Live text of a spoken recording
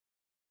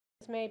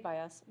made by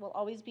us will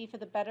always be for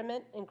the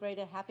betterment and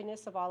greater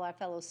happiness of all our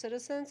fellow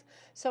citizens.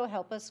 So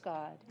help us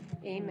God.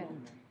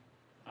 Amen.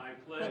 I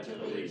pledge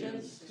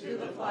allegiance to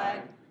the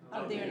flag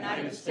of the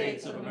United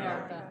States of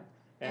America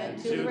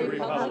and to the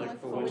republic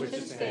for which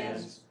it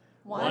stands,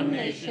 one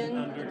nation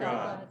under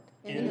God,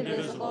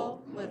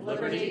 indivisible, with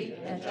liberty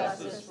and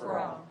justice for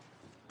all.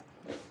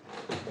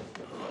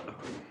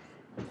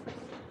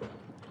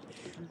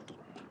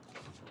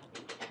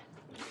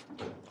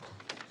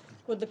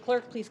 Would the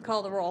clerk please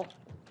call the roll?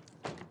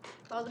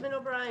 Alderman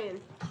O'Brien.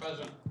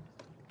 Present.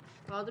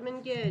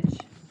 Alderman Gidge.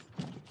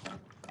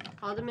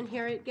 Alderman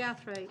Harriet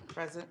Gathright.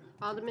 Present.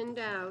 Alderman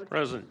Dowd.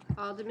 Present.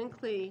 Alderman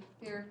Clee.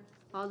 Here.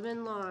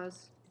 Alderman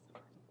Laws.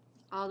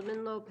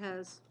 Alderman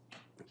Lopez.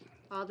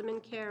 Alderman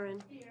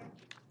Karen. Here.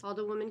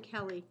 Alderwoman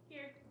Kelly.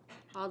 Here.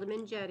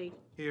 Alderman Jettie.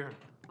 Here.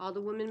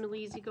 Alderwoman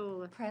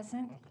Malizi-Gola.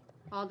 Present.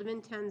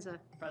 Alderman Tenza.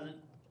 Present.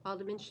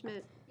 Alderman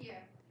Schmidt.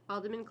 Here.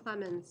 Alderman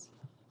Clemmons.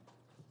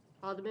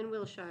 Alderman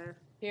Wilshire.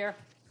 Here.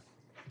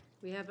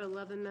 We have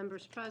 11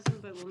 members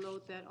present, but we'll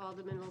note that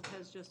Alderman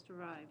Lopez just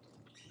arrived.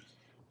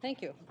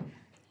 Thank you.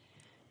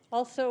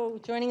 Also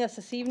joining us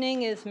this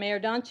evening is Mayor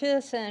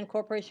Donchis and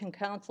Corporation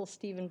Counsel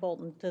Stephen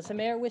Bolton. Does the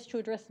mayor wish to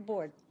address the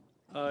board?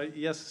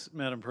 Yes,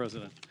 Madam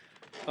President.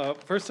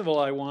 First of all,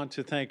 I want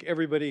to thank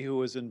everybody who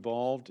was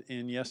involved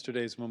in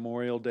yesterday's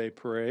Memorial Day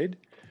parade.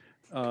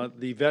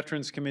 The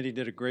Veterans Committee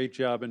did a great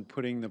job in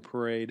putting the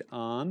parade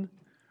on.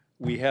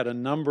 We had a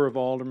number of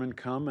aldermen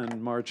come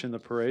and march in the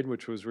parade,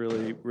 which was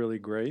really, really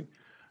great.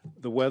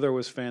 The weather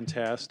was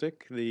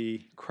fantastic.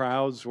 The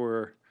crowds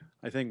were,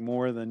 I think,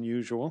 more than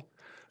usual.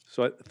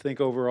 So I think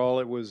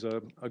overall it was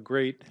a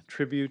great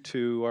tribute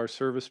to our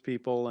service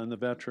people and the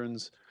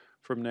veterans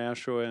from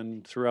Nashua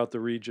and throughout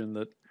the region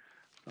that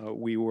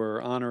we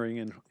were honoring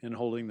in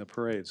holding the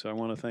parade. So I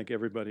want to thank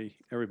everybody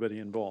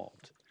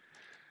involved.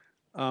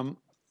 On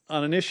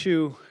an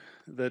issue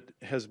that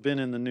has been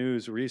in the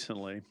news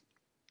recently,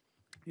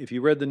 if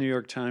you read the New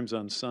York Times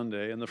on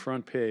Sunday, on the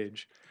front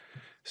page,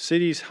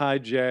 cities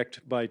hijacked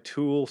by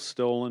tools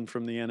stolen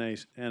from the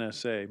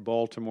NSA,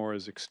 Baltimore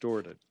is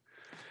extorted.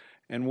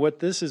 And what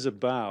this is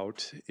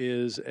about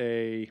is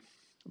a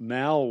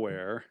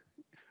malware,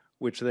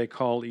 which they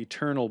call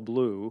Eternal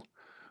Blue,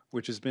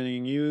 which is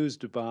being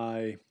used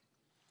by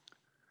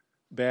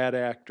bad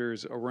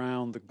actors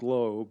around the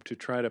globe to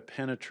try to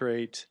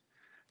penetrate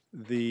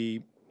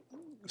the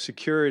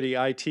security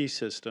IT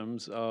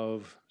systems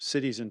of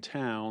cities and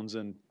towns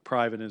and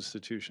private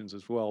institutions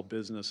as well,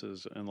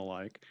 businesses and the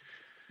like,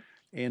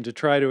 and to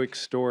try to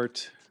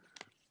extort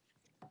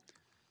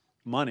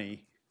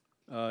money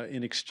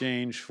in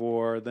exchange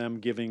for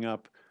them giving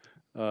up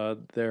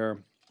what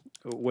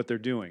they're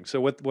doing. So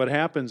what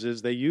happens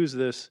is they use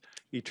this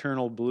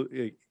Eternal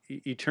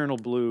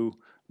Blue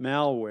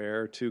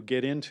malware to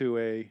get into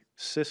a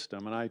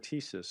system, an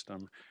IT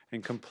system,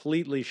 and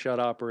completely shut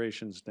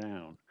operations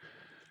down.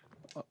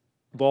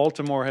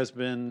 Baltimore has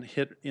been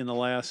hit in the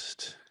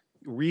last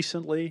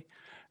recently.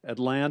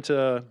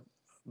 Atlanta,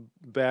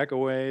 back a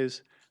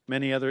ways.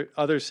 Many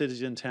other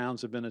cities and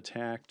towns have been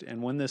attacked.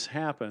 And when this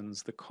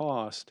happens, the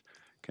cost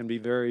can be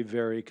very,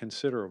 very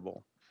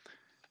considerable.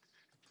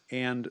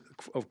 And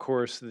of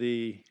course,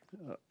 the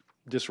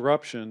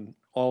disruption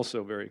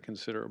also very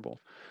considerable.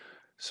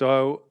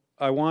 So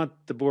I want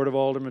the Board of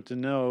Aldermen to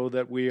know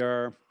that we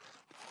are,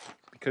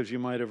 because you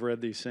might have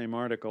read these same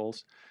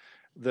articles,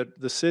 that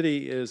the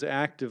city is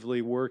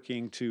actively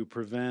working to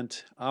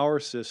prevent our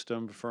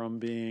system from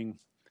being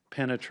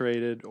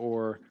penetrated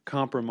or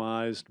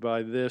compromised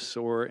by this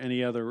or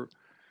any other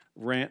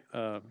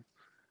malware,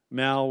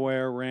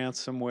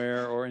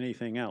 ransomware, or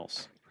anything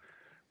else.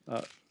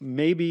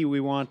 Maybe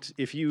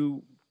if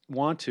you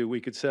want to,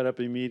 we could set up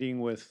a meeting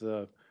with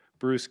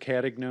Bruce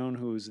Catignone,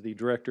 who's the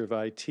Director of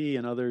IT,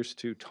 and others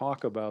to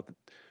talk about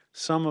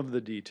some of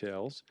the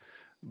details.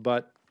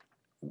 But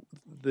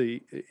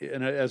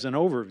as an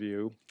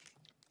overview,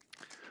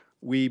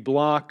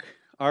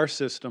 our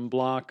system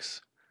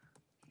blocks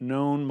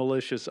known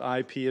malicious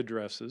IP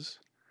addresses.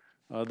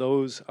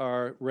 Those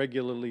are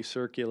regularly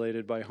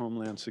circulated by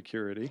Homeland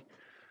Security.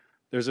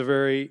 There's a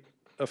very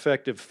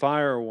effective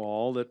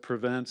firewall that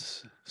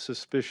prevents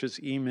suspicious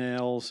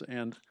emails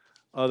and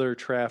other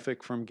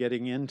traffic from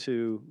getting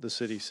into the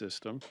city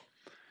system.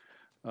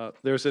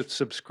 There's a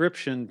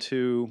subscription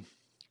to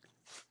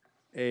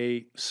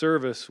a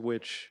service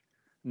which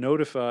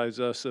notifies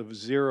us of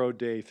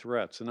zero-day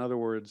threats. In other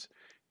words,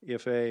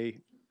 if a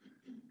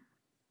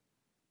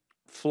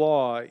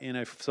flaw in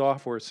a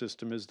software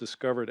system is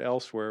discovered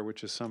elsewhere,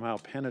 which is somehow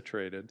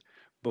penetrated,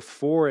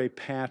 before a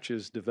patch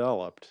is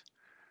developed,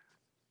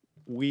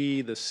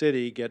 we, the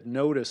city, get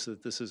notice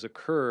that this has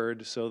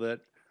occurred so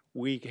that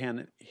we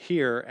can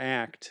here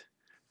act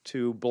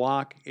to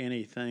block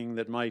anything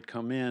that might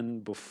come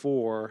in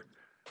before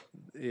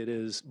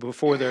there's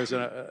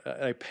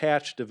a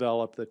patch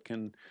developed that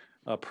can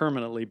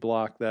permanently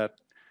block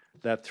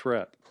that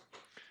threat.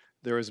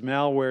 There is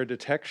malware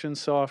detection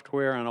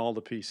software on all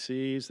the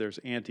PCs. There's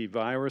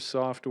antivirus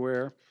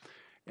software.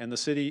 And the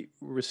city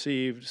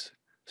receives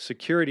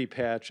security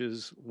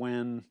patches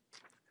when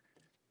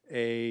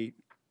a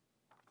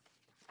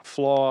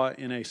flaw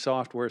in a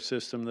software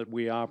system that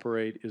we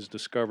operate is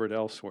discovered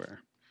elsewhere.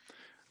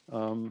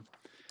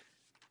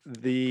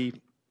 The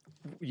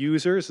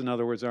users, in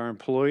other words, our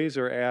employees,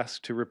 are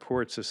asked to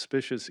report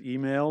suspicious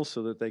emails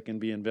so that they can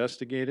be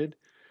investigated.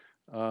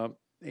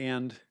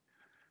 And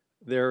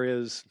there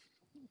is,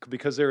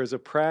 because there is a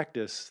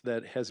practice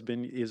that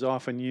is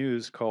often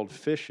used called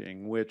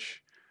phishing,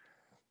 which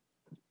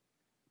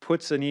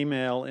puts an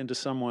email into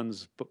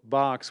someone's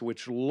box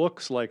which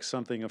looks like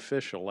something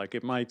official. Like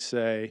it might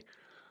say,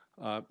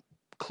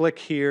 click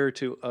here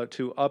to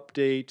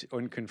update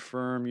and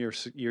confirm your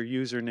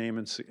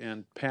username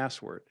and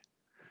password.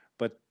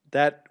 But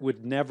that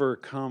would never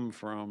come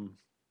from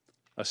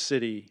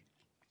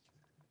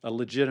a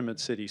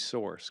legitimate city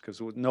source,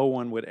 because no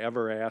one would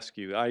ever ask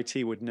you.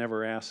 IT would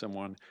never ask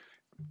someone,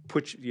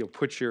 put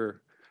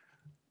your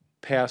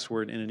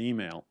password in an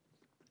email.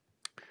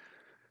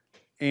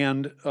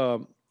 And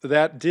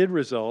that did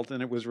result,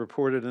 and it was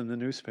reported in the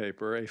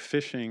newspaper, a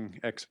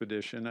phishing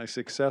expedition, a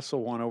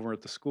successful one over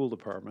at the school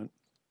department,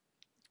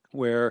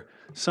 where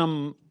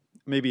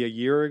maybe a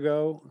year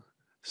ago,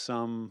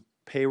 some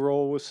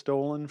payroll was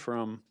stolen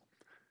from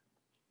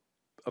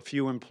a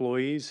few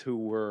employees who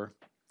were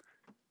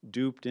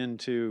duped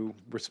into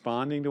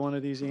responding to one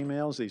of these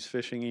emails, these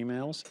phishing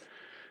emails.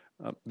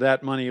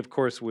 That money, of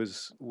course,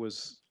 was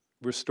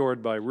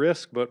restored by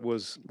risk, but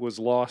was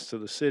lost to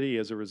the city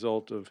as a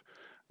result of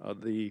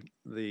the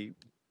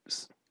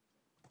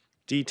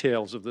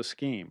details of the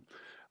scheme.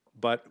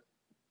 But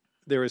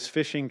there is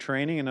phishing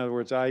training. In other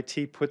words,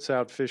 IT puts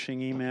out phishing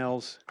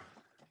emails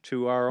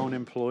to our own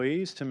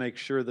employees to make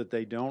sure that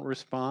they don't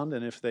respond.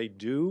 And if they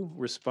do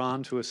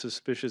respond to a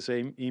suspicious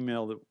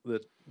email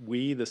that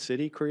we, the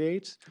city,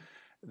 creates,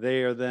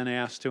 they are then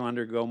asked to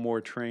undergo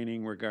more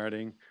training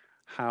regarding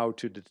how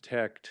to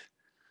detect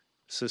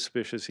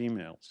suspicious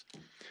emails.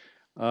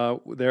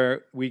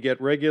 We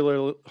get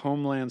regular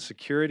Homeland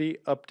Security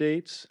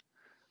updates.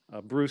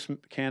 Bruce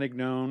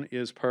Canignone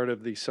is part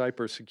of the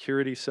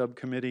cybersecurity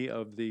subcommittee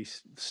of the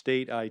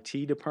state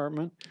IT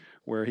department,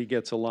 where he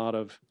gets a lot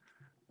of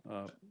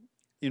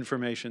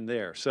information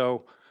there.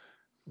 So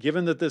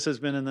given that this has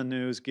been in the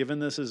news, given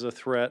this is a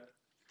threat,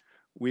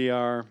 we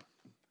are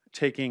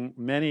taking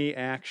many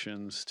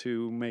actions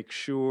to make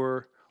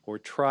sure or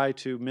try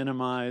to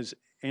minimize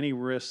any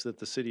risks that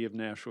the city of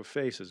Nashua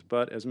faces.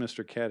 But as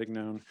Mr.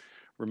 Canignone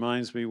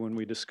reminds me when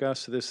we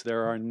discuss this,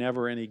 there are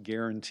never any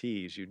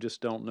guarantees. You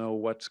just don't know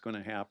what's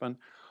going to happen.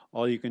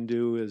 All you can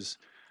do is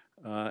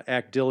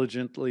act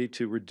diligently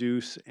to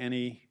reduce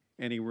any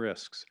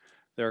risks.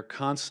 There are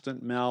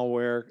constant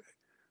malware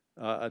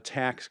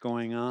attacks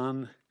going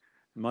on.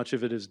 Much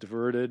of it is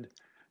diverted.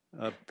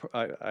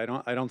 I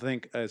don't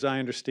think, as I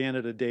understand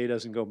it, a day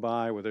doesn't go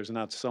by where there's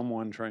not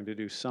someone trying to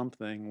do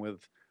something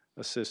with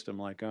a system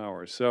like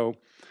ours. So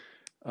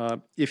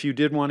if you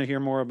did want to hear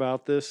more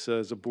about this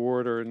as a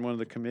board or in one of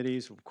the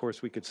committees, of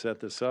course we could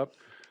set this up.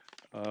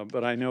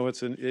 But I know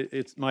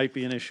it might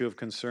be an issue of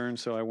concern,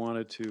 so I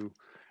wanted to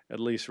at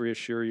least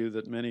reassure you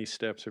that many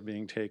steps are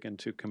being taken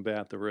to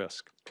combat the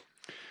risk.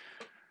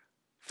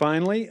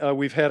 Finally,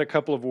 we've had a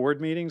couple of ward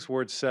meetings,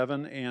 Ward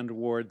 7 and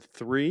Ward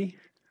 3.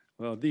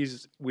 Well,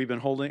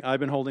 I've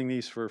been holding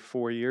these for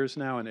 4 years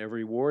now in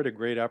every ward, a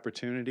great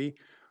opportunity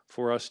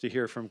for us to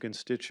hear from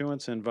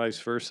constituents and vice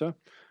versa.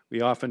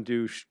 We often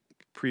do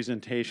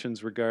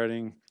presentations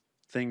regarding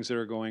things that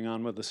are going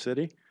on with the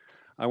city.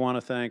 I want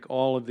to thank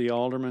all of the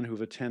aldermen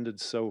who've attended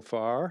so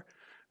far.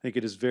 I think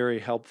it is very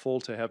helpful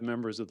to have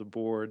members of the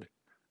board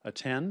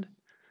attend.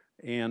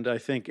 And I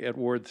think at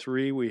Ward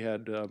 3, we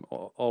had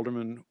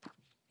Alderwoman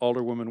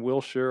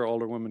Wilshire,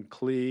 Alderwoman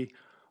Klee,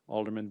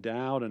 Alderman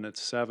Dowd, and at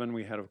 7,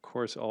 we had, of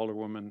course,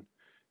 Alderwoman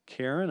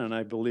Karen, and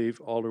I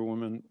believe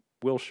Alderwoman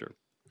Wilshire.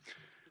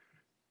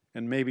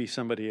 And maybe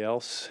somebody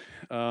else.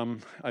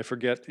 I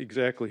forget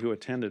exactly who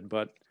attended,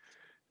 but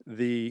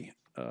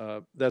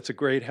that's a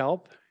great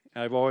help.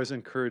 I've always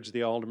encouraged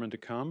the aldermen to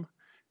come.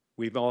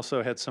 We've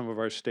also had some of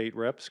our state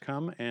reps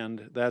come,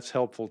 and that's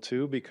helpful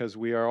too, because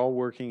we are all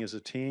working as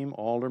a team,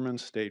 aldermen,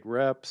 state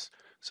reps,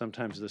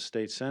 sometimes the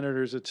state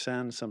senators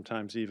attend,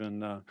 sometimes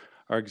even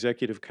our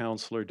executive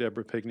counselor,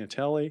 Deborah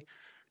Pignatelli,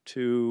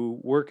 to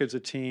work as a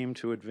team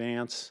to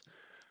advance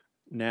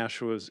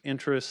Nashua's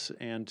interests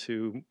and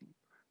to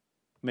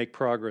make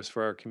progress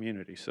for our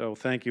community. So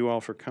thank you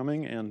all for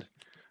coming, and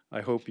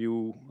I hope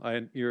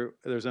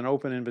there's an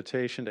open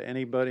invitation to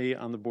anybody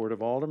on the Board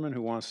of Aldermen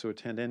who wants to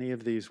attend any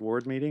of these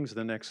ward meetings,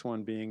 the next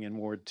one being in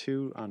Ward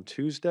 2 on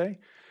Tuesday,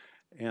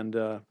 and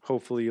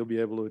hopefully you'll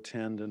be able to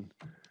attend and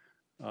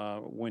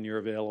when you're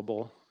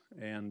available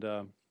and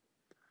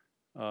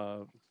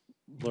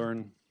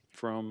learn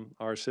from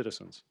our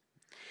citizens.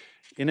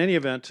 In any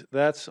event,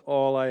 that's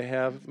all I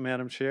have,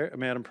 Madam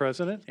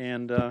President,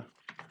 and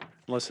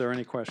unless there are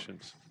any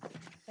questions.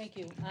 Thank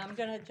you. I'm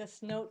going to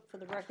just note for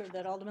the record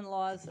that Alderman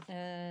Laws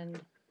and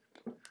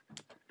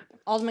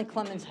Alderman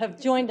Clemens have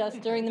joined us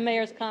during the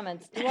mayor's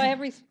comments. Do I have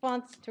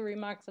response to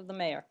remarks of the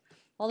mayor?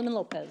 Alderman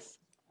Lopez.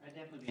 I I'd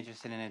definitely be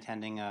interested in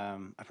attending a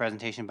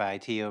presentation by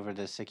IT over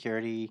the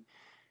security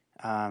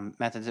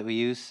methods that we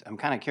use. I'm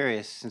kind of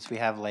curious, since we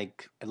have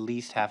like at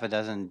least half a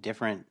dozen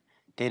different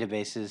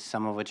databases,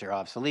 some of which are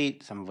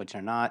obsolete, some of which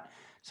are not,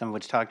 some of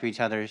which talk to each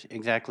other,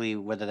 exactly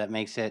whether that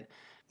makes it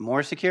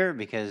more secure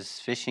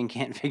because phishing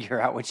can't figure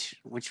out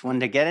which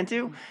one to get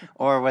into,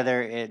 or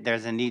whether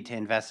there's a need to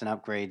invest in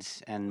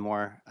upgrades and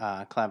more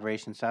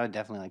collaboration. So I would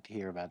definitely like to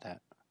hear about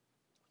that.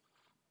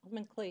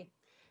 Alderman Clee.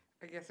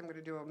 I guess I'm going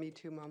to do a Me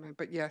Too moment,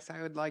 but yes,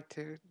 I would like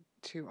to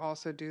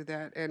also do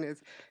that. And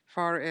as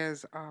far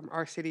as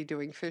our city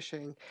doing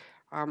phishing,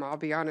 I'll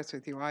be honest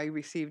with you, I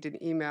received an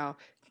email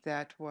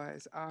that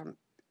was,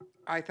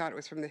 I thought it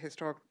was from the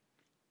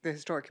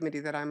historic committee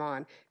that I'm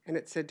on, and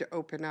it said to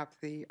open up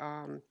the,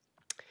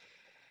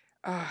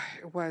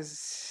 it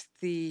was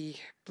the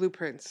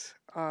blueprints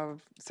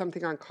of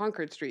something on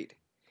Concord Street.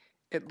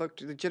 It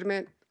looked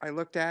legitimate. I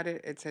looked at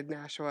it. It said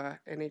Nashua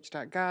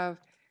NH.gov.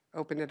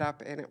 Opened it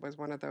up, and it was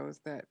one of those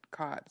that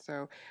caught.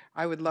 So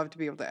I would love to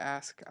be able to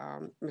ask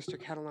Mr.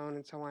 Catalone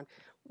and so on,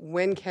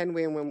 when can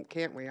we and when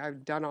can't we?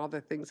 I've done all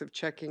the things of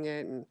checking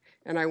it,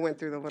 and I went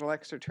through the little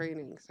extra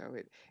training. So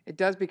it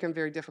does become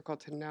very difficult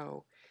to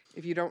know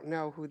if you don't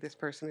know who this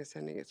person is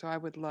sending it. So I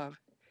would love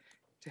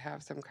to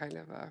have some kind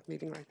of a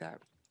meeting like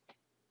that.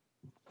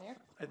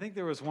 I think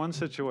there was one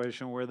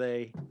situation where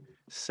they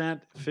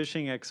sent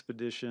phishing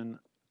expedition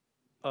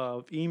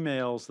of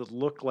emails that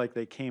looked like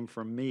they came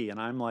from me,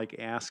 and I'm like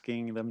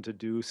asking them to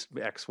do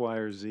X, Y,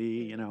 or Z,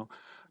 you know,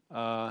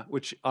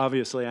 which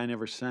obviously I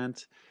never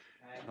sent.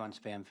 I have one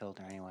spam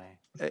filter anyway.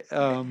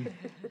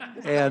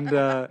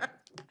 And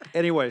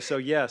anyway, so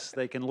yes,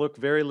 they can look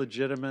very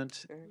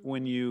legitimate.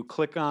 When you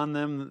click on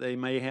them, they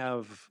may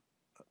have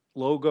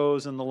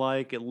logos and the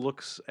like. It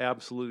looks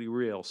absolutely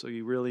real. So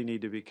you really need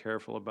to be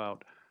careful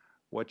about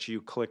what you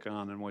click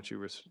on and what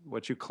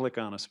you click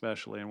on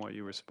especially and what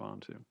you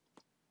respond to.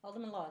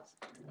 Alderman Laws.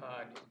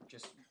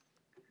 Just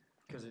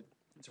because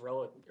it's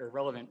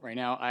irrelevant right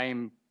now, I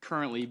am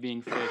currently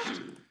being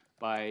fished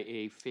by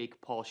a fake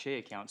Paul Shea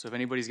account. So if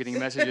anybody's getting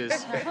messages,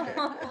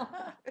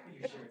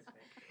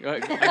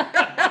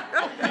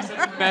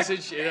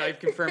 message, I've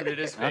confirmed it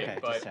is fake. Okay,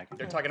 but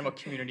they're talking about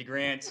community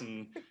grants,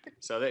 and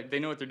so they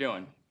know what they're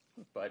doing.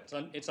 But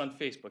it's on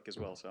Facebook as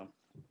well. So.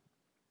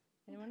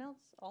 Anyone else?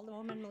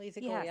 Alderwoman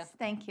Melisa Goya. Yes,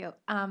 thank you.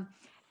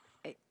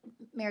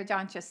 Mayor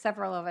Doncha,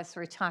 several of us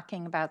were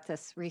talking about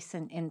this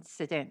recent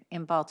incident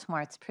in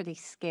Baltimore. It's pretty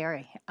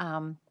scary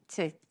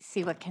to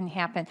see what can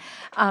happen.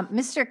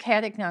 Mr.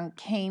 Cadignan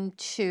came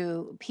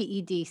to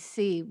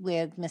PEDC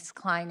with Ms.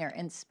 Kleiner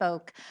and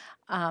spoke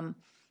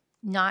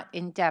not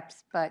in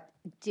depth, but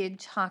did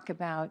talk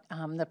about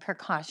the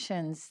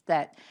precautions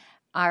that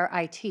our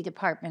IT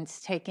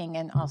department's taking,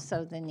 and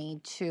also the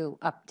need to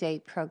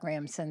update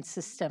programs and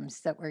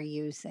systems that we're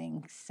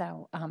using.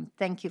 So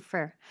thank you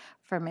for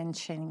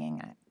mentioning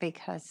it,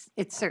 because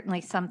it's certainly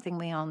something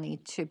we all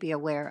need to be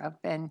aware of.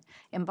 And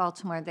in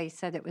Baltimore, they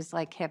said it was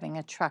like having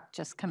a truck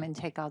just come and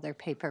take all their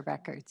paper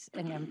records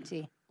and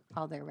empty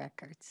all their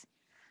records,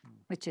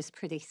 which is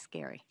pretty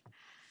scary.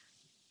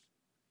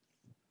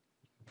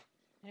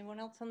 Anyone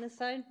else on this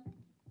side?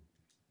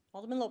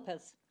 Alderman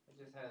Lopez.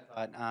 I just had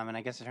a thought, and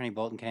I guess Attorney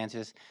Bolton can answer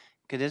this.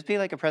 Could this be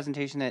like a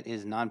presentation that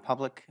is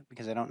non-public?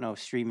 Because I don't know if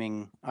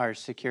streaming our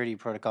security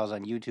protocols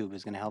on YouTube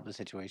is going to help the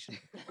situation.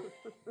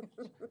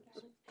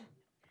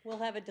 We'll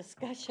have a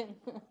discussion.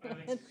 I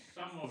think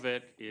some of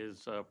it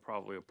is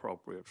probably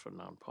appropriate for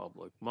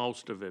non-public.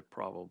 Most of it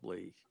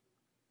probably,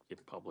 in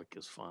public,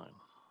 is fine.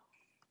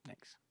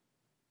 Thanks.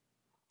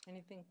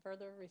 Anything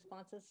further,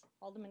 responses?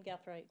 Alderman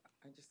Gathright.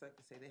 I'd just like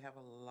to say they have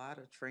a lot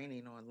of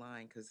training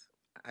online, because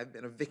I've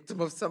been a victim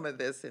of some of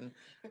this and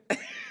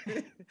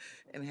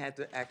and had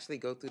to actually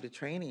go through the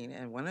training.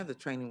 And one of the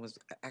training was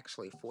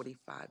actually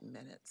 45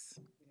 minutes. It's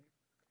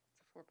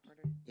a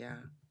four-parter. Yeah.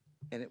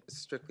 And it was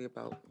strictly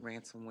about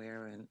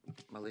ransomware and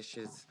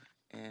malicious,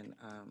 and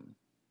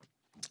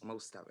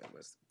most of it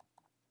was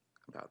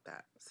about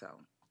that. So.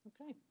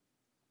 Okay.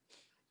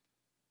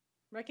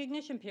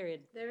 Recognition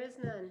period. There is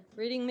none.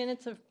 Reading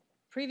minutes of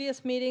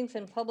previous meetings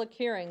and public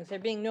hearings. There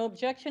being no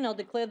objection, I'll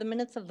declare the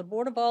minutes of the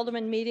Board of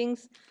Aldermen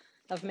meetings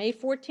of May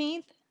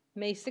 14th,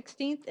 May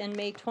 16th, and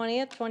May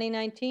 20th,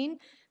 2019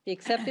 be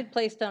accepted,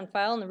 placed on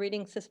file, and the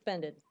reading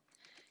suspended.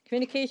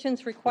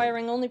 Communications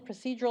requiring only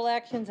procedural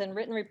actions and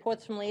written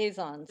reports from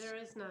liaisons. There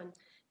is none.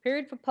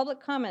 Period for public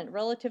comment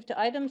relative to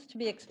items to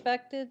be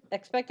expected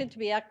to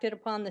be acted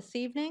upon this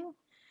evening.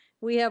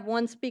 We have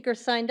one speaker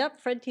signed up,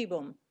 Fred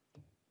Teboom.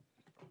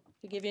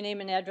 To give your name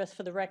and address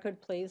for the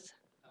record, please.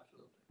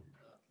 Absolutely.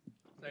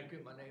 Thank you.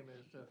 My name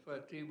is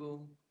Fred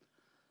Teboom.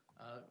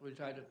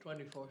 Reside at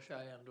 24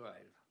 Cheyenne Drive.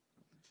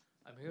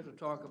 I'm here to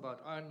talk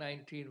about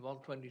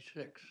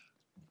R19-126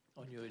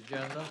 on your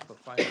agenda for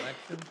final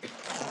action,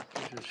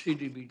 which is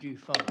CDBG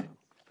funding.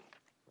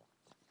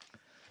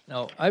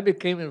 Now, I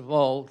became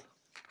involved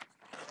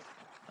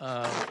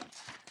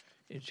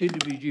in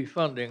CDBG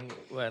funding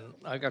when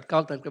I got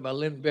contacted by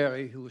Lynn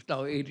Berry, who is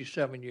now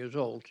 87 years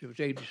old. She was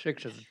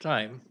 86 at the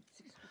time,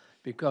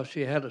 because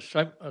she had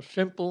a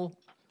simple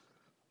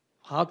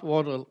hot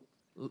water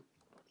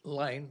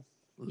line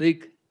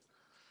leak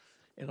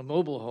in a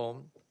mobile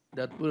home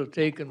that would have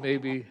taken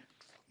maybe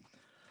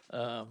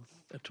a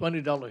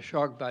 $20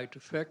 shark bite to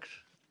fix,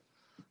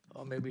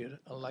 or maybe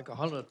like a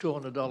 $100,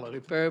 $200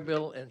 repair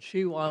bill, and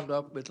she wound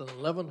up with an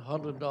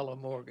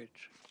 $1,100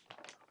 mortgage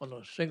on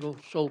a single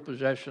sole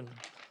possession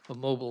of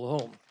mobile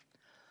home.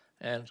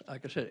 And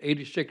like I said,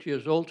 86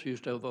 years old, she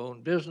used to have her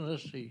own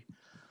business. She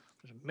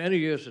was many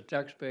years a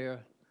taxpayer,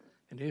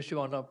 and here she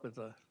wound up with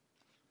a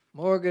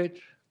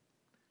mortgage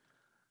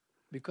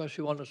because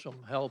she wanted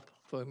some help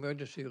for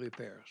emergency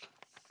repairs.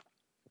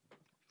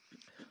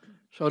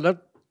 So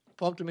that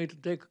prompted me to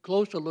take a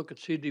closer look at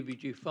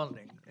CDBG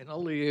funding. In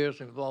all the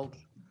years involved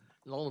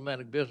in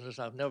aldermanic business,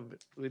 I've never been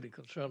really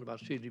concerned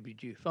about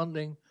CDBG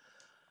funding,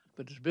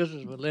 but this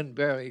business with Lynn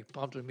Berry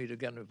prompted me to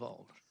get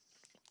involved.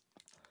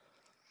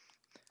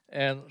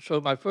 And so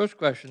my first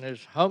question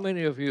is, how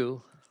many of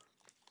you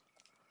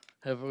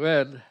have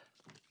read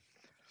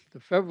the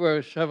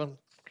February 7th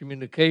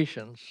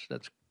communications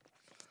that's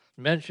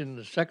mentioned in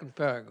the second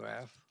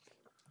paragraph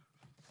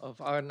of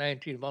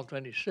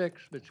R19-126,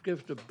 which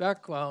gives the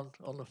background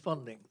on the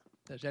funding?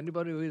 Has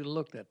anybody really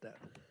looked at that?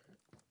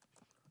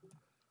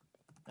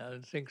 I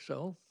didn't think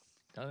so.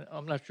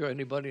 I'm not sure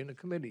anybody in the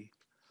committee,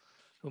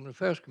 Human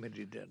Affairs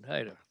Committee did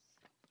either,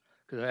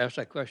 because I asked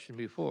that question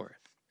before.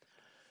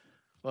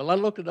 Well, I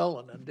looked at all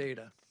of that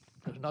data.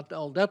 There's not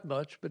all that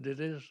much, but it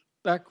is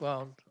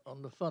background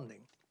on the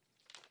funding.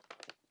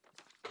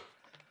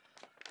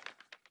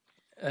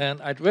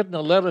 And I'd written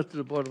a letter to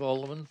the Board of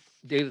Aldermen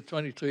dated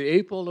 23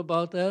 April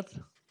about that,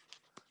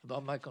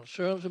 about my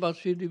concerns about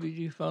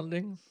CDBG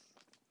funding.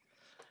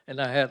 And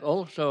I had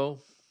also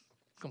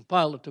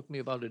compiled, it took me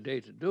about a day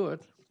to do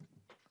it,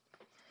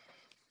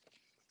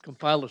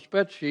 compiled a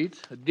spreadsheet,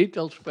 a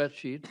detailed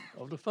spreadsheet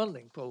of the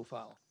funding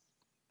profile.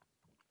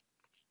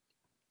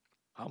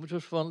 How much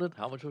was funded,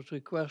 how much was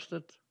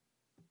requested,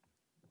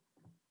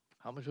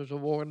 how much was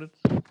awarded,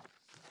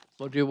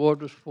 what the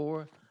award was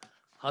for,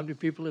 how many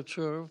people it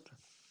served,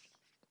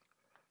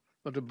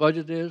 what the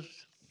budget is,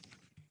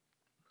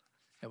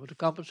 and what the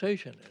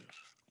compensation is,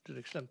 to the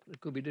extent it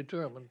could be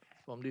determined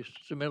from these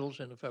submittals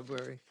in the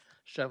February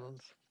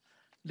 7th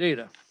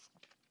data.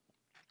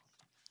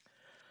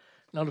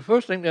 Now, the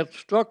first thing that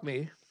struck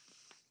me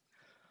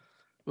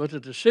was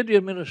that the city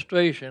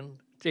administration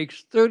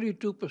takes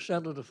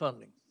 32% of the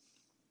funding,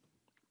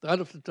 right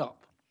off the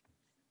top,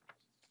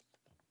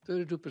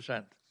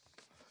 32%.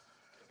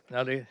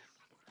 Now, they're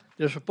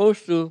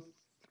supposed to,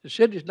 the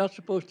city is not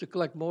supposed to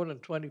collect more than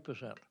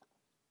 20%.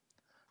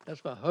 That's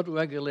by HUD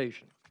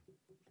regulation.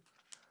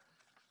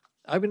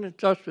 I've been in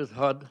touch with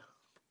HUD,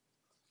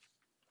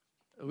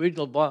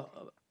 regional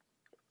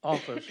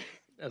office,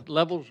 at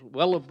levels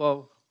well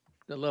above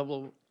the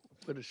level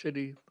where the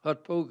city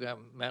HUD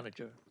program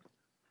manager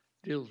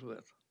deals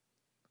with.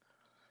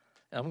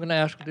 And I'm going to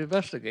ask them to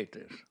investigate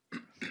this.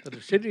 What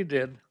the city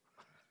did,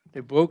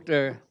 they broke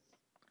their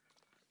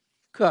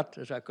cut,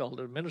 as I call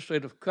it,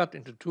 administrative cut,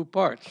 into two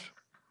parts.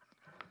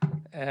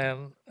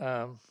 And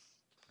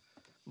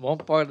one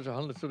part is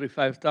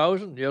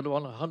 135,000, the other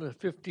one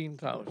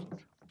 115,000.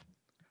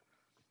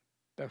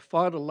 By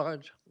far the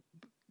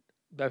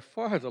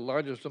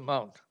largest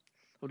amount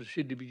of the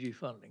CDBG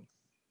funding,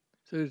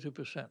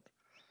 32%.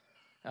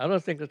 I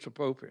don't think that's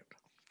appropriate.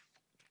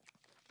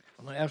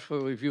 I'm going to ask for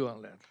a review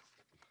on that.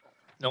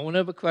 No one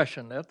ever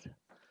questioned that.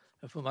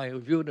 And for my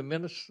review of the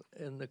minutes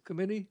in the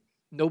committee,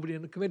 nobody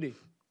in the committee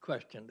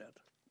questioned that.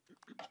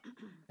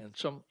 And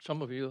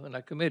some of you in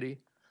that committee,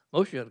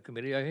 most of you in the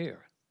committee are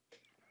here.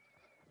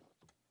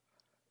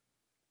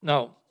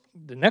 Now,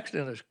 the next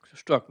thing that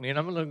struck me, and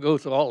I'm going to go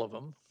through all of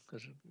them,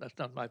 because that's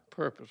not my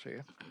purpose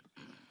here,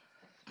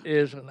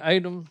 is an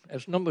item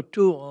as number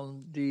 2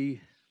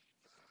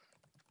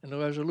 in the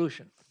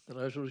resolution. The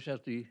resolution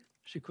has the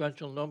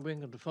sequential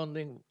numbering of the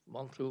funding,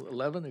 1 through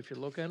 11, if you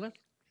look at it.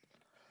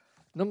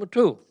 Number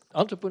 2,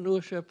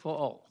 entrepreneurship for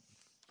all.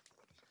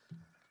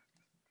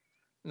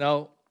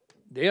 Now,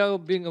 they are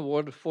being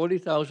awarded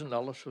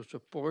 $40,000 for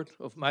support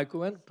of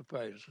micro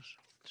enterprises.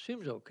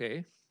 Seems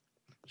okay.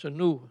 It's a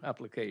new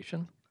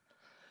application.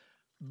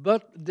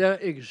 But their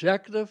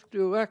executive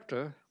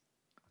director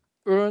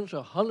earns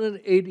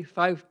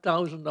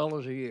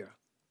 $185,000 a year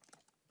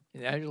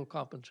in annual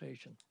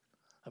compensation.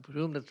 I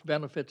presume that's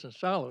benefits and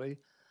salary,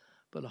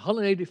 but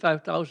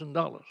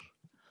 $185,000.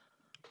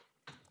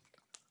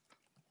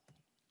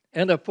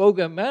 And a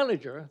program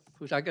manager,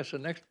 who's I guess the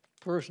next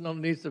person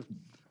underneath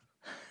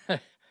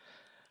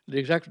the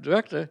executive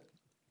director,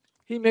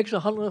 he makes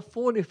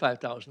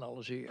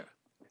 $145,000 a year.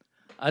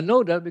 I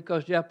know that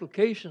because the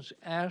applications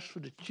ask for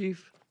the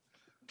chief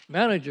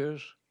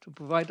managers to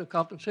provide the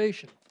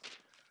compensation.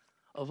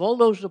 Of all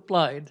those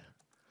applied,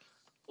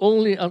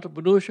 only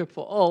Entrepreneurship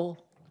for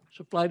All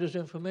supplied this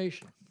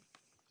information,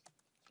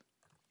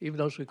 even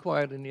though it's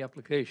required in the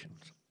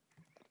applications.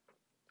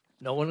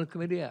 No one in the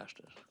committee asked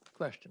this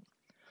question.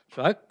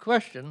 So I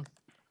question,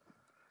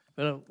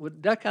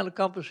 with that kind of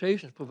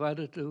compensation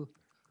provided to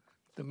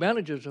the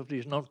managers of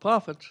these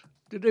nonprofits,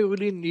 do they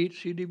really need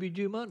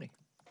CDBG money?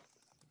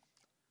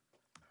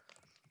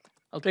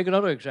 I'll take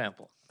another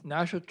example.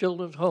 National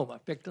Children's Home, I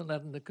picked on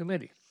that in the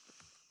committee.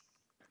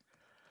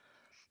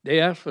 They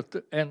asked for,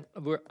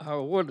 our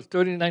award is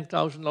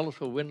 $39,000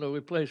 for window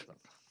replacement.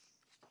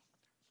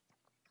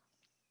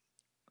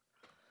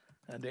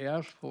 And they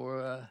asked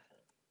for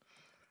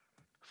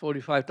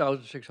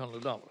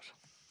 $45,600.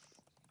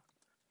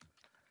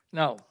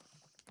 Now,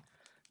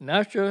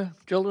 National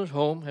Children's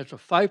Home has a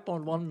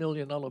 $5.1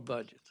 million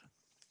budget.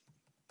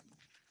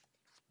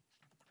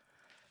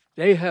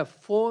 They have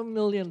 $4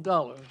 million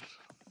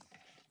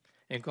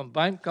in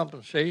combined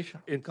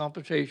compensation,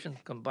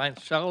 combined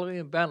salary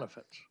and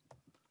benefits.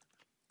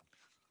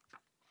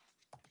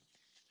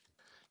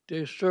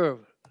 They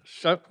serve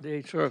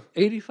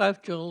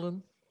 85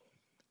 children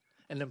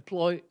and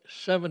employ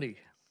 70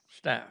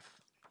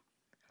 staff.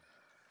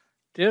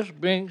 This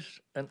brings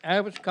an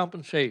average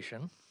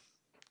compensation,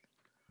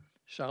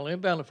 salary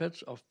and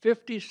benefits, of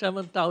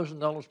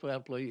 $57,000 per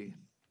employee.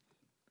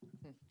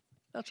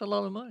 That's a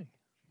lot of money.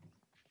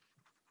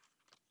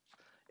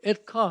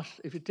 It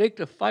costs, if you take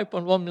the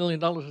 $5.1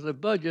 million of the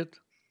budget,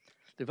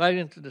 divide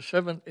it into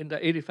the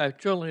 85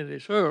 children they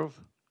serve,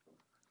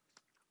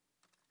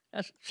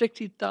 that's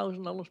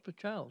 $60,000 per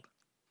child.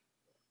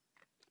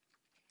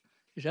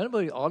 Is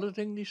anybody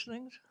auditing these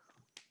things?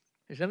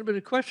 Is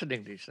anybody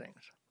questioning these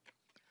things?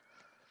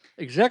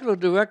 Executive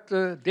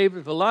Director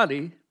David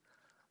Velati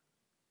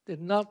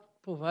did not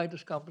provide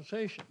this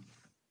compensation.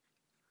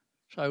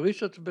 So I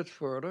researched a bit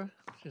further.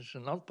 Since it's a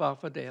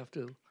nonprofit, they have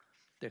to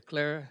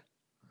declare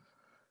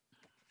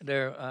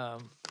their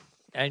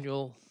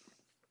annual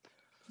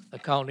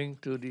accounting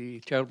to the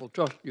Charitable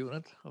Trust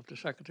Unit of the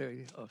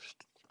Secretary of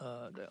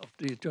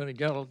the Attorney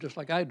General, just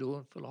like I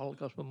do for the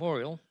Holocaust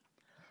Memorial.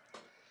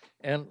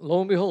 And lo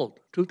and behold,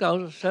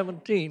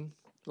 2017,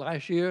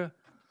 last year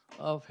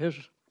of his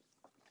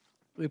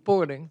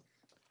reporting,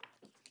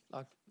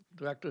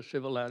 Director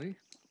Civiletti,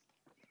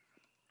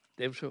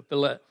 David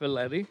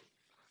Civiletti,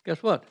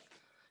 guess what?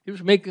 He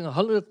was making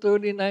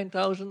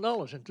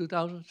 $139,000 in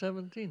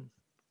 2017.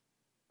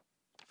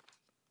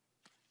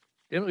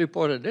 Didn't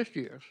report it this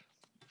year's.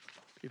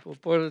 He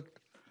reported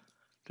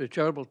to the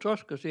Charitable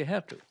Trust because they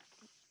had to.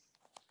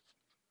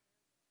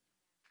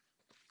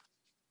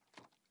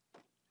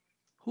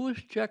 Who has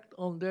checked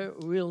on their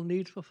real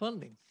needs for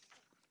funding?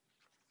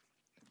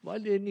 Why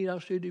do they need our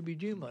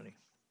CDBG money?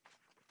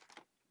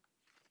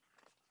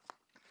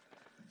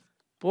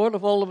 Board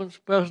of Aldermen's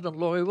President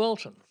Lori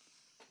Wilson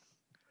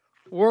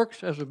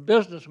works as a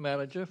business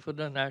manager for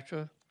the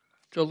National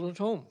Children's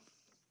Home.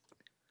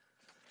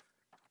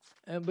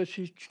 But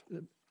she,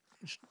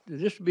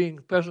 this being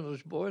president of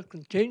this board,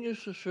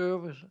 continues to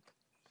serve as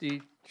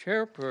the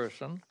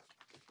chairperson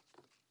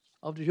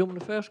of the Human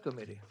Affairs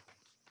Committee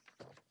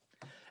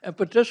and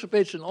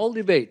participates in all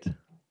debate.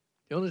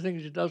 The only thing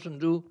she doesn't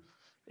do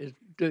is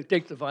to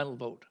take the final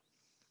vote.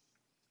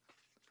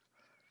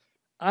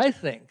 I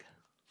think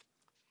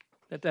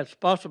that that's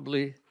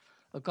possibly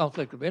a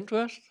conflict of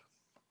interest,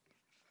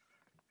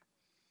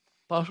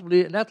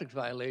 possibly an ethics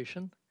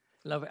violation.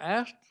 And I've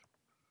asked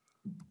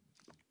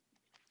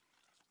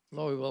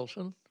Lori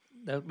Wilson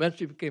that when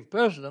she became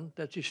president,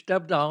 that she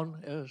step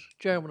down as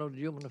chairman of the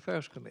Human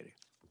Affairs Committee.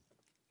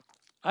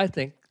 I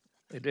think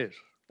it is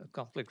a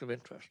conflict of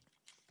interest.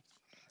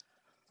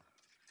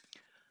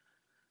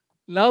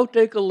 Now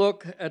take a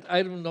look at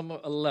item number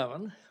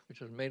 11,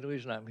 which is the main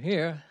reason I'm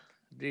here,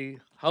 the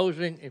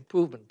Housing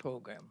Improvement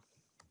Program.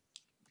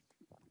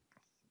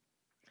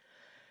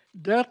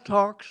 That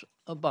talks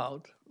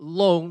about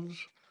loans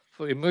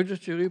for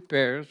emergency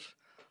repairs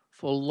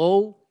for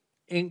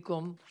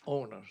low-income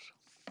owners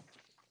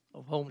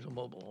of homes and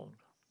mobile homes.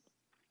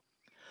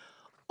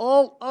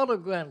 All other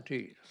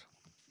grantees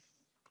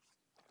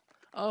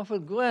are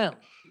offered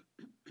grants.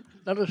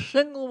 Not a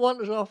single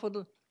one is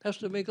offered, has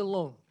to make a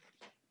loan.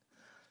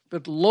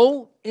 But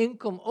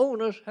low-income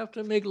owners have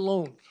to make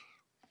loans.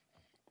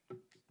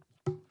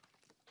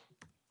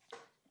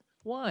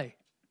 Why?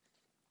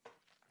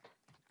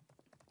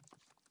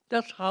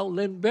 That's how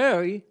Lynn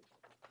Berry,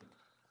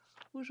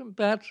 who's in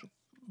bad,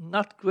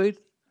 not great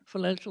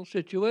financial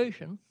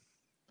situation,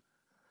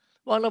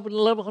 wound up with an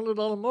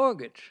 $1,100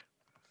 mortgage.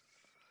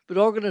 But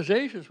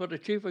organizations where the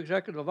chief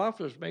executive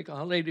officers make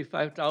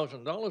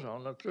 $185,000,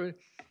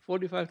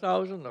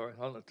 $145,000, or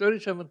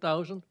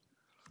 $137,000,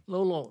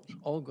 no loans,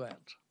 all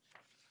grants.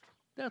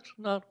 That's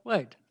not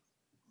right.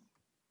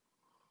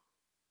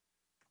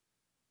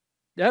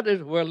 That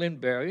is where Lynn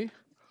Berry,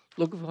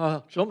 looking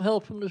for some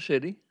help from the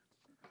city,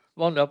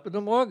 wound up with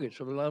a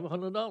mortgage of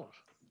 $1,100.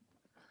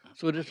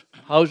 So this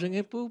housing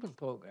improvement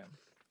program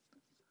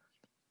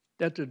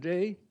that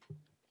today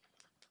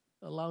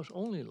allows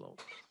only loans.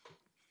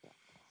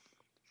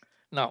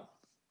 Now,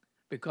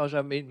 because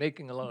I've been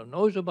making a lot of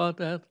noise about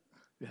that,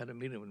 we had a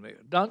meeting with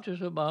Mayor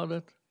Donches about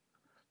it,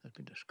 there's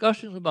been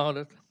discussions about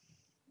it.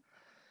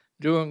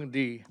 During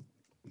the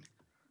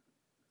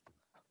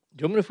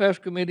Human Affairs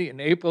Committee in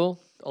April,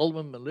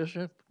 Alderman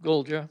Melissa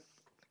Golger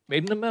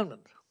made an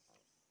amendment.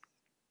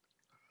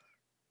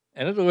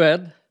 And it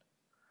read,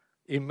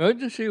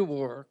 emergency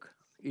work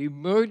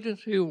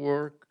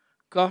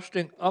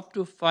costing up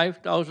to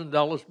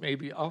 $5,000 may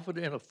be offered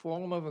in the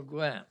form of a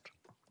grant,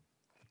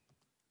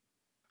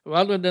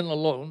 rather than a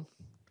loan,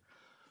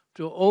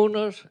 to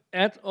owners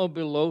at or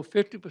below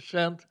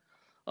 50%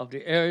 of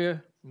the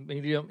area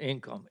median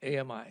income,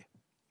 AMI.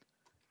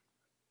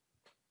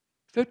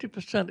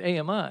 50%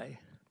 AMI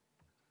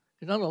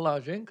is not a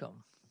large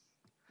income.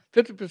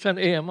 50%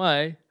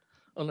 AMI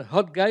on the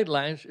HUD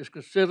guidelines is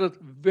considered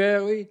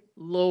very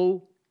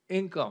low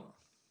income.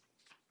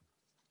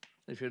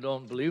 If you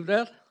don't believe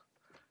that,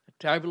 a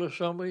tabular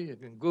summary, you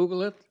can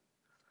Google it,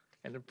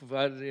 and it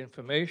provides the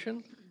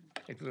information,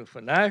 including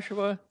for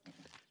Nashua,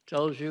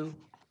 tells you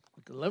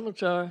what the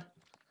limits are,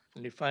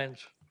 and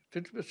defines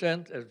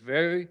 50% as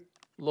very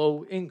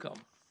low income.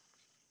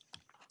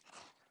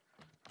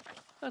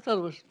 I thought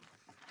it was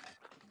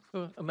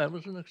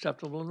amendments and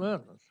acceptable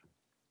amendments.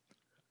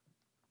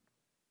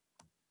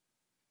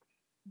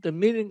 The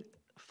meeting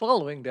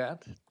following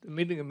that, the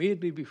meeting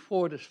immediately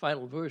before this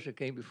final version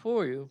came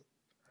before you,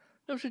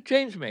 there was a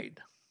change made.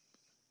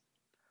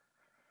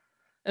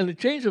 And the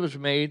change that was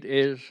made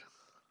is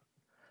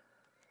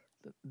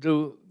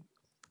the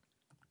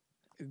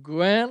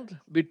grant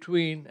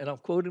between, and I'm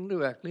quoting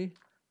directly,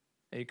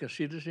 and you can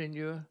see this in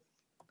your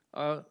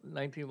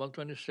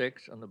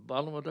R19-126 on the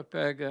bottom of the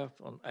paragraph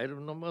on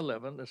item number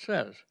 11, it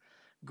says,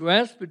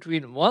 grants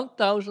between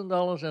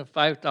 $1,000 and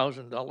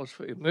 $5,000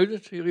 for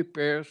emergency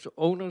repairs to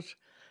owners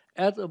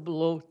at or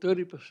below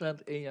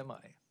 30%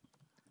 AMI.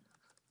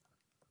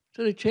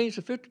 So they changed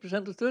the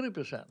 50% to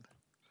 30%.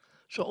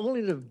 So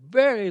only the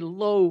very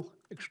low,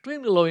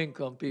 extremely low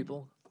income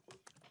people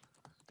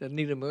that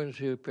need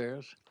emergency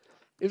repairs,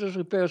 if those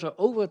repairs are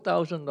over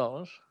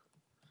 $1,000,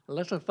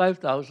 less than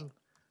 $5,000,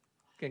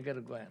 can get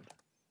a grant.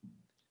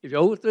 If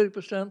you're over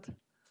 30%,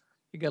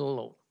 you get a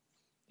loan.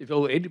 If you're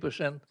over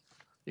 80%,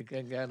 you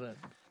can get a,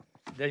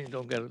 then you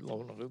don't get a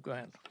loan or a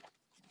grant.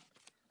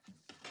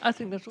 I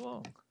think that's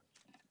wrong.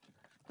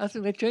 I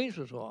think the change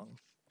was wrong.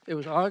 It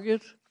was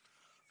argued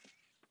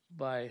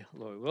by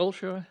Lori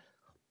Wilshire,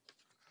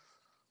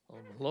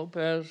 Alderman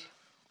Lopez,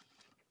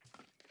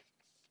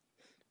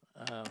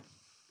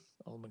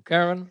 Alderman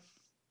Karen.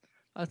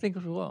 I think it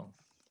was wrong.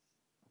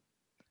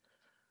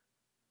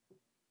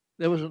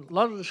 There was a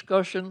lot of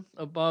discussion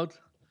about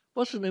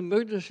what's an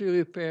emergency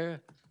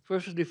repair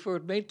versus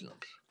deferred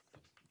maintenance.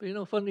 But you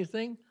know, funny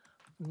thing,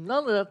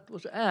 none of that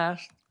was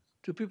asked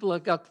to people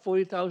that got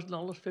 $40,000,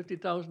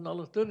 $50,000,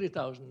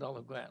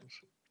 $30,000 grants.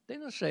 They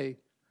didn't say,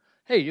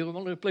 hey, you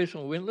want to replace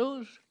some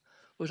windows?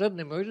 Was that an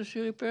emergency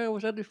repair or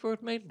was that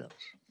deferred maintenance?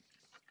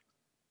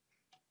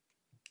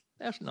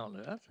 That's none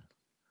of that.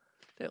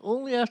 They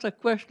only asked a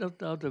question of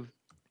the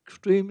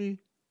extremely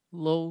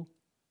low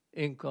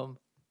income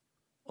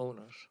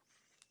owners.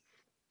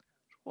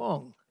 It's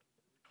wrong.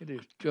 It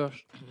is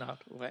just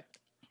not right.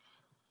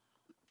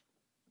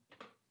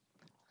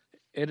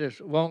 It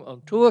is wrong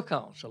on two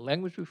accounts. The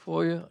language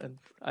before you and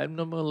item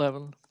number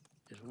 11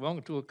 is wrong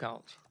on two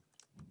accounts.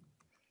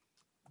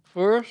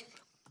 First,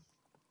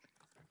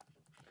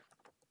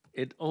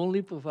 it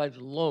only provides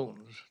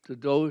loans to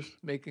those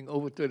making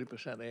over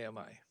 30%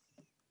 AMI.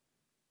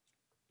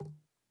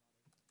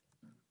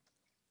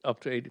 Up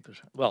to 80%.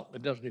 Well,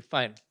 it doesn't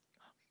define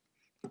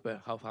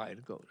how high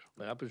it goes,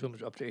 but I presume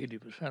it's up to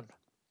 80%.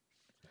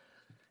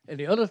 And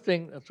the other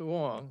thing that's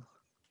wrong,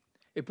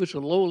 it puts a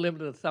low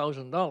limit of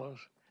 $1,000,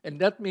 and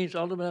that means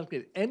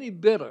automatically any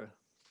bidder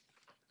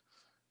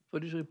for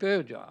these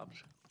repair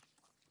jobs,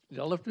 they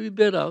all have to be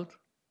bid out.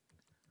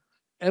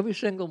 Every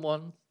single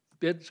one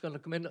bid is going to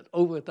come in at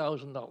over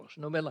 $1,000,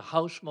 no matter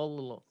how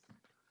small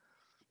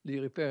the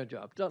repair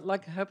job.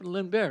 Like it happened in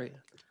Lynn Berry,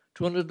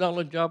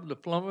 $200 job with the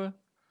plumber.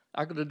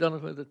 I could have done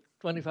it with a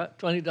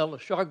 $20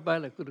 shark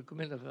bite. I could have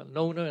come in as an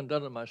owner and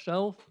done it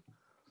myself.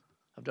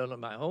 I've done it in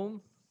my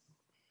home.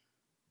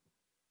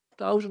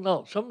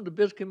 $1,000. Some of the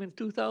bids came in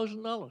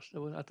 $2,000.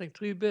 There were, I think,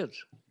 3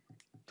 bids.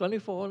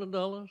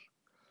 $2,400,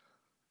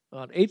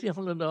 about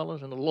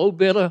 $1,800, and the low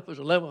bidder was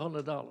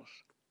 $1,100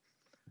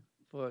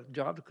 for a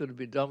job that could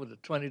be done with a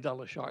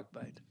 $20 shark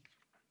bite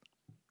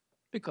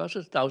because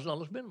it's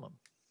 $1,000 minimum.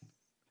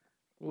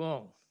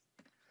 Wrong.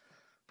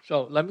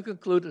 So let me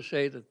conclude to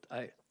say that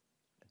I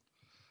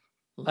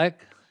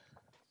like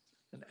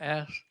and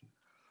ask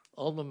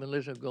Alderman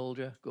Melissa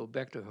Golger go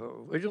back to her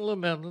original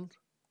amendment,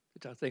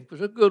 which I think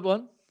was a good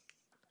one.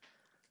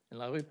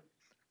 And I'll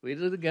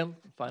read it again,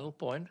 final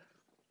point.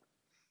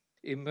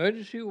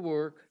 Emergency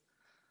work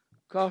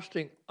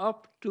costing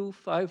up to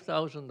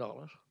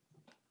 $5,000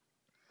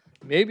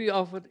 may be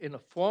offered in the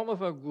form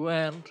of a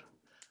grant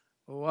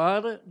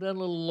rather than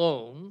a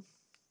loan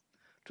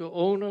to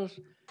owners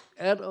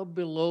at or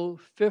below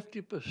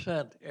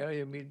 50%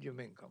 area median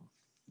income,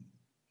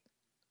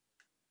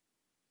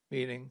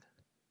 meaning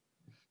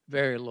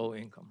very low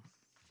income.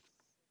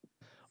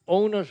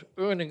 Owners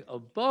earning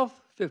above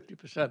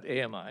 50%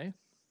 AMI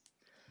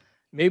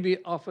may be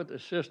offered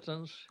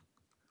assistance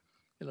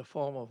in the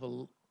form of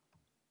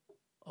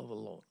a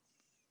loan.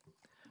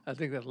 I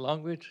think that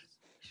language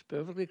is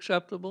perfectly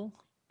acceptable.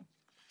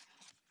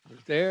 It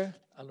was there.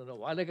 I don't know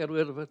why they got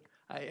rid of it.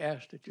 I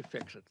ask that you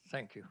fix it.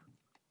 Thank you.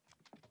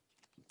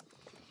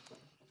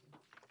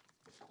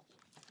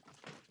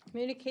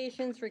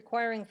 Communications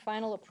requiring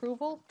final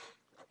approval.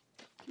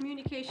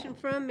 Communication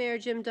from Mayor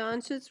Jim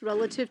Donchitz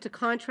relative to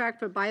contract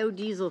for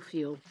biodiesel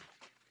fuel.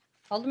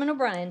 Alderman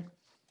O'Brien.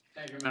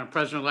 Thank you, Madam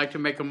President. I'd like to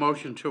make a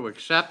motion to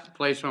accept,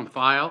 place on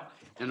file,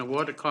 and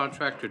award a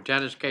contract to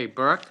Dennis K.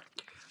 Burke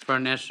for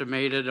an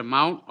estimated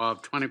amount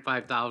of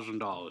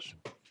 $25,000.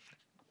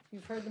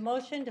 You've heard the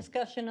motion.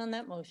 Discussion on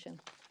that motion.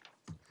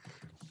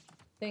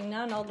 Being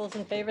none, all those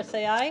in favor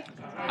say aye.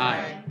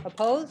 Aye.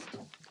 Opposed?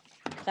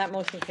 That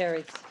motion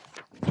carries.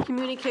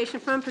 Communication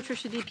from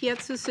Patricia D.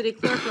 Pietzu, City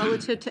Clerk,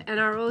 relative to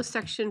NRO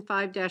Section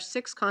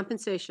 5-6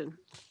 compensation.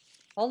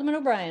 Alderman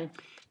O'Brien.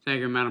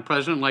 Thank you, Madam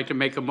President. I'd like to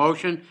make a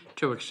motion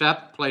to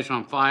accept, place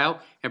on file,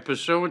 and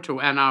pursuant to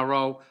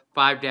NRO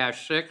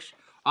 5-6,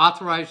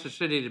 authorize the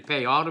city to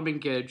pay Alderman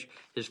Gidge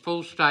his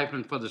full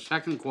stipend for the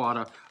second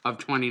quarter of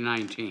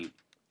 2019.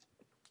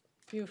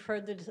 You've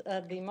heard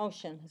the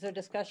motion. Is there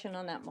discussion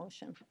on that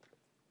motion?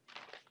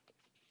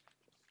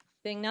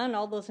 Being none,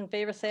 all those in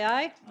favor say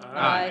aye.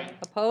 Aye.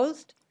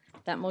 Opposed?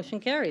 That motion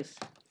carries.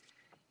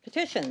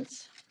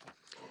 Petitions.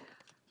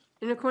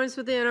 In accordance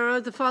with the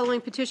NRO, the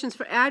following petitions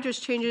for address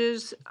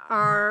changes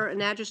are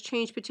an address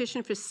change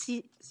petition for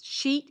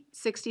sheet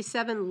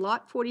 67,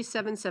 lot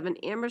 47, 7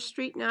 Amherst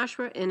Street,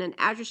 Nashua, and an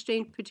address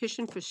change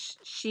petition for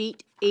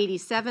sheet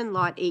 87,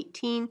 lot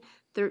 18,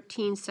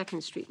 13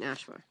 2nd Street,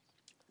 Nashua.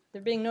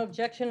 There being no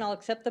objection, I'll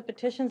accept the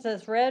petitions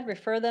as read,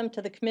 refer them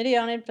to the Committee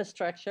on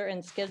Infrastructure,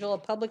 and schedule a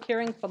public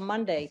hearing for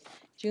Monday,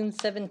 June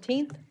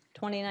 17th,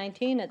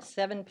 2019, at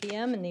 7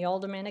 p.m. in the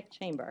Aldermanic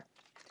Chamber.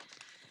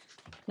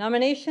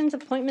 Nominations,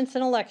 appointments,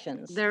 and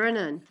elections. There are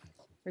none.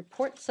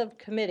 Reports of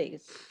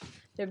committees.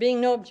 There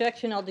being no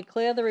objection, I'll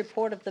declare the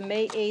report of the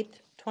May 8th,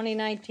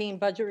 2019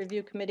 Budget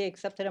Review Committee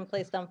accepted and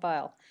placed on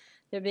file.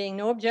 There being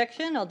no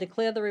objection, I'll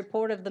declare the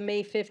report of the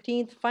May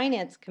 15th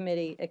Finance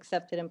Committee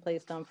accepted and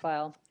placed on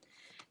file.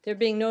 There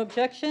being no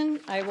objection,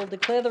 I will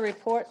declare the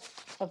report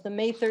of the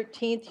May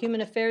 13th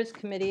Human Affairs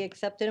Committee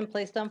accepted and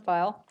placed on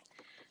file.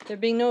 There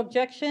being no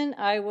objection,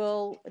 I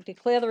will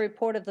declare the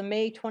report of the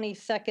May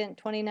 22nd,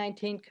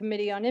 2019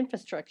 Committee on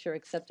Infrastructure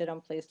accepted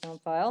and placed on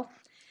file.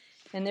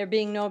 And there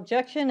being no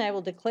objection, I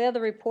will declare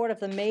the report of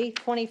the May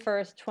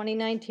 21st,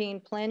 2019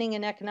 Planning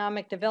and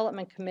Economic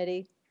Development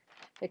Committee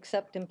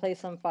accepted and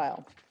placed on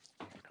file.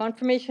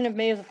 Confirmation of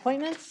mayor's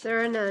appointments.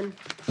 There are none.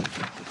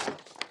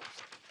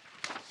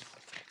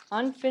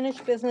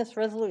 Unfinished business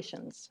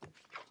resolutions.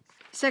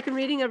 Second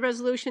reading of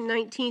Resolution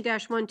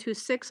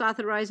 19-126,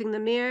 authorizing the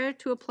mayor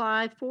to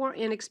apply for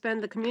and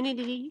expend the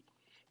Community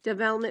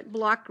Development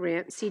Block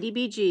Grant,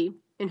 CDBG,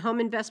 and Home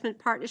Investment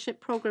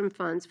Partnership Program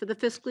funds for the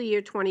fiscal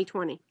year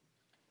 2020.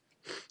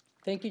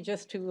 Thank you.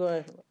 Just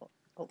to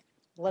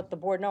let the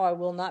board know, I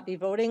will not be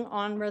voting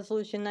on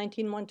Resolution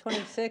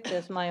 19-126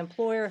 as my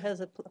employer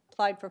has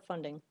applied for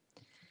funding.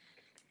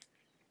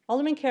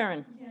 Alderman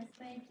Karen. Yes,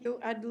 thank you.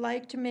 I'd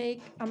like to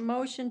make a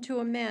motion to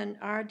amend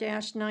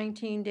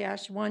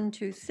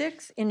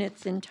R-19-126 in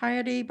its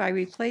entirety by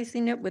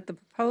replacing it with the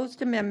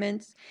proposed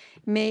amendments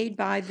made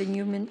by the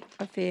Human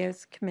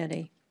Affairs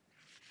Committee.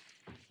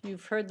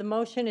 You've heard the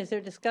motion. Is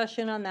there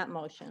discussion on that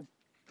motion?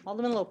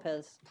 Alderman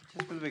Lopez.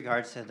 Just with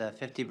regards to the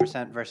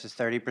 50% versus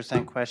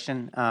 30%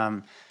 question,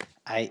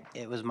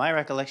 it was my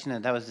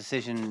recollection that was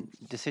decision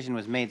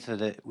was made so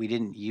that we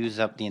didn't use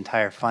up the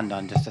entire fund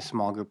on just a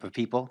small group of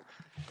people,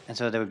 and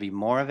so there would be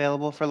more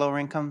available for lower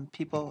income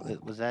people.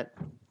 Was that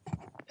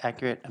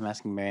accurate? I'm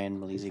asking Marian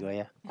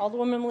Malizi-Goya.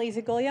 Alderwoman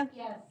Malizi-Goya.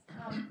 Yes.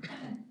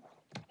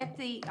 At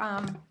the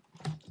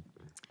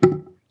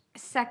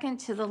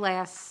second to the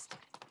last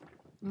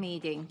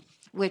meeting,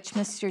 which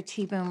Mr.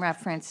 T-Boom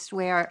referenced,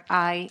 where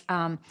I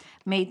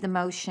made the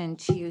motion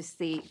to use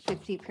the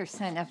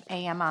 50% of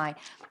AMI.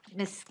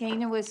 Ms.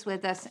 Gaynor was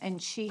with us,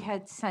 and she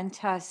had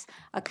sent us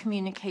a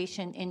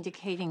communication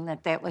indicating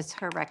that that was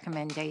her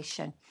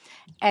recommendation.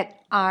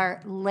 At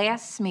our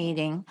last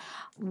meeting,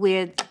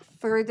 with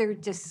further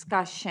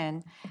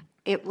discussion,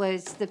 it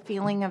was the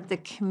feeling of the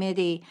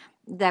committee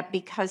that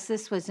because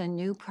this was a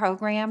new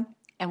program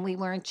and we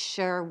weren't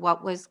sure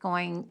what was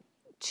going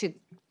to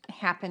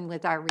happen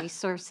with our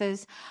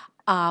resources,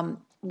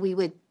 we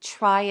would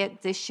try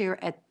it this year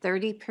at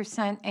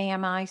 30%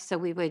 AMI, so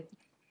we would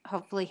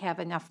hopefully have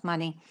enough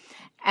money.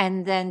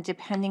 And then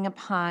depending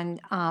upon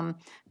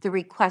the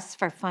request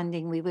for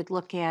funding, we would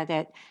look at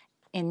it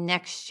in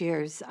next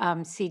year's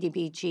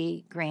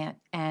CDBG grant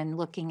and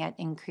looking at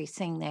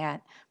increasing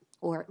that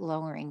or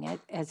lowering it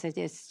as it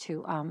is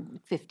to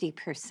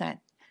 50%.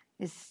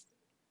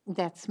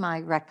 That's my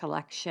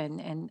recollection,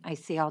 and I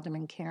see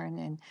Alderman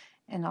Karen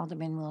and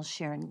Alderman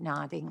Wilshire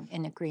nodding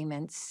in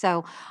agreement.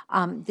 So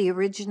the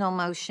original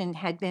motion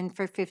had been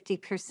for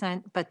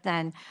 50%, but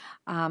then,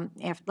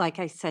 like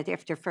I said,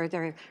 after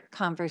further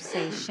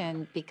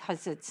conversation,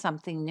 because it's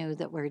something new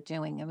that we're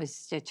doing, it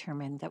was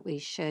determined that we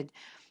should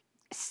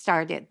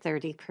start at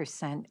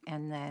 30%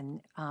 and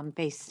then,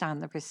 based on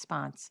the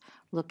response,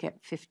 look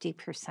at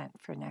 50%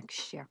 for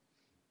next year.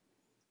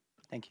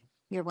 Thank you.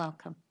 You're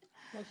welcome.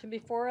 Motion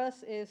before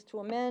us is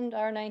to amend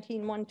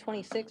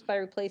R-19-126 by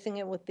replacing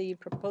it with the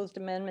proposed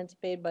amendments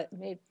made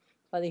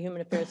by the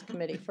Human Affairs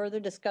Committee. Further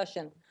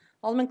discussion.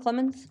 Alderman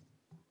Clemmons?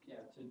 Yeah,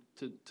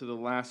 to the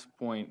last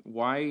point,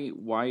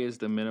 why is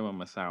the minimum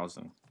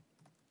 1,000?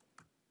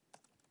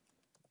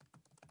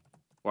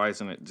 Why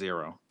isn't it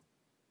 0?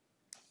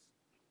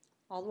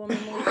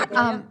 Alderwoman Melissa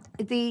Goya?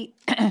 The,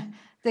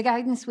 the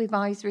guidance we've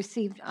always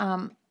received,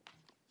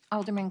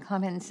 Alderman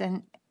Clemmons,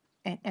 and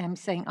I'm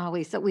saying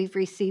always, that we've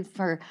received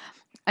for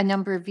a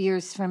number of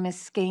years from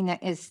Ms. Skana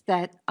is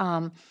that,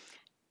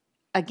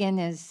 again,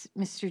 as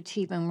Mr.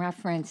 Teboom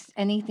referenced,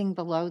 anything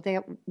below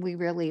that, we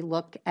really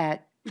look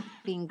at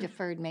being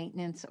deferred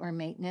maintenance or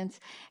maintenance.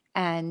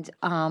 And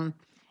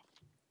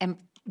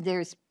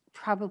there's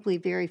probably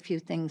very few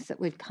things that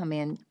would come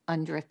in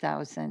under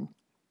 1,000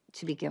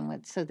 to begin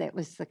with. So that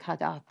was the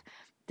cutoff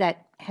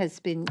that has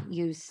been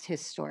used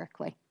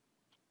historically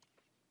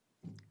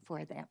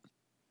for that.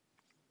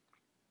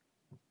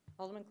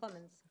 Alderman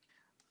Clemmons?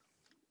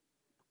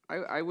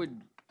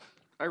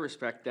 I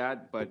respect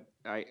that, but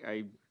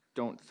I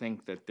don't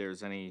think that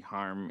there's any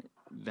harm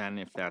then,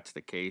 if that's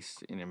the case,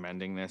 in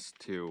amending this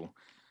to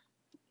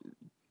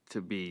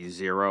be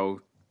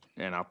 0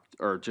 and up,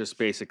 or just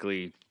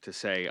basically to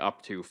say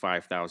up to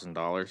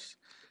 $5,000.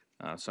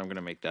 So I'm going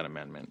to make that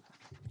amendment.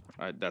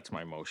 That's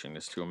my motion,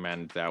 is to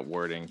amend that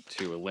wording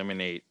to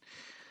eliminate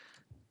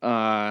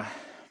the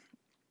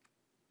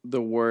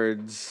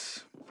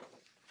words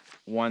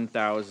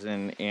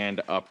 1,000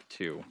 and up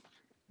to.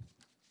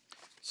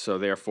 So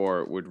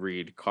therefore, it would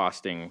read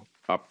costing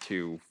up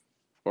to,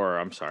 or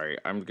I'm sorry,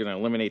 I'm going to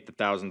eliminate the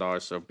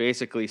 $1,000. So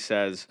basically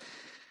says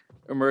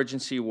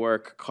emergency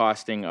work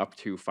costing up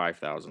to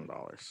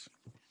 $5,000.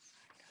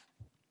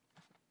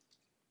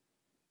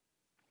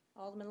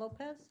 Alderman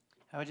Lopez?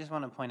 I would just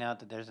want to point out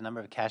that there's a number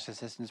of cash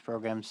assistance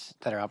programs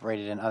that are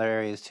operated in other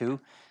areas too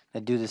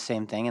that do the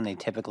same thing, and they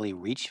typically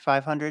reach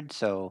 500.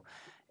 So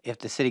if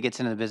the city gets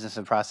into the business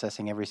of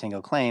processing every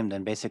single claim,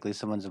 then basically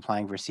someone's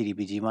applying for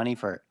CDBG money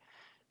for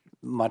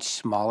much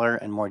smaller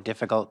and more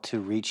difficult to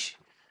reach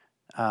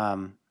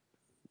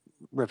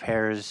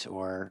repairs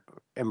or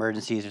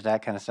emergencies or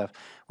that kind of stuff,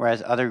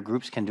 whereas other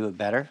groups can do it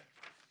better.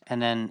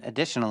 And then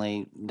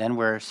additionally, then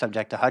we're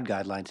subject to HUD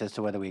guidelines as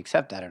to whether we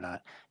accept that or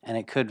not. And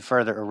it could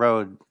further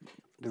erode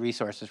the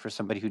resources for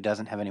somebody who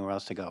doesn't have anywhere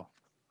else to go.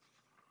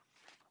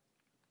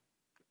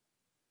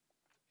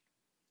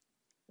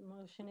 The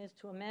motion is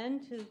to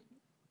amend to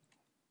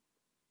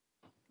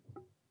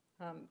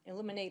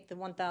eliminate the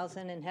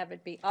 1,000 and have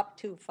it be up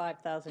to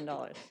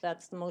 $5,000.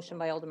 That's the motion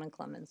by Alderman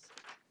Clemmons.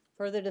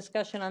 Further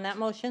discussion on that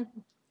motion?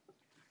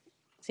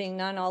 Seeing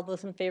none, all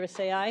those in favor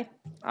say aye.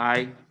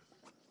 Aye.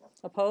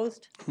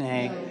 Opposed?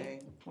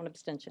 Nay. One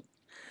abstention.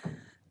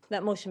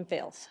 That motion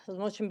fails. So the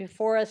motion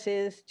before us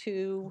is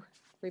to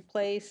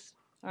replace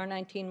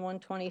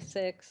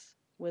R19-126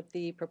 with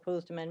the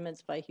proposed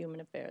amendments by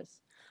Human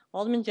Affairs.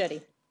 Alderman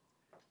Jettie.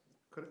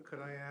 Could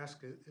I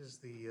ask, is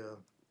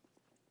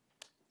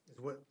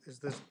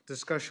this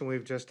discussion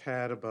we've just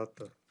had about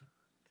the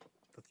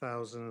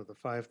 1,000 or the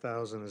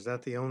 5,000, is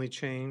that the only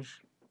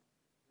change?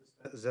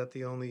 Is that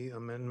the only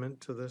amendment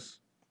to this?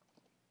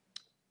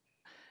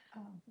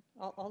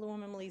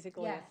 Alderwoman Melissa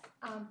Goya.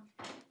 Yes.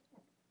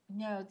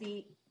 No,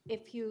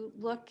 if you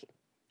look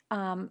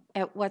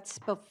at what's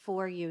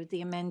before you,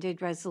 the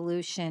amended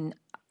resolution,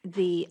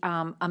 the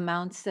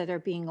amounts that are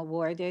being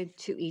awarded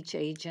to each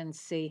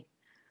agency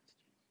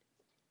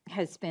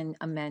has been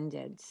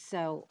amended.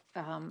 So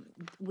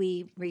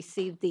we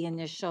received the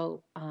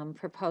initial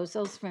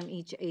proposals from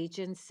each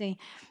agency,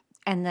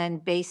 and then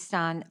based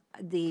on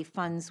the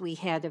funds we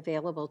had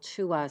available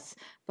to us,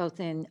 both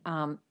in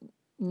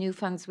new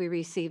funds we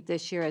received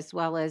this year as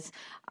well as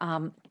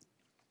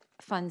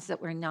funds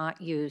that were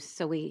not used,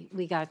 so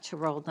we got to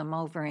roll them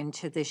over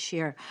into this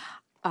year.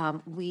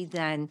 We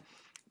then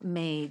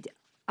made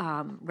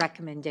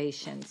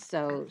recommendations.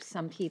 So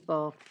some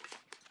people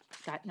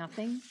got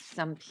nothing.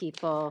 Some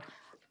people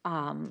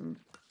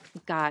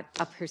got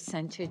a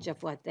percentage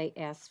of what they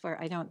asked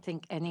for. I don't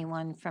think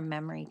anyone from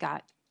memory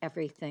got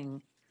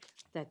everything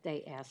that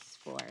they asked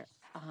for.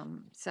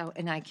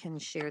 And I can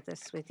share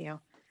this with you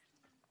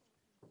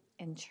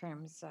in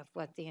terms of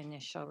what the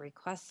initial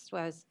request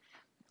was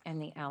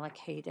and the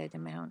allocated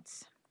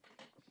amounts.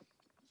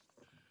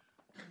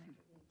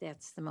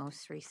 That's the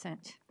most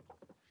recent.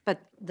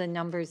 But the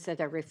numbers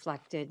that are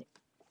reflected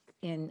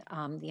in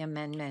the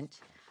amendment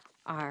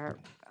are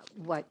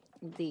what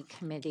the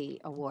committee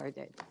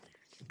awarded.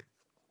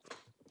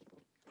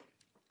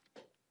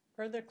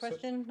 Further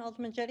question,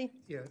 Alderman Jettie?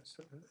 Yeah,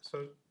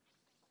 so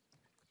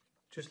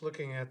just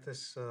looking at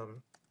this,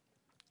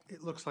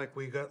 it looks like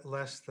we got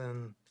less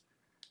than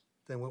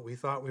what we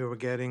thought we were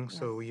getting, yes.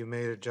 So you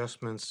made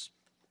adjustments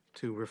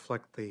to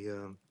reflect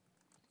the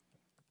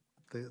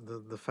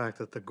fact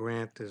that the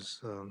grant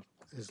is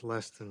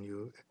less than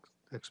you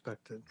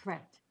expected.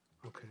 Correct.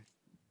 Okay,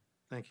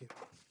 thank you.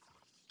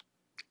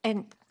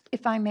 And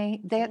if I may,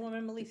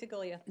 Alderwoman Melissa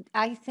Goya.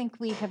 I think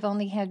we have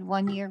only had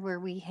 1 year where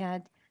we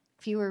had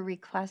fewer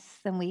requests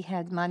than we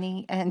had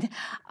money, and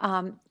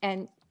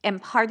And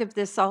part of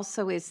this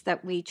also is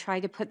that we try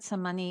to put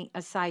some money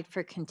aside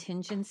for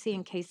contingency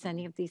in case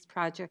any of these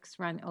projects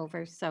run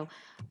over. So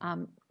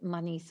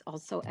money's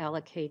also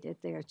allocated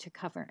there to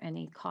cover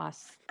any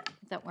costs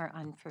that were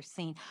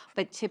unforeseen.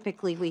 But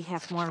typically, we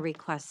have more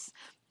requests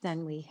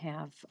than we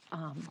have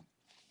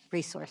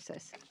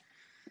resources.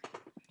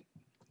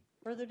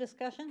 Further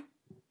discussion?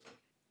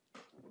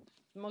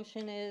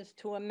 Motion is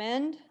to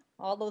amend.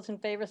 All those in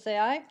favor say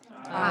aye.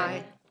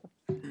 Aye.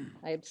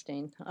 I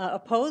abstain.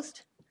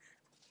 Opposed?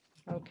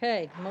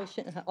 Okay,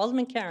 motion,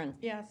 Alderman Karen.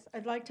 Yes,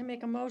 I'd like to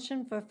make a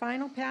motion for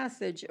final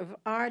passage of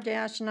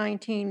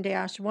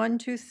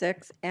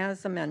R-19-126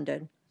 as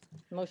amended.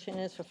 Motion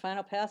is for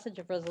final passage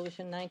of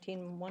Resolution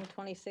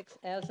 19-126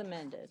 as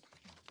amended.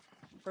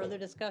 Further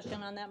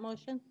discussion on that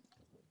motion?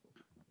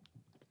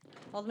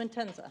 Alderman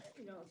Tenza.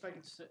 You know, if I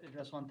could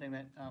address one thing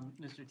that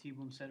Mr.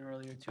 T-Boom said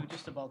earlier too,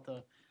 just about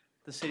the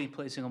city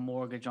placing a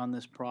mortgage on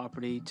this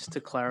property, just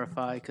to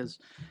clarify, because,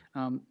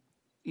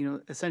 you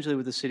know, essentially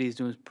what the city is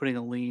doing is putting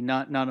a lien,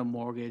 not a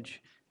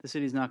mortgage. The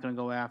city's not going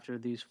to go after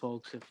these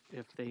folks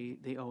if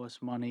they owe us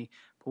money.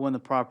 But when the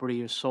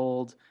property is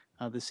sold,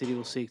 the city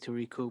will seek to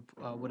recoup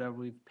whatever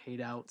we've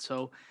paid out.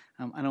 So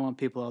I don't want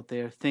people out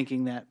there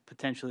thinking that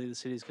potentially the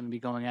city is going to be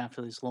going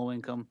after these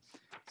low-income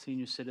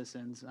senior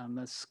citizens.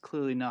 That's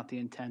clearly not the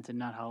intent and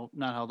not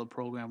how the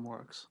program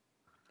works.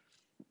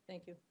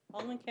 Thank you.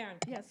 Alderman Karen.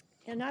 Yes,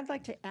 and I'd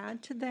like to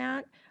add to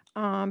that,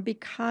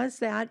 because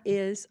that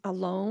is a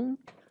loan,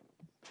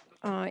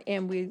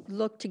 and we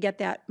look to get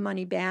that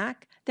money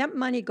back, that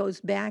money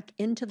goes back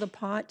into the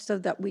pot so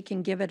that we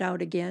can give it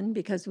out again,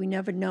 because we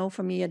never know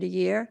from year to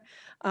year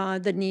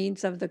the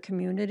needs of the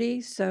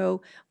community.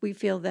 So we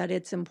feel that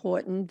it's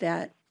important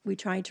that we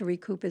try to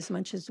recoup as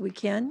much as we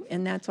can,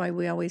 and that's why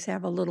we always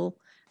have a little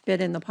bit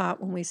in the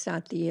pot when we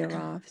start the year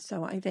off.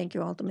 So I thank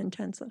you, Alderman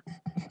Tenza.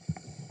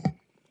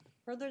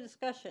 Further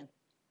discussion?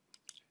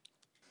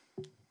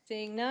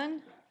 Seeing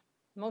none,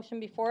 motion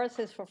before us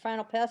is for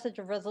final passage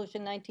of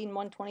Resolution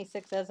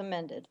 19-126 as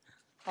amended.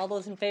 All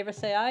those in favor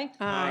say aye.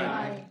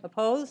 Aye.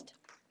 Opposed?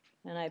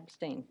 And I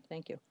abstain.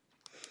 Thank you.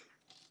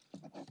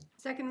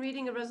 Second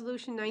reading of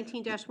Resolution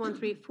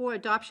 19-134,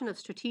 adoption of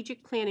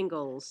strategic planning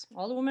goals.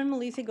 Alderwoman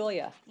Melisi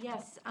Goya.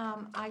 Yes,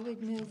 I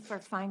would move for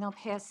final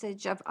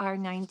passage of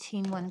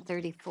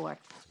R-19-134.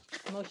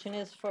 Motion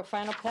is for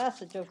final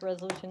passage of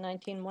Resolution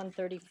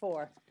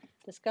 19-134.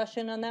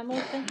 Discussion on that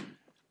motion?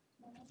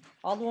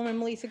 Alderwoman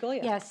Melisi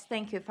Goya. Yes,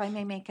 thank you. If I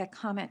may make a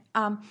comment.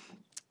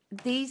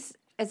 These,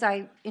 as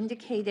I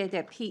indicated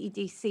at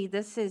PEDC,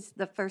 this is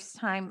the first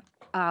time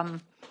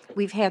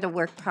we've had a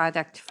work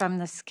product from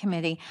this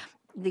committee.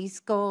 These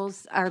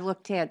goals are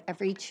looked at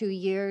every 2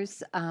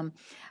 years.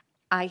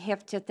 I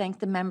have to thank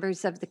the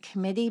members of the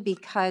committee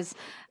because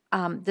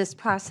this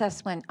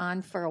process went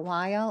on for a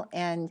while,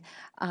 and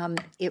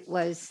it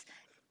was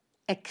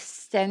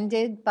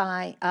extended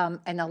by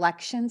an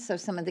election, so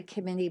some of the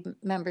committee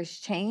members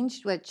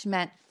changed, which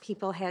meant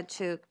people had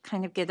to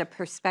kind of get a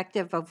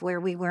perspective of where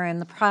we were in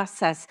the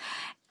process.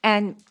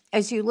 And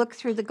as you look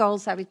through the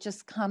goals, I would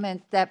just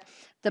comment that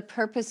the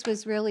purpose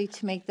was really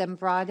to make them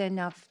broad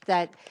enough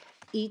that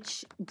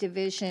each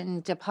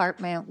division,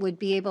 department would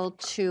be able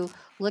to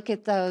look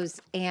at those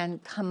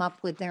and come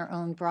up with their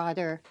own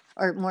broader,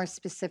 or more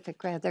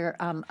specific rather,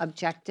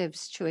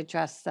 objectives to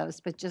address those,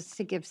 but just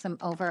to give some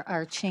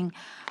overarching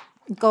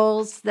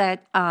goals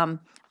that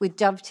would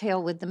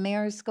dovetail with the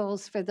mayor's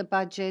goals for the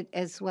budget,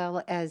 as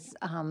well as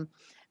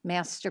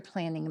master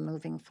planning and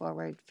moving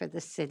forward for the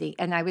city.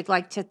 And I would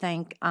like to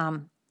thank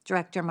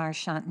Director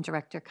Marchant and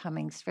Director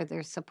Cummings for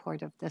their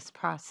support of this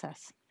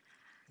process.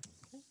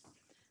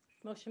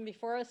 Motion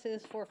before us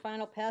is for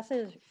final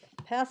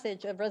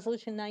passage of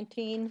Resolution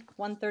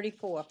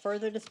 19-134.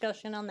 Further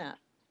discussion on that?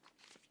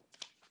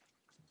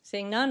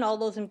 Seeing none, all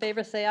those in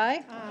favor say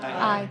aye.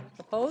 Aye.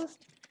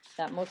 Opposed?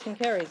 That motion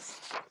carries.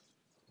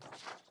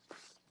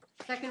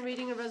 Second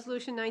reading of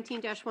Resolution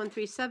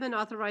 19-137,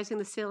 authorizing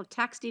the sale of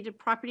tax deeded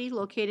property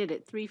located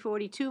at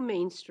 342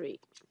 Main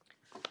Street.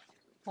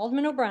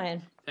 Alderman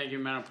O'Brien. Thank you,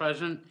 Madam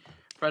President.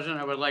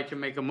 President, I would like to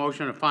make a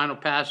motion of final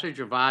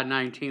passage of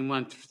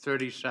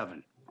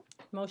R-19-137.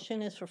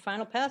 Motion is for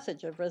final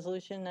passage of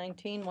Resolution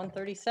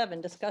 19-137.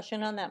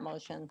 Discussion on that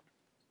motion.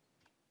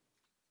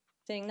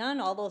 Seeing none,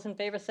 all those in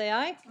favor say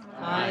aye.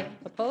 Aye.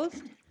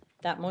 Opposed?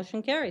 That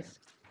motion carries.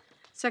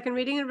 Second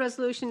reading of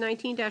Resolution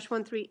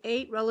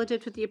 19-138,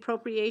 relative to the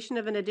appropriation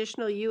of an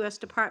additional U.S.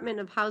 Department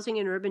of Housing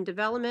and Urban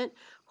Development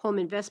Home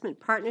Investment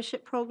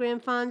Partnership Program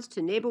funds to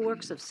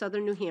NeighborWorks of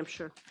Southern New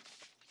Hampshire.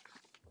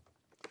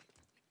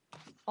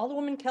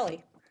 Alderwoman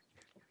Kelly.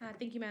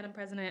 Thank you, Madam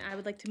President. I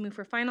would like to move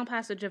for final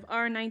passage of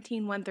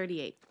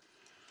R-19-138.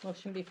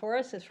 Motion before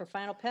us is for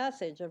final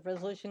passage of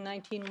Resolution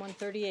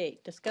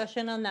 19-138.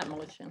 Discussion on that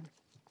motion.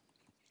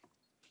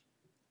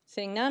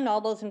 Seeing none, all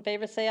those in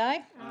favor say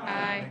aye.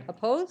 Aye.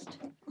 Opposed?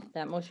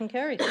 That motion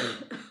carries.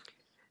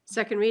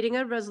 Second reading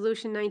of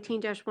Resolution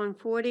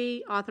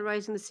 19-140,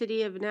 authorizing the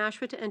City of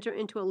Nashua to enter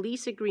into a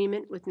lease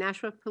agreement with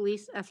Nashua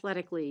Police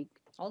Athletic League.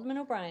 Alderman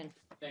O'Brien.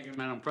 Thank you,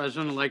 Madam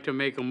President. I'd like to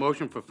make a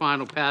motion for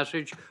final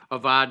passage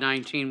of R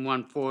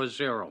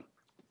 19140.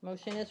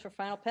 Motion is for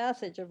final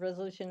passage of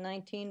Resolution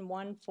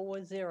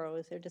 19140.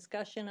 Is there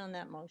discussion on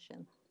that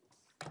motion?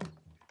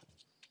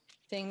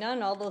 Seeing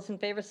none, all those in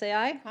favor say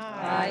aye.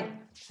 Aye.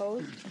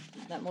 Opposed?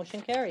 That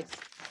motion carries.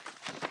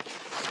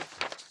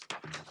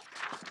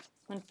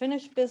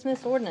 Unfinished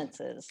business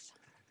ordinances.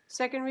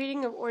 Second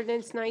reading of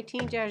ordinance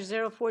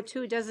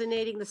 19-042,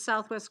 designating the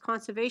Southwest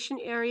Conservation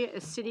Area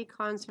as city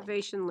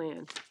conservation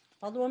land.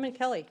 Alderwoman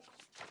Kelly.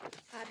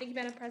 Thank you,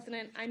 Madam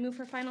President. I move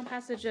for final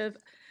passage of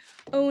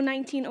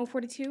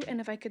O19-042,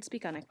 and if I could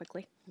speak on it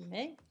quickly. You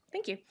may.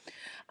 Thank you.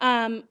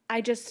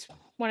 I just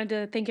wanted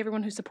to thank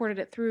everyone who supported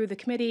it through the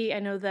committee. I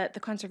know that the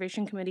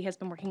Conservation Committee has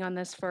been working on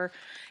this for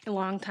a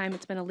long time.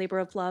 It's been a labor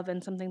of love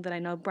and something that I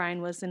know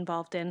Brian was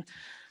involved in.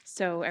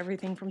 So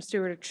everything from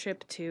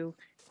stewardship to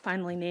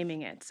finally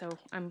naming it. So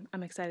I'm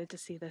excited to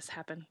see this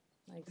happen.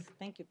 Nice.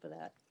 Thank you for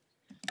that.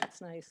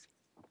 That's nice.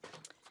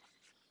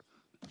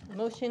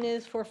 Motion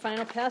is for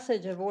final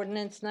passage of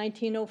ordinance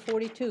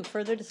 19042.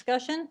 Further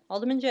discussion?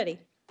 Alderman Jettie.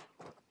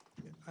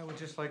 I would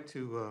just like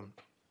to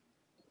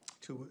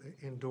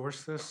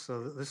endorse this.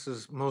 So this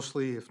is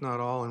mostly, if not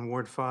all, in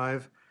Ward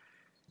 5,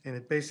 and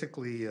it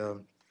basically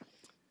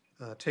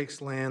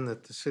takes land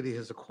that the city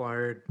has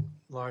acquired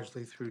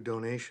largely through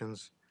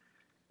donations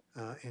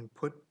and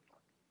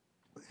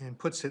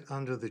puts it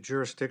under the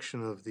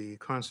jurisdiction of the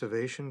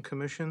Conservation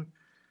Commission,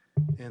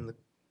 and the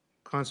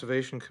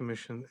Conservation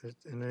Commission, it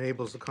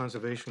enables the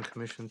Conservation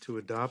Commission to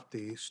adopt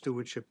the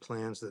stewardship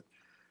plans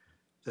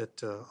that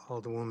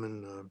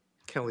Alderwoman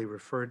Kelly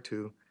referred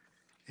to.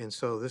 And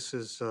so this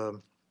is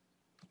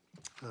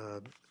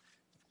kind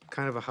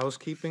of a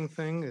housekeeping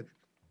thing,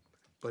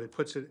 but it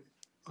puts it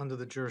under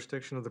the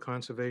jurisdiction of the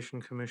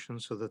Conservation Commission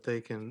so that they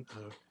can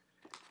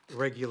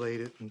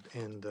regulate it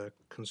and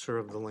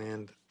conserve the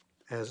land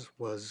as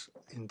was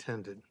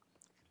intended.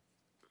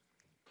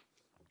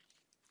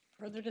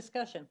 Further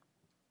discussion?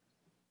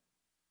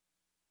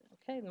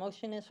 Okay, the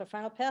motion is for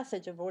final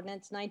passage of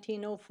ordinance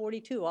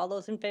 19042. All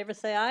those in favor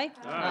say aye.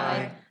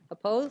 Aye.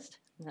 Opposed?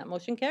 That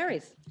motion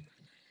carries.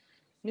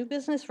 New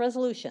business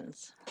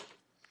resolutions.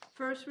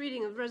 First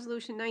reading of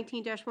Resolution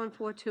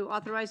 19-142,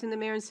 authorizing the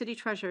mayor and city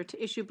treasurer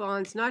to issue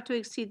bonds not to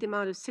exceed the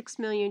amount of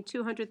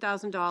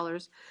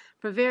 $6,200,000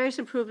 for various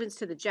improvements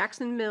to the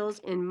Jackson Mills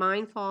and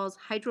Mine Falls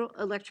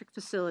hydroelectric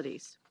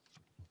facilities.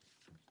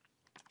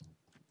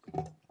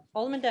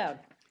 Alderman Dowd.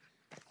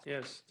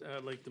 Yes,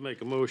 I'd like to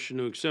make a motion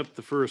to accept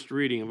the first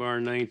reading of R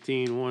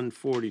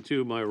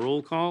 19-142 by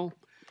roll call,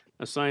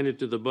 assign it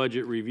to the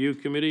Budget Review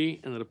Committee,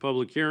 and that a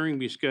public hearing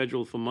be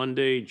scheduled for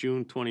Monday,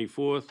 June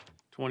 24th,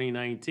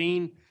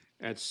 2019,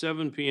 at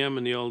 7 p.m.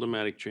 in the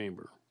Aldermanic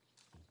Chamber.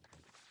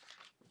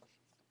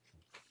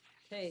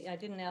 Okay, I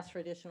didn't ask for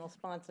additional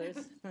sponsors.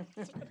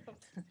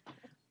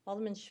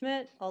 Alderman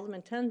Schmidt,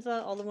 Alderman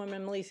Tenza,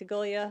 Alderwoman Melissa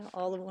Goya,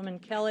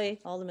 Alderwoman Kelly,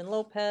 Alderman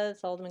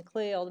Lopez, Alderman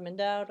Clee, Alderman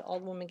Dowd,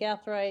 Alderwoman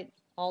Gathright,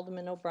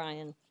 Alderman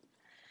O'Brien.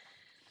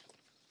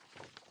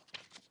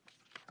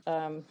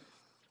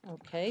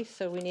 Okay,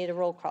 so we need a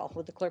roll call.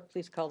 Would the clerk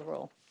please call the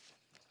roll?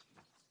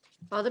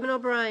 Alderman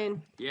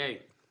O'Brien.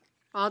 Yay.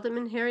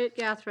 Alderman Harriet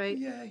Gathright.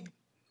 Yay.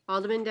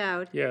 Alderman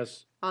Dowd.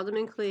 Yes.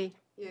 Alderman Clee.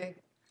 Yay.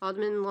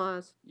 Alderman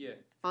Laws. Yeah.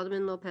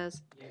 Alderman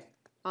Lopez. Yeah.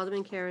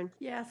 Alderman Karen.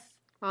 Yes.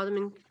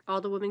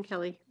 Alderwoman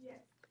Kelly. Yes.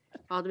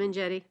 Alderman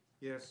Jettie.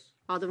 Yes.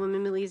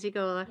 Alderwoman Melissa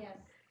Gola. Yes.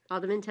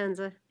 Alderman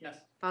Tenza. Yes.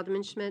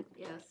 Alderman Schmidt.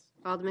 Yes.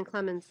 Alderman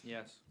Clemmons.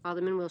 Yes.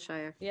 Alderman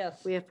Wilshire.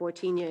 Yes. We have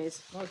 14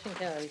 yeas. Motion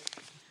carries.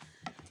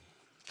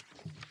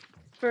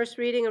 First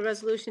reading of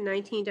Resolution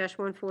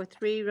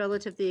 19-143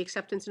 relative to the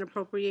acceptance and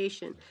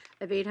appropriation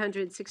of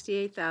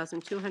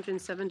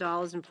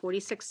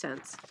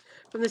 $868,207.46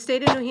 from the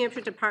State of New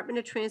Hampshire Department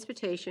of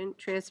Transportation,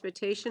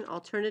 Transportation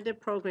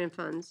Alternative Program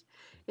Funds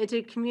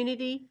into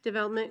Community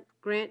Development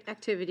Grant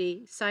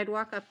Activity,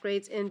 Sidewalk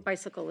Upgrades, and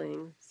Bicycle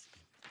Lanes.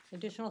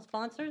 Additional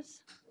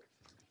sponsors?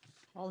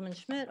 Alderman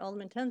Schmidt,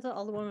 Alderman Tenza,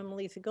 Alderwoman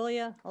Melissa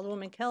Goya,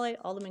 Alderwoman Kelly,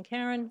 Alderman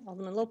Karen,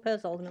 Alderman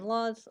Lopez, Alderman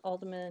Laws,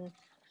 Alderman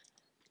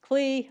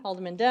Clee,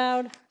 Alderman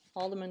Dowd,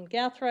 Alderman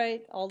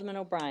Gathright, Alderman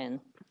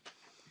O'Brien.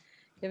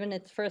 Given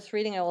its first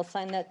reading, I will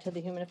assign that to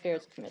the Human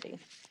Affairs Committee.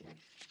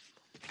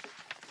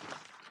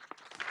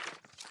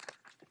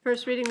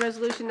 First reading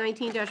Resolution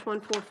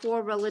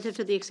 19-144 relative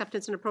to the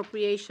acceptance and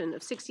appropriation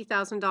of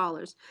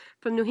 $60,000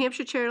 from New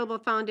Hampshire Charitable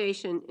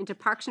Foundation into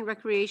Parks and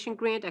Recreation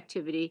Grant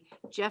Activity,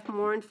 Jeff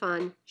Moran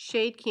Fund,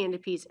 Shade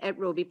Canopies at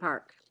Roby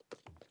Park.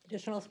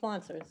 Additional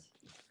sponsors?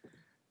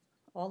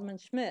 Alderman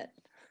Schmidt,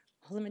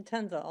 Alderman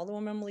Tenza,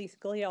 Alderwoman Melissa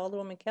Goya,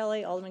 Alderwoman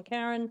Kelly, Alderman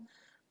Karen,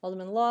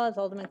 Alderman Laws,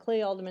 Alderman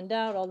Clee, Alderman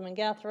Dowd, Alderman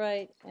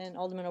Gathright, and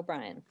Alderman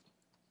O'Brien.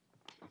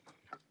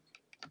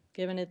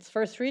 Given its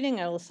first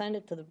reading, I will send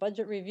it to the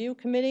Budget Review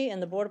Committee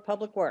and the Board of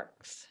Public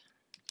Works.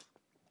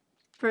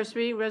 First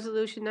reading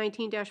Resolution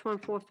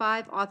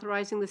 19-145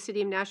 authorizing the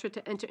City of Nashua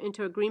to enter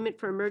into agreement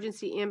for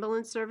emergency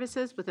ambulance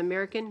services with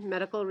American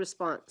Medical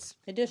Response.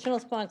 Additional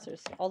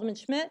sponsors? Alderman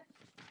Schmidt,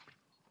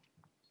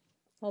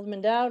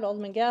 Alderman Dowd,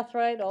 Alderman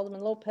Gathright,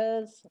 Alderman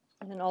Lopez,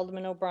 and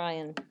Alderman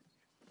O'Brien.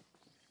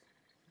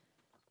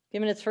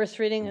 Given its first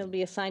reading, it will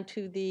be assigned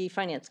to the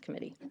Finance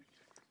Committee.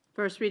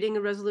 First reading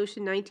of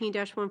Resolution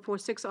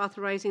 19-146,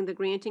 authorizing the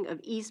granting of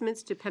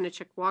easements to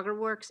Pennachuck Water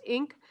Works,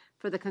 Inc.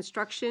 for the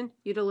construction,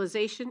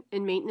 utilization,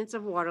 and maintenance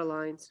of water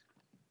lines.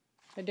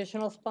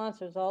 Additional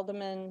sponsors,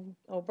 Alderman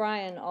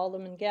O'Brien,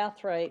 Alderman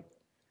Gathright,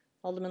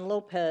 Alderman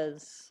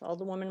Lopez,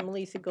 Alderwoman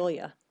Melissa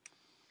Goya.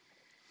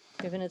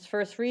 Given its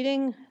first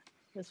reading,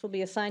 this will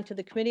be assigned to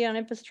the Committee on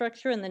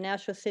Infrastructure and the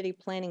Nashua City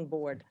Planning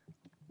Board.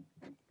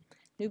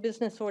 New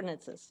business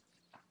ordinances.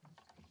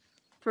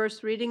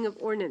 First reading of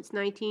ordinance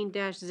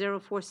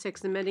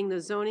 19-046, amending the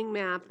zoning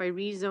map by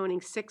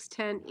rezoning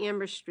 610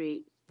 Amber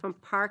Street from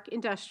Park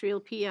Industrial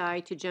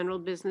PI to General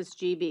Business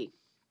GB.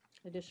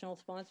 Additional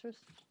sponsors?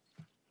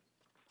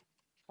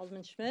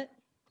 Alderman Schmidt,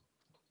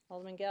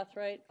 Alderman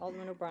Gathright,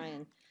 Alderman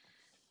O'Brien.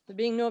 There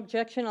being no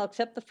objection, I'll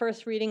accept the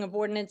first reading of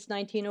ordinance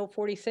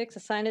 19046,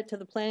 assign it to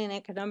the Planning and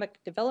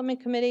Economic Development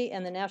Committee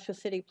and the Nashua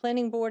City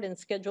Planning Board, and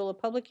schedule a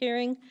public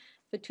hearing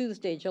for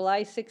Tuesday,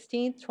 July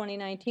 16th,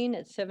 2019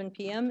 at 7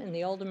 p.m. in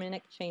the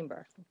Aldermanic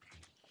Chamber.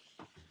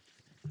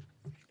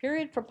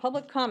 Period for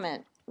public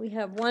comment. We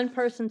have one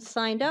person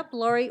signed up,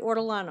 Laurie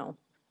Ortolano.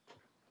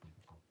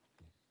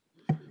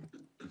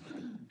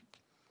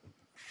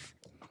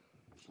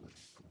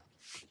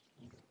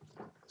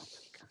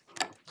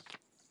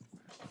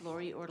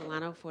 Lori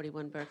Ortolano,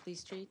 41 Berkeley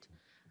Street.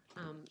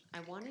 I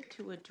wanted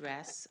to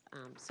address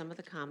some of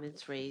the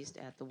comments raised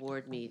at the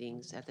ward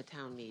meetings, at the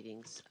town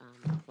meetings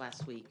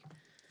last week.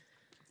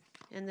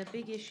 And the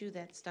big issue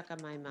that stuck on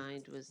my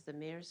mind was the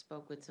mayor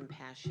spoke with some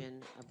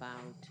passion about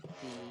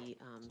the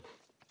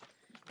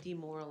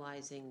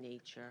demoralizing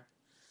nature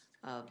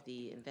of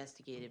the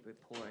investigative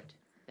report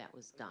that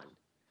was done.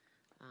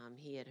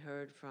 He had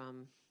heard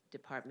from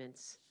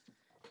departments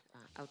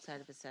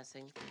outside of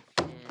assessing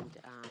and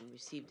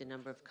received a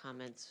number of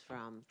comments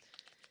from,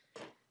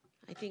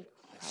 I think,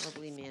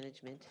 probably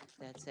management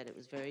that said it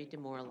was very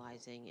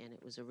demoralizing and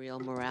it was a real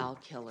morale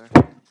killer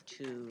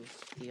to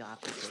the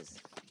offices.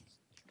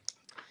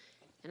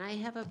 And I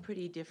have a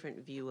pretty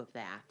different view of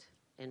that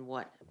and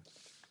what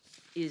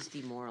is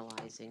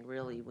demoralizing,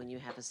 really, when you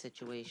have a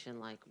situation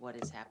like what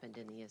has happened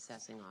in the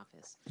assessing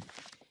office.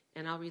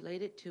 And I'll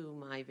relate it to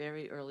my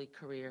very early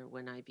career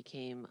when I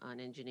became an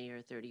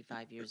engineer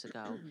 35 years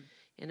ago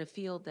in a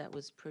field that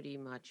was pretty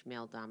much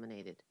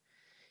male-dominated.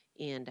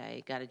 And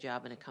I got a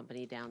job in a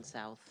company down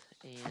south,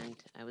 and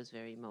I was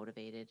very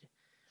motivated.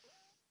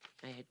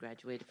 I had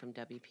graduated from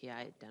WPI,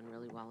 had done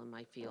really well in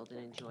my field and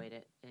enjoyed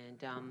it.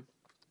 And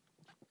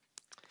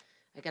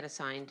I got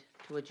assigned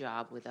to a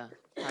job with a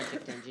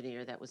project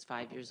engineer that was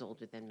 5 years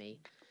older than me.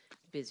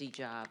 Busy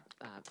job,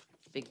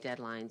 big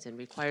deadlines, and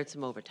required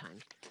some overtime.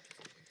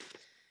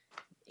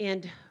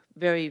 And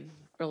very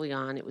early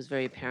on, it was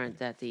very apparent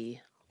that the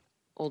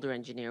older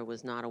engineer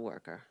was not a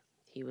worker.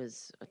 He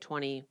was a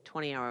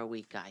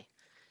 20-hour-a-week guy.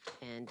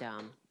 And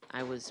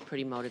I was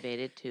pretty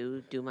motivated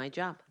to do my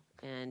job.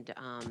 And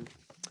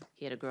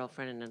he had a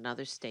girlfriend in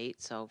another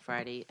state, so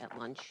Friday at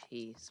lunch,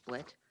 he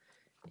split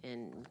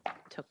and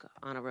took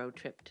on a road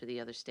trip to the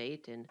other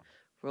state and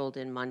rolled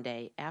in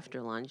Monday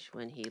after lunch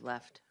when he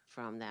left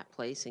from that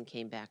place and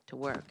came back to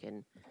work.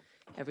 And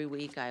every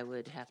week I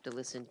would have to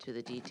listen to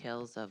the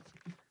details of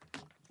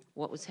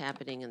what was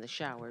happening in the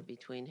shower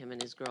between him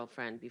and his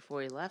girlfriend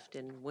before he left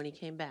and when he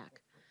came back.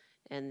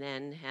 And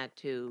then had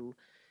to,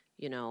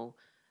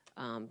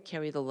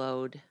 carry the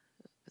load.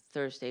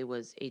 Thursday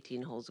was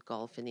 18 holes of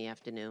golf in the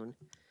afternoon.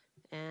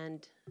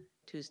 And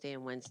Tuesday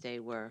and Wednesday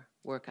were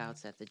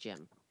workouts at the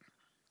gym.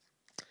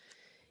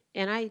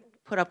 And I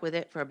put up with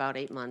it for about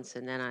 8 months,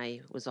 and then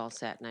I was all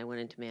set, and I went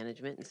into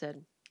management and said,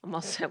 I'm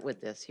all set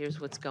with this. Here's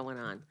what's going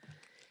on.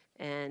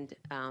 And,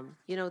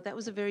 that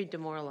was a very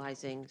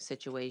demoralizing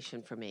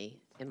situation for me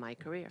in my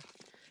career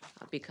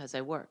because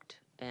I worked,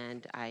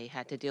 and I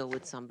had to deal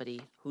with somebody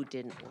who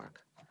didn't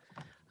work.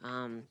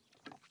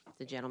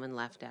 The gentleman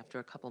left after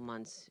a couple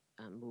months,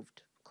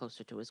 moved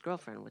closer to his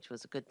girlfriend, which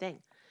was a good thing.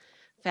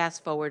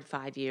 Fast forward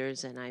 5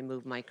 years, and I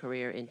moved my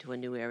career into a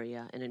new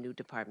area in a new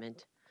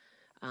department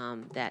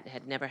that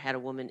had never had a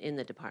woman in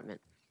the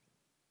department.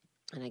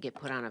 And I get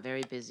put on a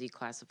very busy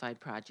classified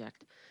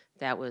project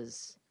that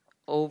was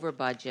over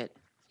budget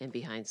and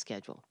behind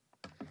schedule.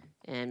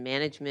 And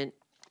management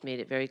made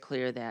it very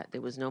clear that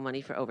there was no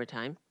money for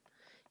overtime,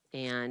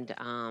 and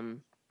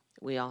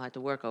we all had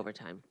to work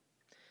overtime.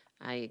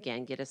 I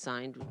again get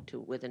assigned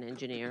with an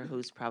engineer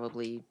who's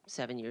probably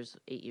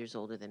 8 years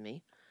older than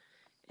me,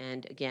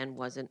 and again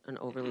wasn't an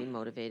overly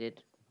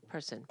motivated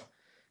person.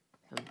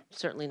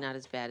 Certainly not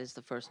as bad as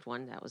the first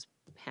one. That was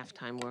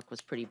half-time work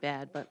was pretty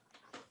bad, but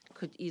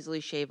could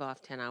easily shave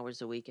off 10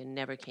 hours a week and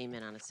never came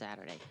in on a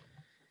Saturday.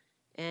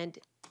 And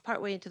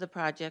partway into the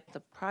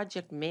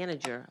project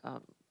manager,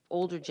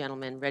 older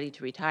gentleman ready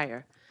to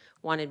retire,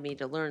 wanted me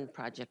to learn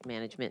project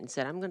management and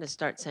said, I'm going to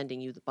start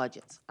sending you the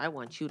budgets. I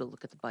want you to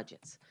look at the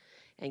budgets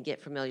and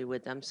get familiar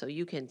with them so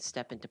you can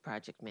step into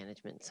project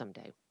management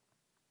someday.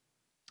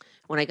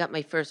 When I got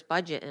my first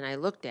budget and I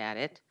looked at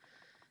it,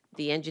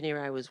 the engineer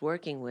I was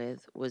working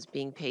with was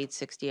being paid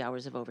 60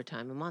 hours of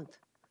overtime a month.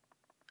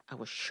 I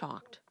was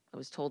shocked. I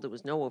was told there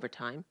was no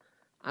overtime.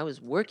 I was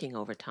working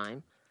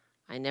overtime.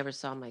 I never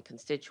saw my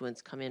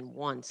constituents come in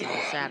once on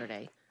a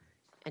Saturday,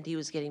 and he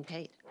was getting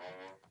paid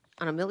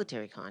on a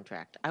military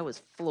contract. I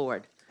was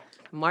floored.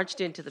 Marched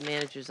into the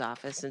manager's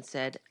office and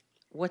said,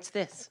 "What's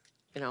this?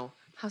 You know,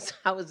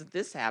 how is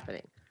this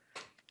happening?"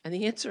 And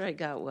the answer I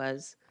got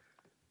was,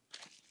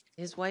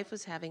 his wife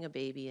was having a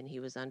baby and he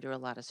was under a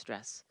lot of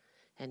stress,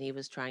 and he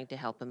was trying to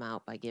help him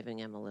out by giving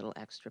him a little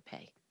extra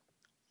pay.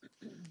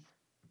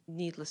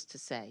 Needless to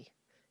say,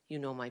 you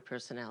know my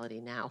personality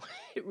now.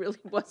 It really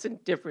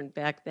wasn't different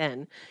back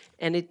then,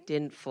 and it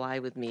didn't fly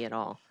with me at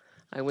all.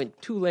 I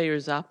went 2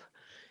 layers up,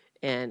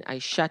 and I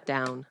shut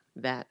down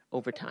that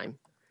overtime.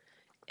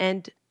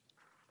 And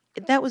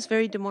that was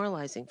very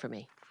demoralizing for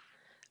me.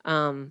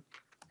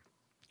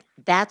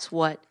 That's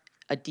what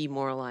a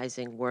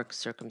demoralizing work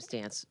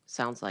circumstance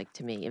sounds like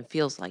to me and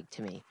feels like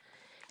to me.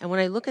 And when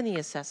I look in the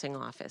assessing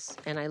office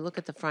and I look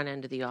at the front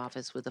end of the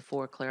office with the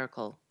 4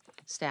 clerical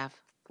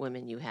staff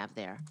women you have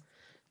there,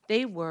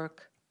 they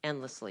work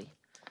endlessly.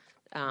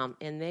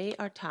 And they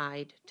are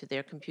tied to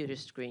their computer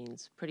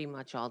screens pretty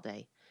much all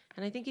day.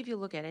 And I think if you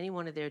look at any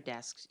one of their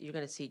desks, you're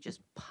going to see just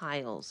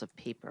piles of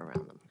paper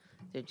around them.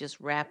 They're just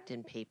wrapped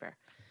in paper.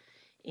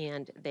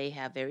 And they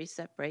have very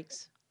set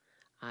breaks.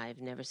 I've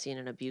never seen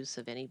an abuse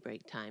of any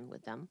break time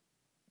with them.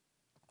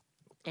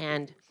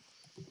 And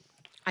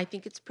I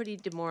think it's pretty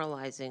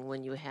demoralizing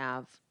when you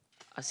have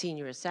a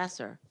senior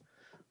assessor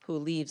who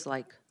leaves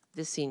like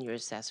this senior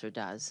assessor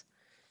does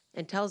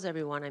and tells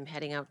everyone, "I'm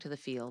heading out to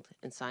the field,"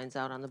 and signs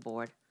out on the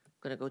board, "I'm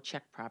going to go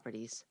check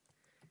properties."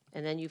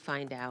 And then you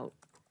find out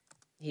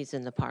he's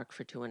in the park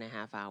for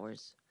 2.5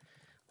 hours.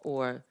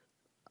 Or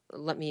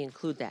let me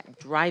include that,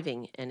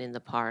 driving and in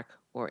the park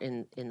or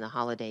in the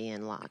Holiday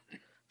Inn lot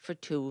for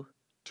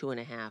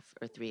 2.5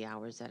 or 3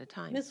 hours at a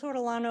time. Ms.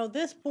 Ortolano,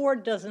 this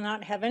board does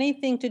not have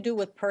anything to do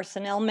with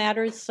personnel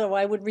matters, so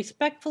I would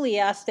respectfully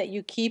ask that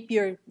you keep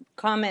your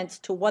comments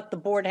to what the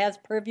board has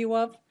purview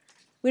of.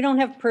 We don't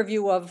have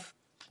purview of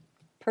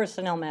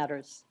personnel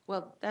matters.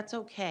 Well, that's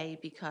okay,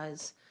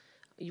 because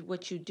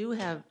what you do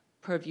have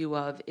purview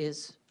of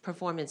is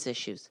performance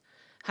issues.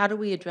 How do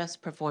we address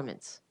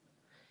performance?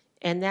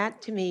 And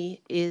that, to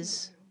me,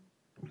 is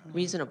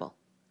reasonable.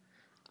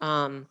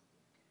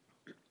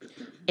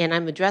 And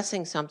I'm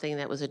addressing something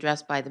that was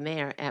addressed by the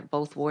mayor at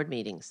both ward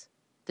meetings,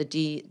 the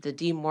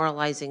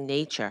demoralizing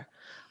nature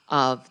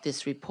of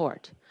this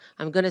report.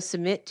 I'm going to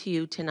submit to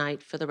you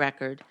tonight for the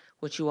record,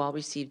 which you all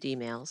received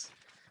emails,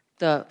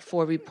 the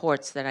 4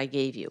 reports that I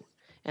gave you.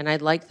 And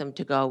I'd like them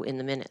to go in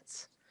the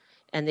minutes.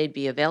 And they'd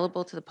be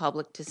available to the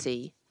public to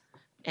see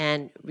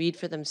and read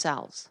for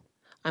themselves.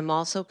 I'm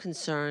also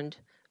concerned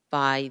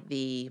by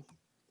the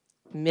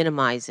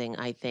minimizing,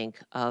 I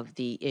think, of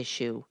the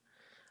issue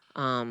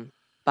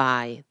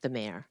by the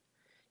mayor.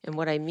 And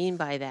what I mean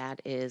by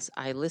that is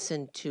I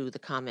listened to the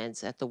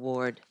comments at the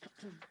Ward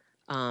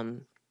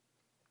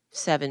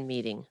 7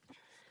 meeting,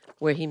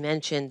 where he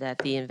mentioned that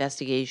the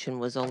investigation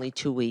was only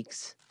 2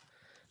 weeks,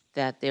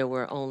 that there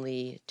were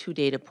only 2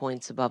 data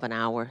points above an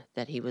hour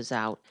that he was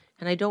out.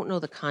 And I don't know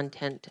the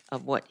content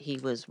of what he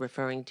was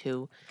referring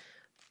to,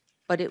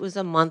 but it was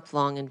a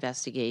month-long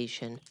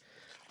investigation.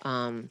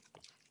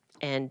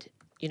 And,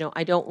 you know,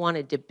 I don't want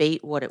to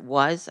debate what it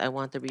was. I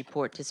want the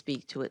report to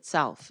speak to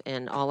itself.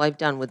 And all I've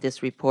done with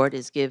this report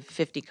is give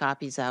 50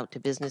 copies out to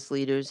business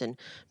leaders and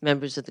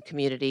members of the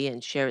community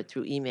and share it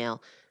through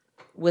email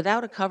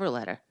without a cover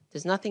letter.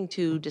 There's nothing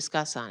to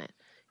discuss on it.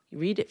 You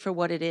read it for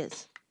what it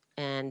is,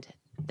 and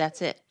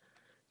that's it.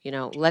 You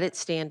know, let it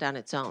stand on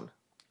its own.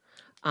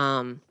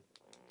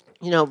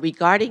 You know,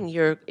 regarding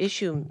your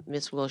issue,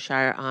 Ms.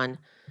 Wilshire, on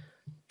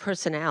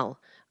personnel,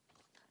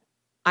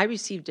 I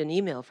received an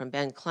email from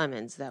Ben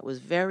Clemens that was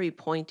very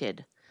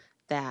pointed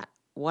that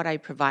what I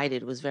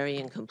provided was very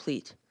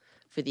incomplete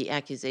for the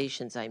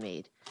accusations I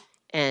made.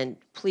 And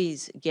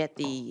please get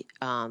the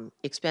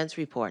expense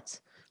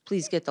reports.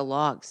 Please get the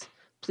logs.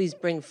 Please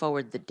bring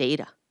forward the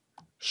data.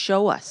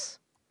 Show us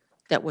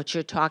that what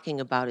you're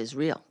talking about is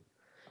real.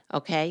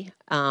 Okay?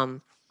 I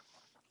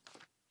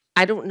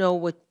didn't know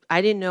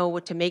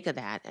what to make of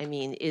that. I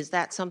mean, is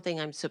that something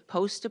I'm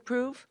supposed to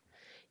prove?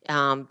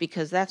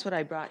 Because that's what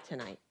I brought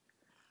tonight.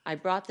 I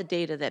brought the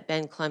data that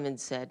Ben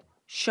Clemens said,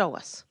 show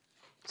us,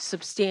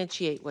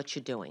 substantiate what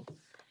you're doing.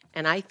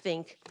 And I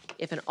think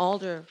if an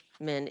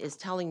alderman is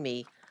telling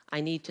me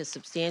I need to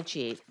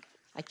substantiate,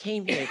 I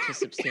came here to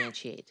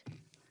substantiate.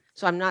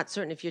 So I'm not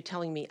certain if you're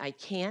telling me I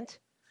can't,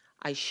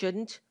 I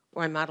shouldn't,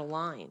 or I'm out of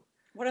line.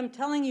 What I'm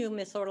telling you,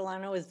 Ms.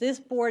 Ortolano, is this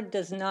board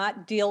does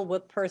not deal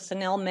with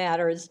personnel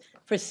matters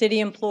for city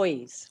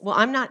employees. Well,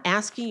 I'm not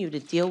asking you to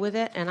deal with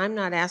it, and I'm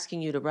not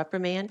asking you to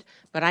reprimand,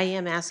 but I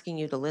am asking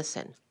you to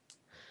listen.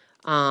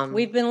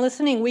 We've been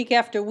listening week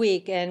after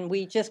week, and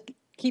we just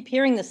keep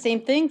hearing the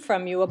same thing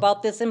from you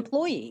about this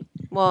employee.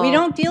 Well, we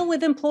don't deal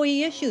with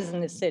employee issues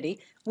in the city.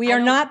 We are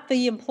not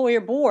the employer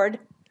board.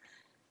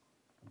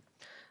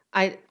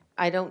 I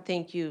I don't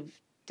think you've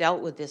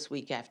dealt with this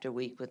week after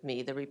week with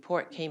me. The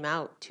report came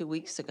out 2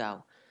 weeks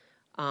ago.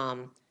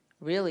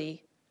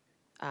 Really,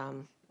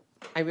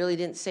 I really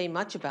didn't say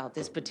much about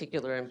this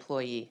particular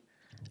employee.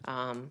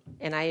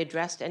 And I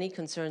addressed any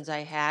concerns I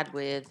had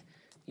with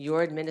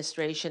your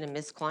administration and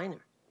Ms.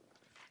 Kleiner.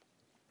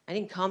 I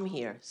didn't come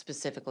here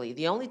specifically.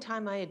 The only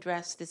time I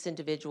addressed this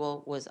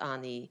individual was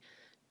on the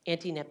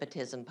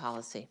anti-nepotism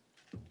policy,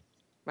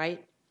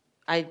 right?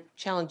 I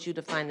challenge you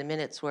to find the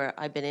minutes where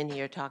I've been in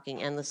here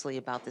talking endlessly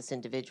about this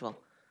individual.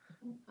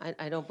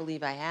 I don't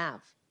believe I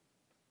have.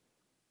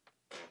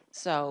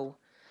 So,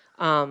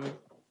 and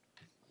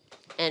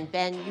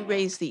Ben, you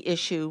raised the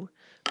issue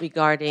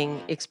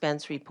regarding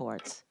expense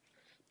reports.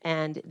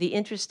 And the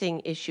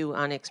interesting issue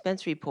on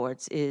expense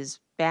reports is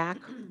back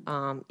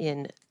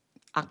in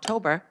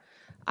October,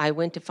 I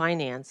went to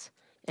finance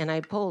and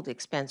I pulled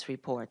expense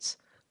reports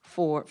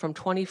from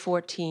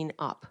 2014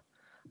 up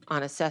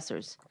on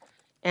assessors.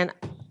 And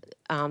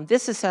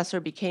this assessor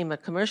became a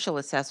commercial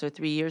assessor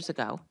 3 years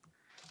ago.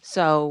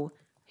 So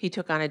he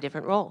took on a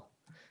different role.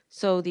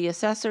 So the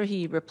assessor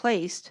he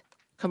replaced,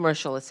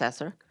 commercial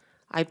assessor,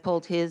 I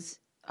pulled his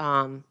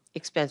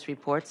expense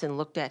reports and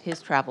looked at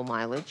his travel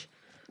mileage,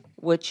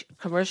 which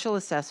commercial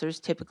assessors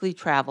typically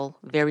travel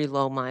very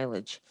low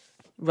mileage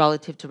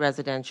relative to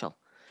residential,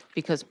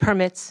 because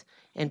permits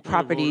and Point of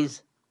order.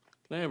 properties.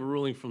 Can I have a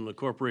ruling from the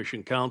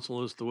Corporation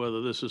Council as to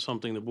whether this is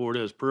something the board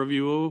has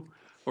purview of,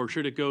 or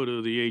should it go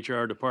to the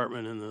HR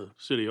department in the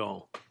city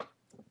hall?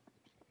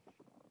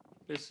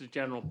 This is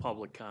general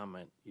public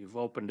comment. You've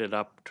opened it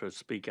up to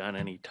speak on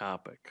any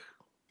topic.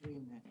 3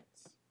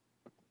 minutes.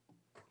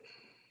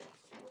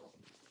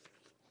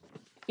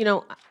 You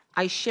know,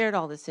 I shared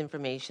all this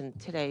information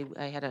today.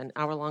 I had an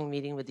hour-long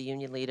meeting with the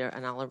union leader,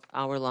 an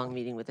hour-long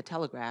meeting with the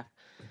Telegraph.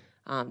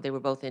 They were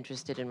both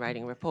interested in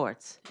writing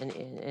reports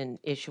and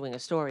issuing a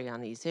story on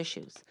these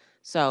issues.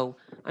 So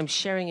I'm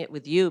sharing it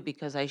with you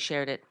because I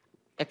shared it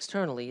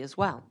externally as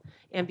well,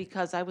 and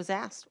because I was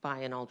asked by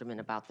an alderman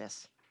about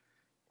this.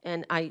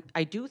 And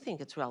I do think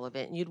it's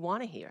relevant, and you'd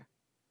want to hear.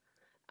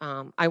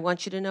 I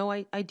want you to know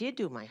I did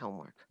do my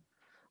homework.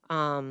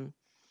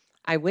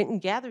 I went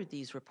and gathered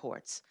these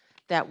reports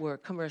that were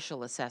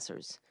commercial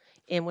assessors.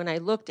 And when I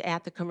looked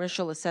at the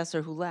commercial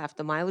assessor who left,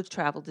 the mileage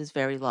traveled is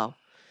very low,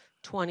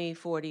 20,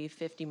 40,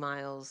 50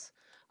 miles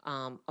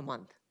a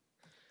month.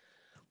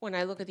 When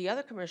I look at the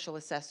other commercial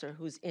assessor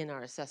who's in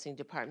our assessing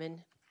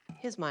department,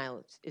 his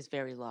mileage is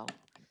very low,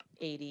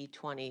 80,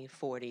 20,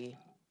 40,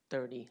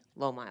 30,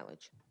 low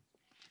mileage.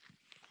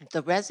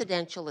 The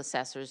residential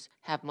assessors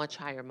have much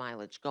higher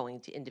mileage going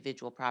to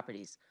individual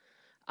properties,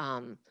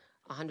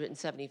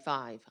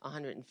 175,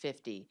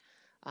 150.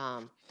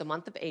 The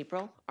month of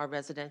April, our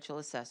residential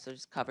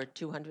assessors covered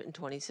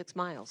 226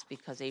 miles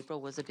because April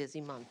was a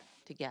busy month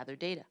to gather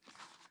data.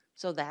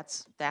 So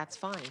that's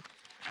fine.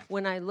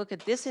 When I look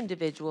at this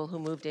individual who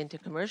moved into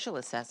commercial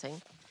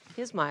assessing,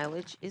 his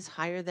mileage is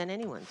higher than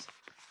anyone's,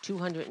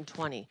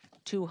 220,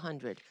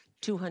 200,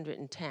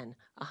 210,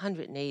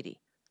 180.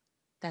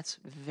 That's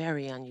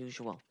very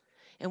unusual.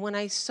 And when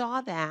I saw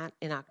that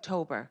in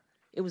October,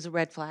 it was a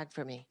red flag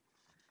for me.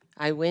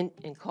 I went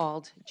and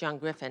called John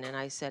Griffin and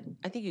I said,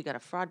 I think you got a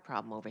fraud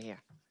problem over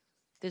here.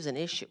 There's an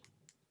issue.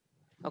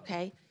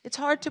 Okay? It's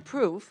hard to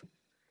prove,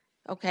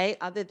 okay,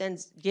 other than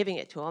giving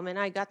it to him. And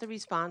I got the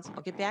response,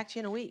 I'll get back to you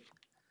in a week.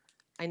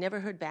 I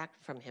never heard back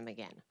from him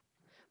again.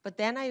 But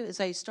then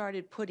as I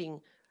started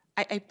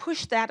I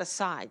pushed that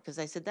aside because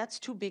I said, that's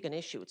too big an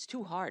issue. It's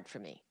too hard for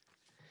me.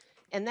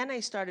 And then I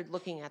started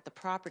looking at the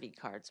property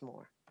cards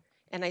more.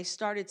 And I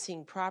started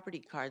seeing property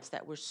cards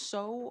that were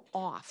so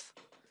off.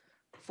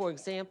 For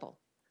example,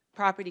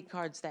 property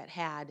cards that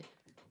had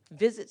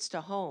visits to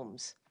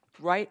homes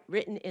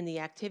written in the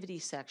activity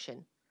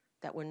section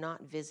that were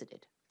not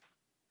visited.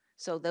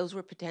 So those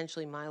were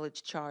potentially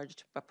mileage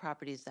charged for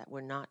properties that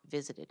were not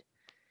visited.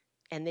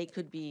 And they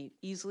could be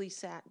easily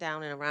sat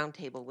down in a round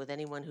table with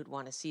anyone who'd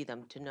want to see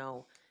them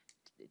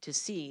to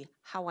see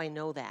how I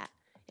know that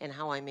and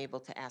how I'm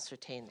able to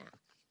ascertain that.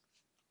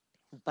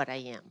 But I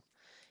am.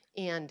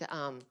 And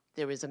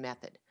there is a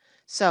method.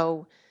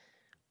 So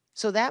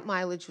that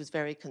mileage was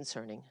very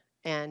concerning.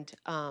 And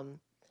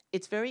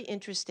it's very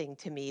interesting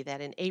to me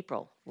that in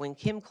April, when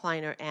Kim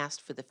Kleiner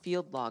asked for the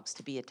field logs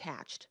to be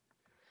attached,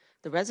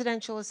 the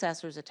residential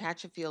assessors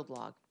attach a field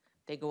log.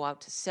 They go out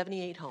to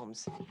 78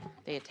 homes.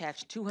 They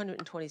attach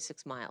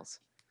 226 miles.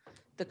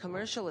 The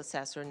commercial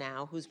assessor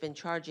now, who's been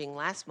charging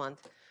last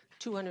month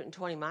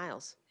 220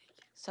 miles,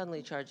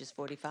 suddenly charges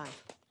 45,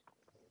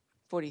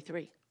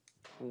 43,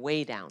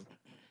 way down.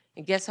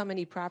 And guess how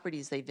many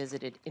properties they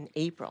visited in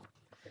April?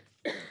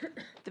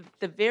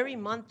 The very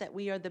month that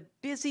we are the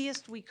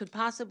busiest we could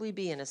possibly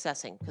be in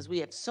assessing, because we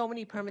have so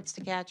many permits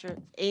to capture,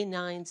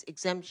 A9s,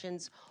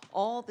 exemptions,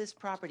 all this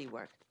property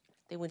work.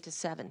 They went to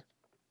 7.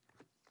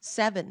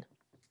 7.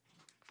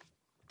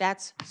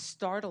 That's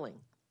startling.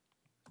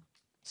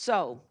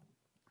 So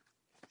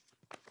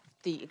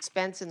the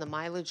expense and the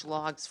mileage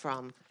logs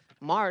from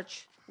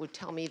March would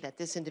tell me that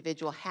this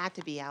individual had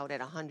to be out at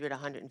 100,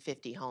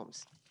 150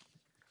 homes.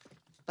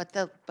 but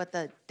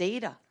the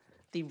data,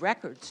 the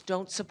records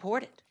don't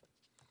support it.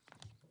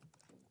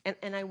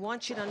 And I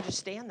want you to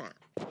understand that.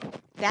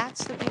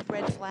 That's the big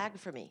red flag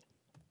for me.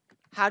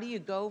 How do you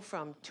go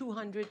from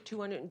 200,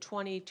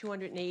 220,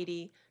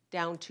 280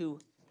 down to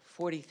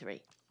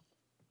 43?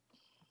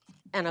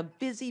 And a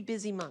busy,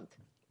 busy month.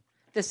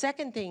 The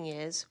second thing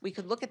is, we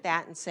could look at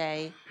that and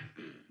say,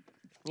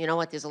 you know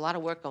what, there's a lot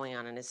of work going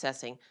on in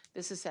assessing.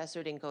 This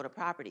assessor didn't go to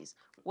properties.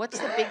 What's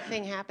the big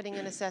thing happening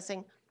in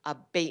assessing?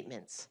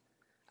 Abatements.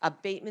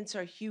 Abatements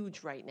are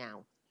huge right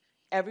now.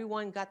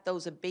 Everyone got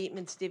those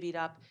abatements divvied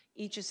up.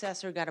 Each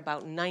assessor got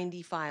about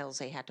 90 files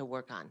they had to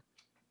work on.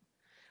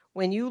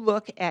 When you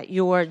look at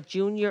your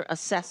junior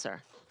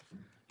assessor,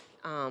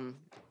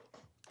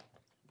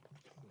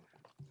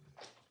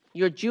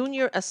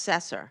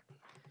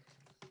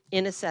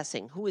 in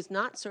assessing, who is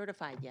not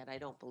certified yet, I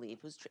don't believe,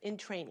 who's in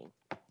training,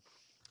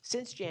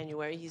 since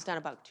January, he's done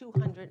about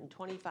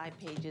 225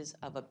 pages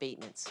of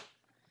abatements.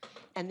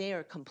 And they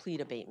are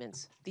complete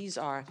abatements. These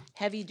are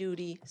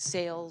heavy-duty,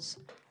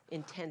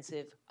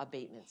 sales-intensive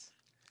abatements,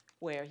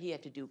 where he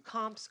had to do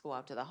comps, go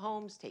out to the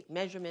homes, take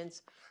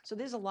measurements. So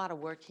there's a lot of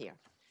work here.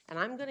 And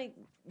I'm going to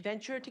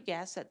venture to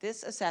guess that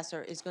this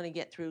assessor is going to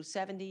get through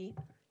 70,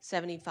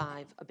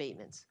 75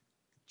 abatements,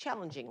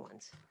 challenging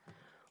ones.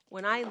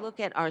 When I look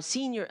at our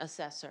senior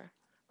assessor,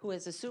 who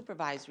is a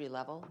supervisory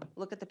level,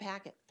 look at the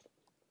packet.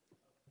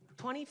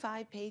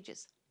 25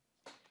 pages.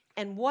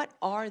 And what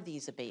are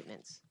these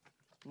abatements?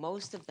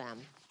 Most of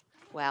them,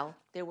 well,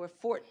 there were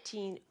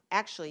 14,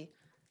 actually,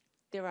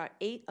 there are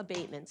 8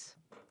 abatements,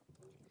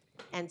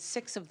 and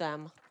 6 of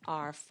them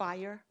are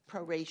fire,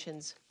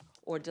 prorations,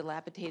 or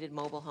dilapidated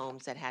mobile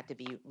homes that had to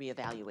be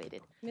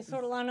reevaluated. Ms.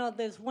 Ortolano,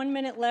 there's 1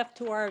 minute left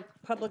to our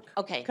public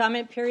Okay.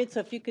 comment period, so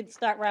if you could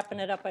start wrapping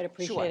it up, I'd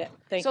appreciate Sure. it.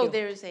 Thank So you.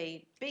 there's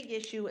a big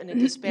issue and a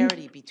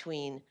disparity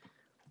between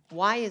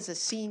why is a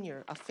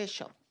senior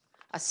official,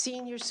 a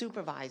senior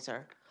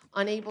supervisor,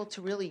 unable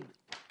to really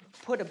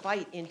put a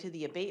bite into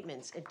the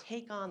abatements and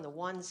take on the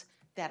ones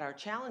that are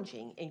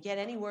challenging and get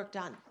any work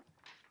done.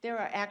 There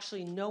are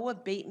actually no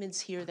abatements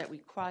here that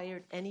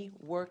required any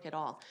work at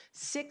all.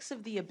 6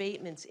 of the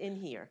abatements in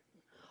here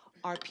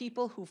are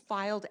people who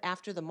filed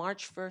after the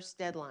March 1st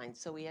deadline.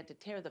 So we had to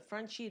tear the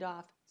front sheet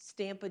off,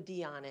 stamp a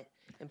D on it,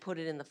 and put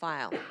it in the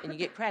file. And you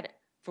get credit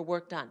for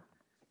work done.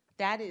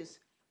 That is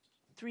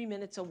 3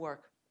 minutes of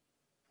work.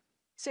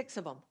 6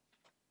 of them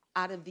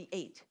out of the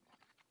 8.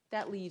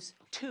 That leaves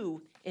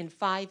 2 in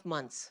 5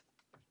 months.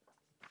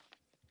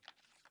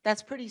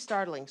 That's pretty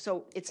startling.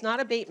 So it's not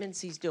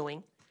abatements he's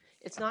doing.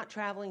 It's not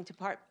traveling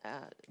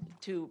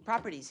to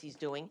properties he's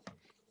doing.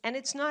 And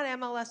it's not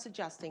MLS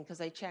adjusting,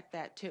 because I checked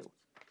that too.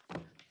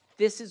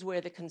 This is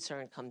where the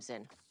concern comes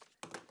in.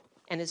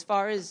 And as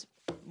far as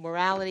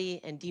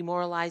morality and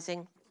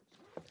demoralizing,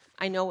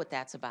 I know what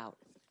that's about.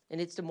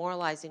 And it's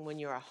demoralizing when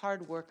you're a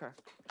hard worker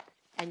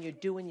and you're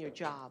doing your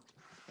job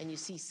and you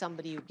see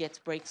somebody who gets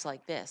breaks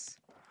like this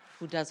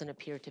who doesn't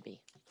appear to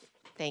be.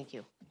 Thank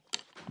you.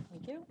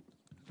 Thank you.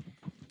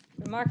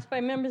 Remarks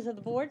by members of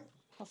the board?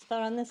 I'll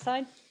start on this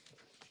side.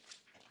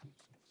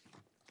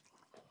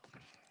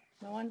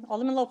 No one?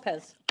 Alderman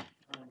Lopez.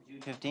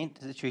 June 15th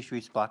is the Tree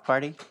Streets Block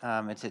Party.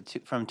 It's at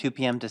from 2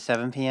 p.m. to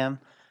 7 p.m.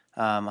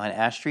 On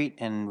Ash Street,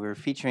 and we're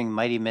featuring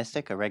Mighty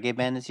Mystic, a reggae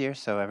band this year,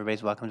 so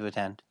everybody's welcome to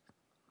attend.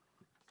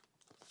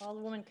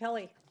 Alderwoman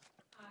Kelly.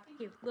 Thank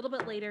you. A little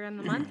bit later in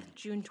the month,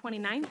 June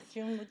 29th.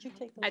 June, would you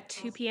take those At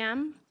 2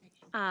 p.m.,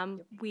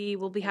 we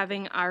will be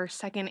having our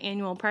 2nd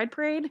annual Pride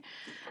Parade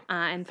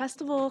and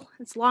festival.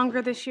 It's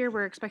longer this year.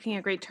 We're expecting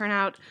a great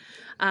turnout.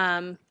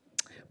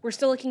 We're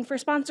still looking for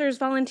sponsors,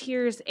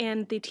 volunteers,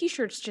 and the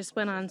t-shirts just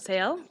went on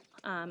sale.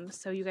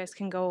 So you guys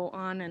can go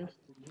on and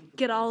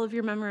get all of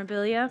your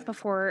memorabilia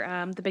before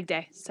the big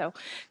day. So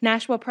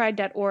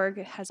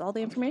NashvillePride.org has all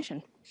the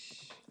information.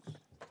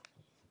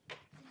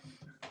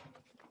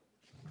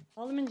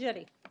 Alderman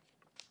Jettie.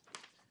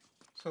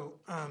 So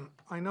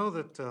I know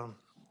that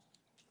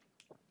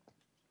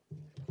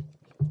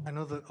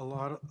a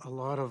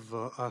lot of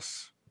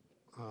us,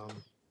 are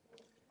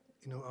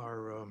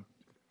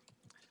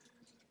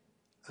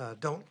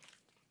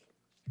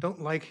don't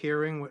like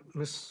hearing what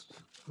Mrs.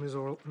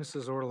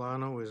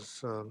 Ortolano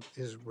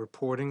is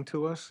reporting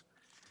to us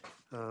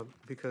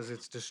because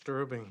it's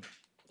disturbing,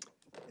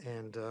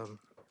 and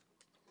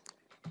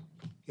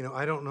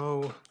I don't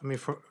know. I mean,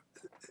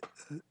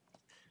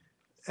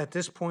 at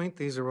this point,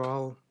 these are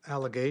all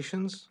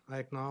allegations, I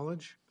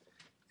acknowledge,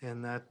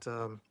 and that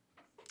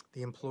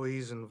the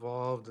employees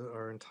involved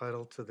are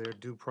entitled to their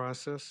due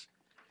process.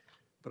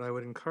 But I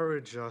would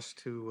encourage us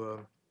to,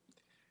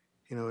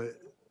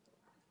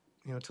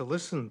 to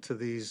listen to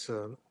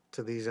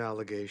these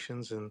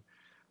allegations, and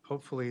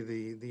hopefully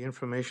the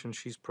information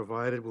she's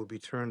provided will be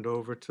turned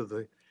over to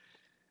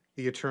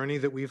the attorney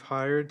that we've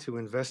hired to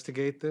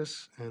investigate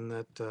this, and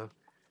that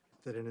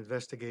an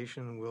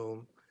investigation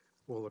will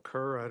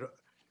occur.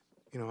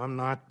 I'm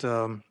not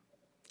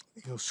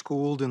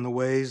schooled in the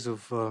ways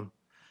of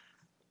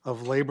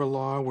labor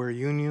law where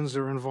unions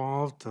are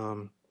involved,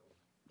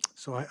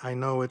 so I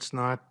know it's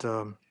not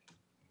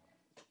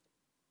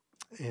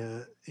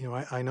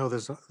I know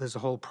there's a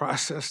whole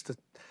process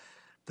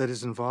that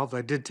is involved.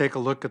 I did take a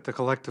look at the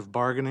collective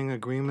bargaining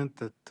agreement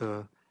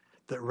that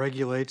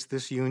regulates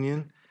this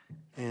union,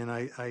 and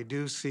I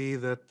do see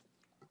that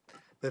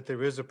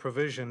there is a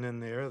provision in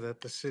there that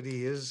the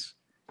city is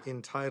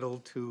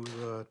entitled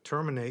to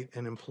terminate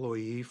an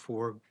employee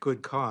for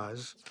good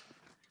cause.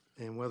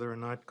 And whether or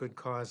not good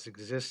cause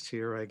exists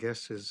here, I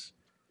guess, is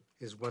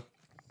what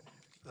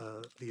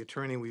the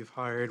attorney we've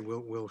hired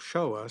will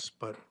show us.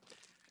 But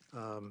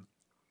I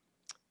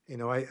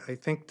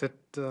think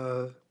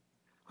that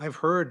I've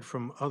heard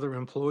from other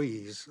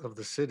employees of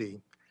the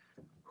city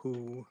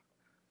who,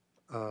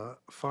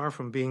 far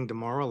from being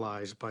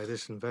demoralized by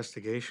this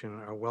investigation,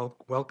 are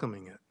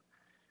welcoming it.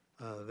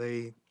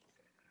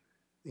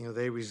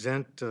 They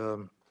resent,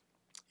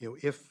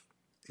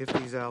 if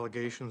these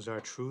allegations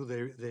are true,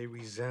 they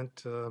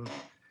resent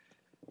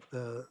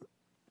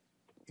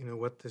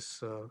what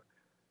this,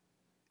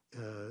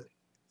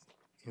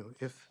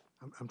 if,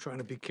 I'm trying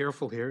to be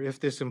careful here, if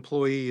this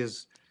employee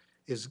is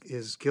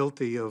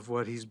guilty of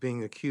what he's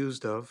being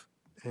accused of,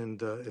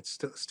 and it's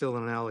still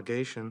an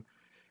allegation,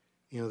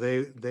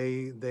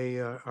 they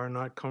are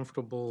not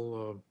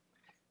comfortable,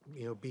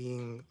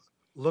 being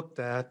looked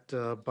at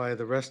by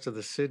the rest of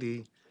the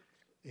city.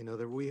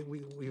 That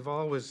we've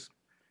always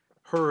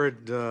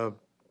heard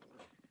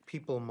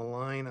people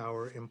malign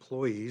our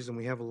employees, and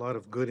we have a lot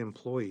of good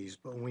employees.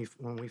 But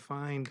when we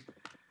find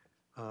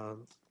a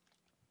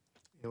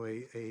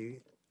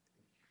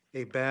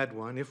bad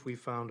one, if we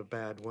found a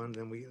bad one,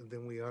 then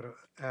we ought to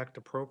act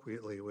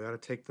appropriately. We ought to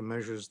take the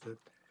measures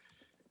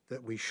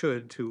that we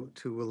should to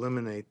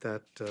eliminate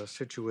that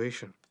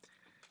situation.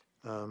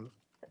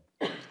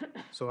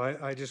 So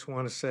I just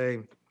want to say,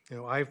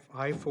 I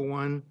for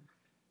one,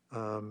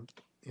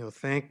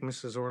 thank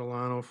Mrs.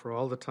 Ortolano for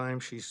all the time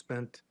she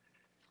spent,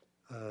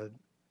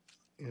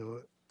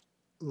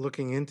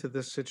 looking into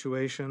this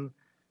situation,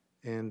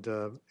 and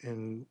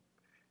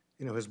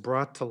has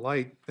brought to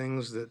light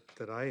things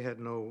that I had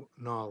no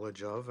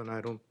knowledge of, and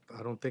I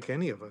don't think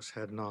any of us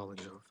had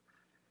knowledge of.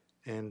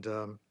 And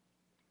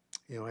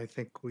I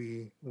think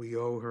we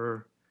owe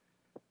her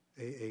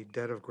a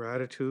debt of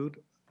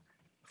gratitude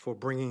for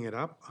bringing it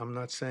up. I'm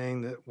not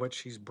saying that what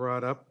she's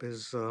brought up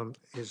has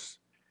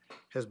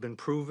been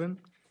proven,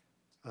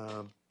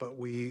 but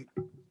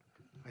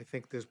I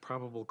think there's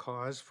probable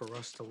cause for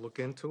us to look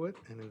into it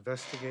and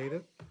investigate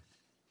it,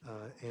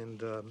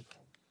 and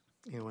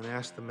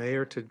ask the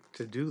mayor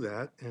to do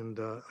that. And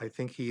I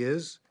think he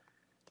is,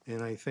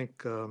 and I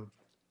think I'm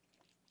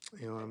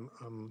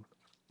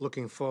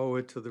looking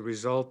forward to the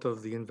result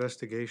of the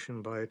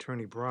investigation by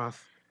Attorney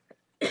Broth.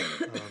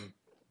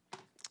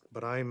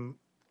 But I'm,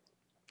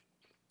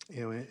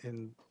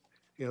 the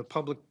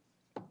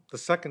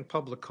second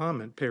public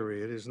comment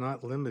period is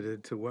not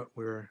limited to what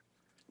the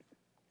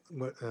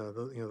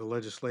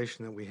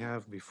legislation that we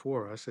have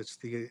before us. I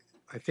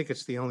think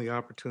it's the only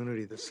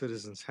opportunity that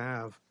citizens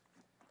have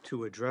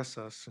to address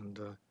us, and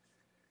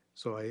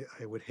so I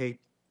would hate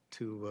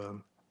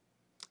to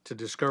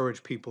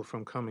discourage people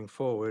from coming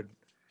forward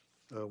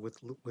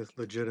with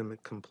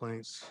legitimate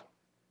complaints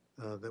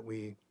that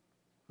we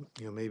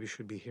maybe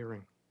should be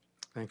hearing.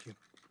 Thank you.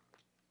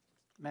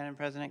 Madam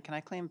President, can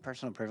I claim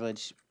personal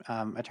privilege?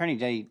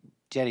 Attorney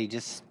Jetty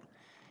just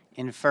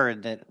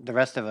inferred that the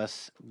rest of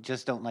us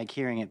just don't like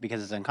hearing it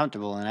because it's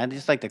uncomfortable, and I'd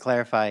just like to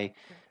clarify,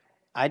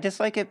 I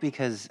dislike it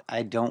because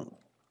I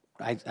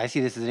see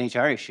this as an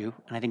HR issue,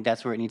 and I think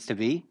that's where it needs to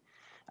be.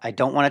 I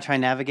don't want to try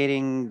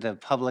navigating the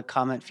public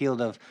comment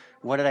field of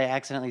what did I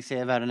accidentally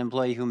say about an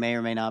employee who may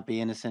or may not be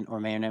innocent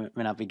or may or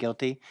may not be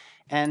guilty.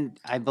 And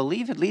I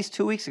believe at least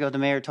 2 weeks ago, the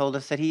mayor told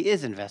us that he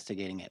is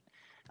investigating it.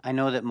 I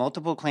know that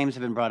multiple claims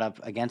have been brought up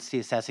against the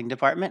assessing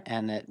department,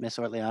 and that Ms.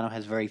 Ortoliano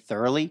has very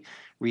thoroughly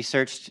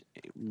researched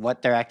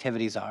what their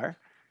activities are.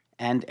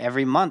 And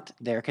every month,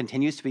 there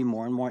continues to be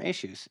more and more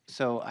issues.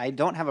 So I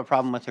don't have a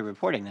problem with her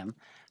reporting them.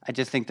 I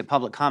just think the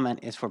public comment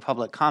is for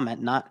public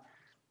comment, not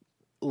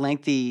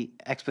lengthy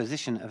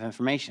exposition of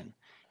information.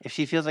 If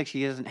she feels like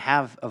she doesn't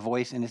have a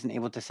voice and isn't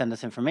able to send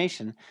us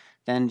information,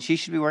 then she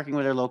should be working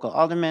with her local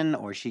alderman,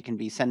 or she can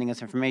be sending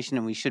us information,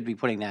 and we should be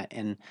putting that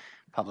in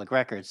public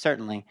records,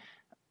 certainly.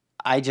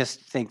 I just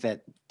think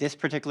that this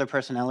particular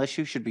personnel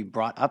issue should be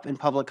brought up in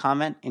public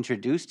comment,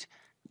 introduced,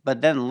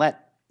 but then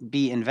let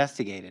be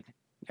investigated.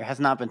 There has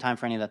not been time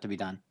for any of that to be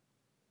done.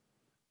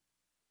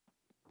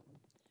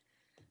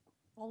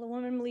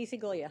 Alderwoman Melisi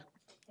Goya.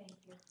 Thank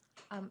you.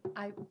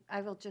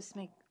 I will just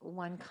make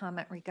one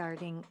comment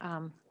regarding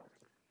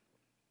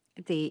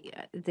the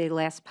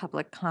last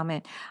public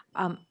comment.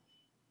 I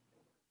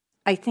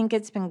think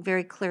it's been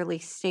very clearly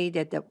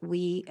stated that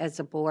we as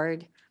a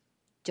board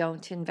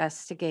don't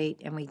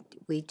investigate and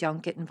we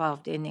don't get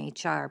involved in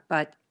HR,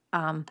 but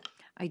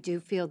I do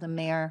feel the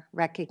mayor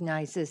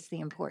recognizes the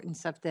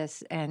importance of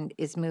this and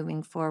is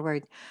moving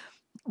forward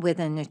with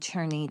an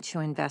attorney to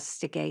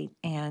investigate,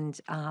 and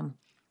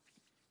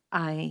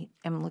I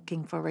am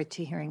looking forward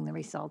to hearing the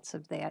results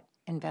of that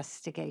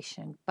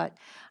investigation. But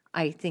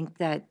I think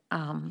that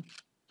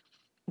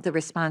the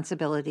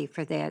responsibility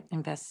for that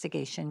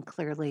investigation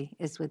clearly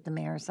is with the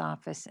mayor's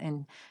office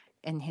and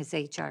his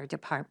HR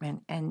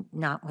department, and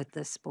not with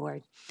this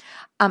board.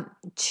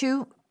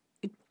 Two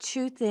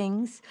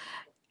things.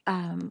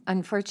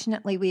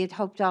 Unfortunately, we had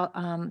hoped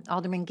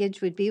Alderman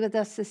Gidge would be with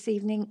us this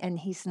evening, and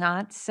he's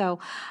not. So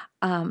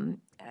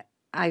I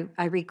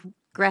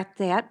regret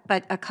that.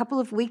 But a couple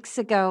of weeks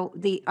ago,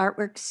 the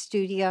Artwork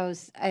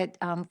Studios at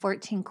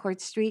 14 Court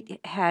Street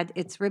had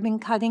its ribbon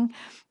cutting.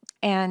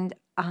 And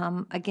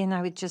again,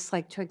 I would just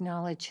like to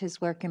acknowledge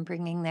his work in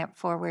bringing that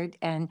forward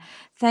and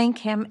thank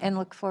him, and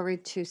look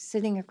forward to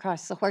sitting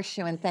across the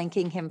horseshoe and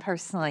thanking him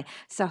personally.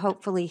 So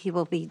hopefully he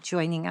will be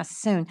joining us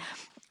soon.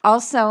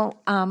 Also,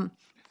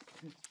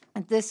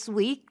 this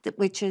week,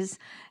 which is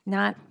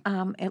not,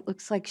 it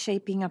looks like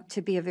shaping up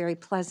to be a very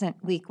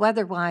pleasant week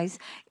weather-wise,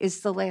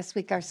 is the last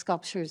week our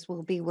sculptures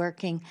will be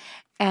working.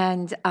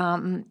 And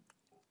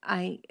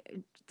I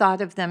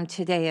thought of them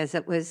today as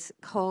it was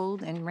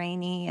cold and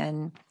rainy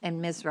and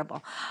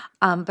miserable.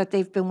 But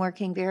they've been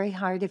working very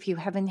hard. If you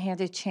haven't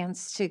had a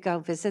chance to go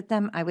visit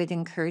them, I would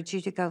encourage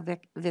you to go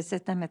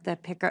visit them at the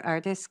Picker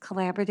Artists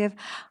Collaborative.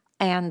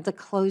 And the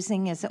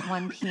closing is at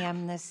 1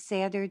 p.m. this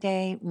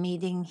Saturday,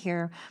 meeting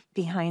here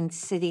behind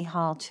City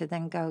Hall to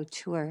then go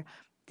tour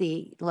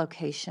the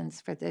locations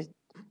for the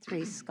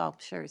 3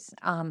 sculptures.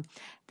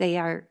 They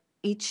are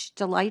each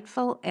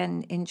delightful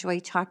and enjoy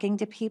talking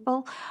to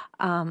people.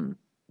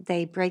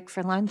 They break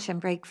for lunch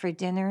and break for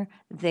dinner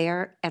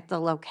there at the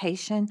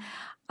location,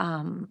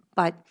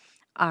 but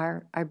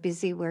are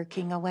busy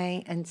working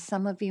away. And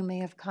some of you may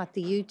have caught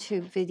the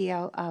YouTube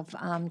video of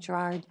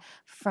Gerard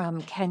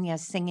from Kenya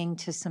singing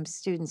to some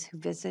students who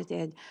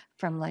visited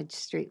from Ledge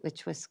Street,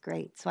 which was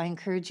great. So I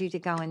encourage you to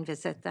go and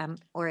visit them,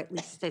 or at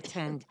least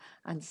attend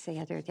on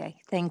Saturday.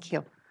 Thank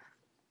you.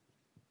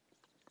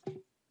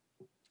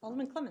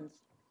 Alderman Clemmons.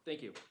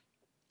 Thank you.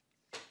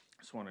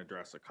 Just want to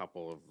address a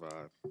couple of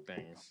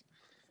things.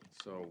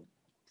 So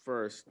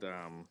first,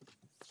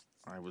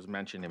 I was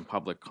mentioned in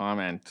public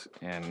comment,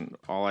 and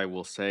all I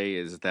will say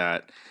is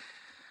that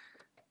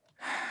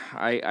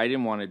I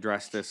didn't want to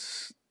address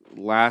this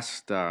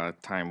last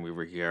time we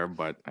were here,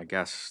 but I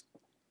guess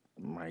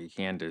my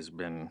hand has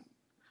been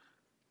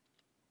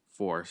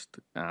forced.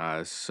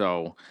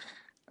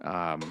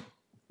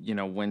 You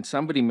know, when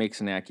somebody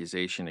makes an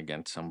accusation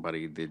against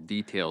somebody, the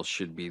details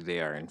should be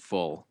there in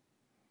full.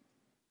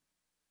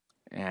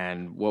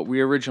 And what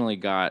we originally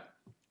got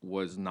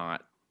was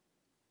not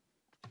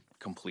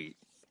complete.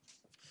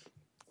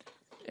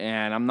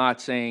 And I'm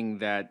not saying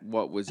that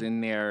what was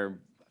in there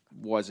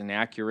wasn't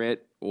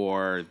accurate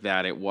or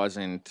that it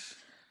wasn't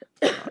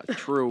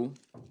true,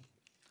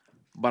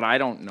 but I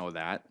don't know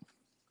that.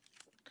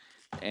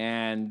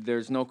 And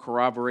there's no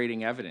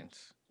corroborating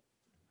evidence.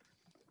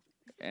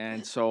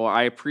 And so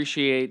I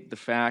appreciate the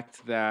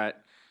fact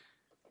that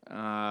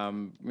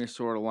Ms.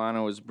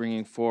 Ortolano is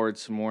bringing forward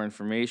some more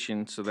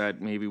information so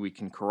that maybe we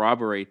can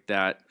corroborate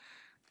that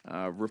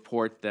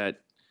report that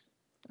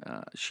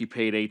she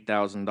paid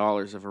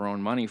 $8,000 of her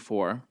own money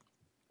for.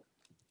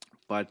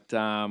 But, you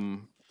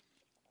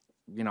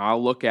know,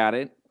 I'll look at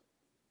it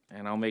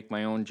and I'll make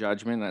my own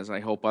judgment, as I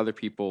hope other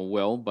people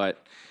will.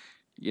 But,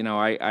 you know,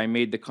 I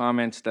made the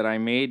comments that I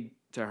made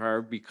to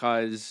her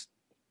because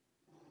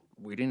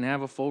we didn't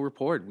have a full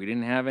report. We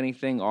didn't have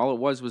anything. All it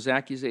was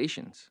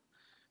accusations.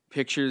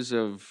 Pictures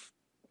of,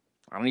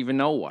 I don't even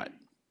know what.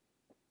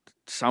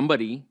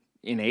 Somebody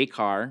in a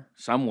car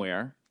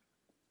somewhere.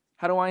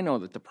 How do I know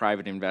that the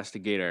private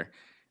investigator,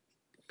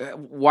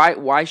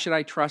 why should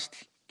I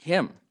trust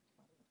him?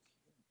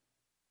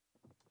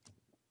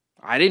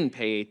 I didn't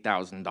pay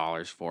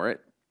 $8,000 for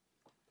it.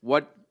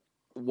 What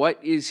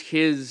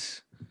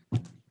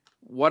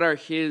are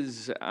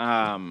his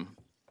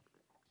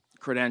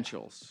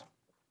credentials?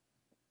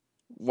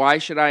 Why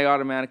should I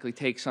automatically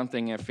take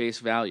something at face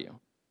value?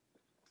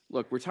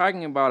 Look, we're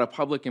talking about a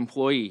public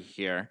employee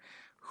here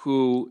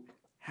who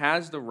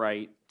has the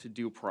right to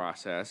due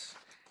process,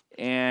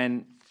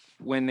 and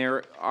when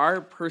there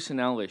are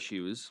personnel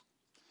issues,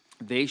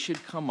 they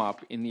should come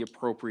up in the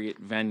appropriate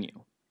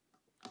venue.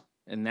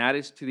 And that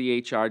is to the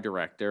HR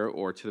director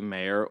or to the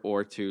mayor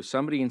or to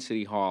somebody in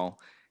City Hall.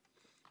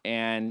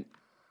 And,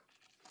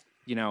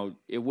 you know,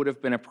 it would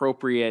have been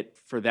appropriate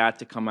for that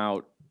to come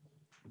out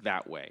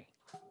that way.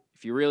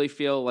 If you really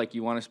feel like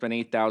you want to spend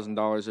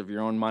 $8,000 of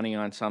your own money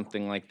on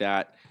something like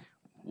that,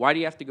 why do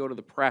you have to go to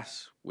the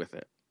press with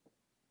it?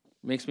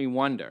 It makes me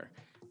wonder,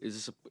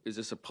 is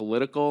this a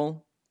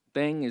political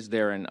thing? Is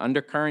there an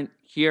undercurrent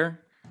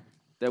here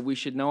that we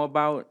should know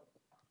about?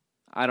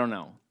 I don't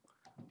know.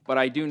 But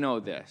I do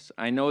know this.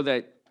 I know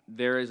that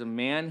there is a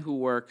man who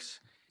works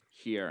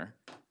here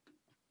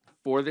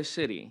for the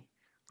city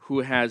who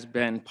has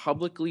been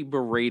publicly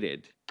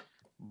berated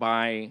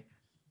by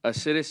a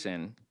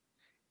citizen,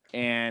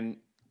 and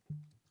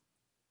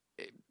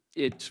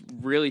it's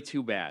really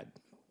too bad.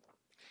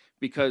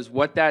 Because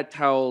what that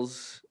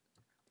tells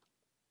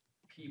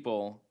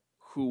people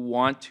who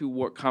want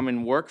to come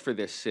and work for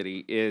this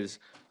city is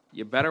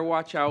you better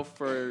watch out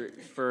for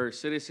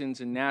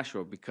citizens in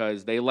Nashua,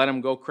 because they let them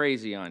go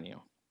crazy on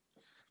you.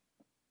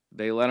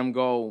 they let them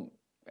go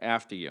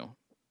after you.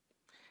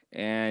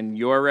 And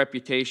your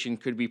reputation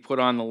could be put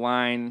on the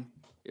line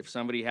if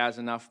somebody has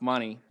enough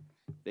money.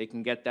 They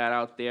can get that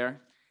out there,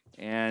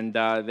 and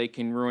they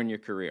can ruin your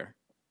career.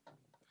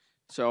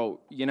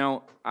 So, you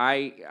know,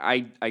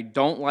 I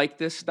don't like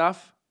this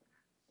stuff.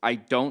 I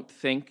don't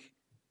think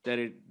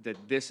that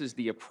this is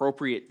the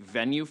appropriate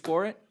venue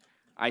for it.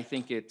 I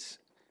think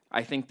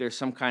there's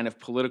some kind of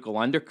political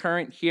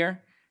undercurrent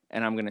here,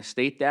 and I'm going to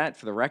state that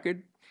for the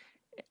record.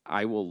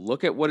 I will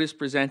look at what is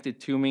presented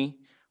to me,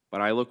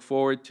 but I look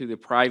forward to the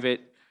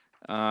private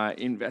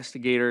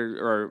investigator,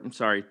 or I'm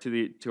sorry,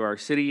 to our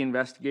city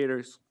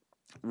investigators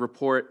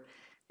report.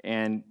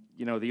 And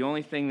you know, the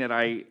only thing that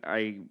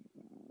I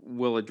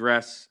will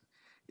address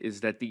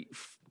is that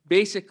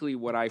basically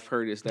what I've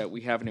heard is that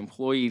we have an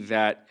employee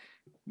that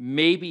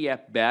maybe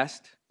at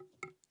best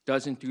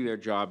doesn't do their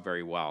job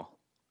very well.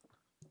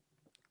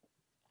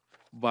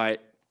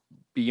 But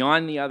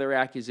beyond the other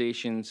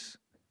accusations,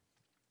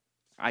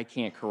 I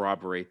can't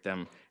corroborate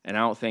them, and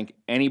I don't think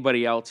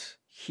anybody else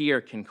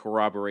here can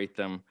corroborate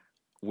them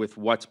with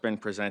what's been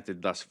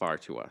presented thus far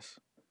to us.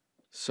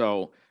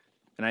 So,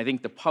 and I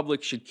think the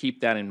public should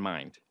keep that in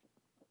mind.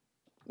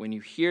 When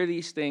you hear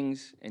these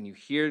things and you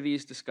hear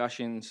these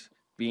discussions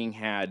being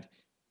had,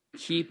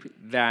 keep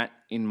that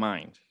in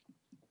mind.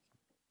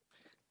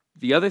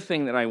 The other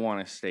thing that I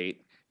want to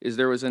state is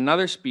there was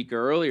another speaker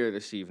earlier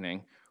this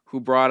evening who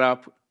brought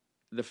up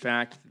the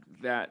fact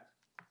that,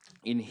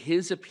 in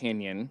his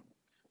opinion,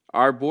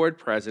 our board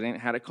president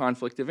had a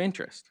conflict of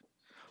interest.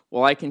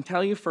 Well, I can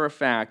tell you for a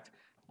fact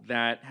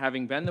that,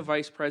 having been the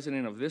vice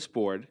president of this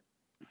board,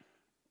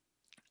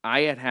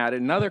 I had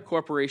another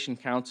corporation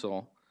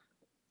counsel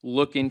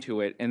look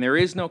into it, and there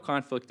is no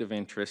conflict of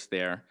interest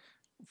there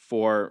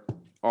for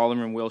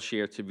Alderman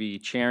Wilshire to be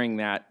chairing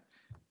that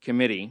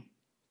committee.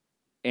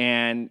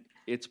 And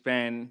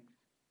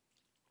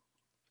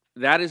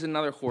that is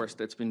another horse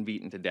that's been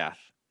beaten to death.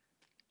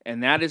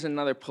 And that is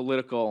another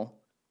political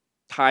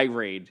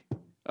tirade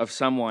of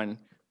someone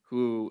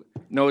who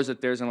knows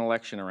that there's an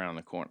election around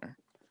the corner.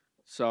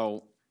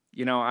 So,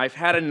 you know, I've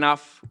had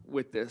enough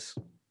with this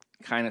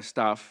kind of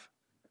stuff.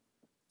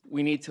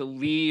 We need to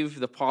leave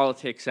the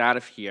politics out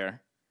of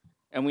here,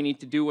 and we need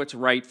to do what's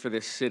right for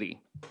this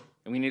city.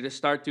 And we need to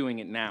start doing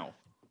it now.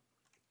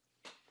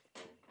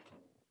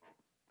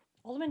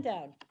 Alderman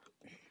Dowd.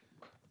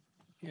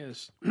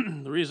 Yes,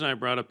 the reason I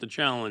brought up the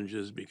challenge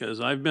is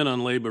because I've been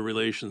on labor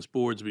relations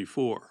boards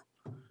before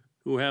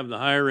who have the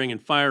hiring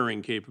and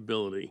firing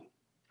capability.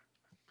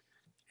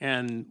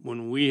 And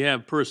when we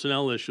have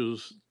personnel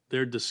issues,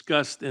 they're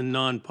discussed in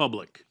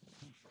non-public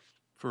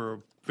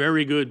for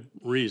very good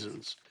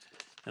reasons.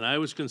 And I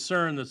was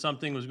concerned that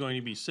something was going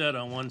to be said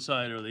on one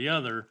side or the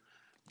other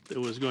that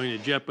was going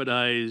to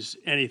jeopardize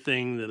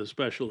anything that a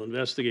special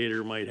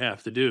investigator might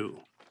have to do.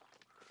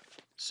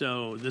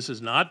 So this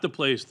is not the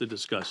place to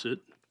discuss it.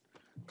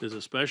 There's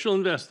a special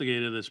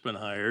investigator that's been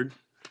hired,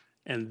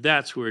 and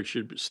that's where it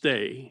should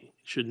stay. It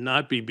should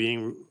not be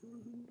being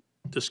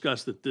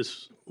discussed at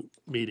this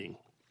meeting.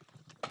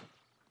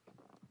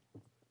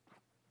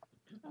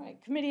 All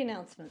right, committee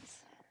announcements.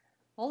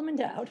 Alderman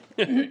Dowd.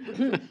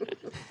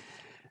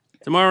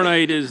 Tomorrow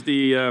night is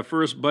the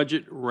first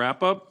budget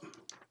wrap-up,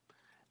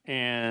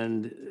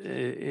 and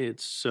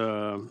it's,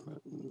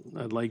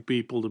 I'd like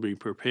people to be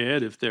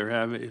prepared if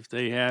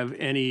they have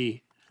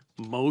any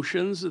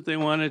motions that they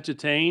want to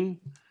entertain,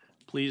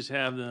 please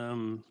have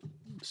them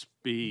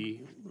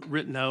be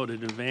written out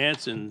in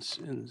advance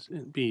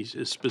and be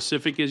as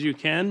specific as you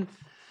can.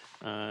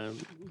 I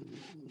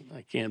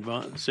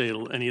can't say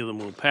any of them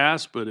will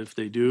pass, but if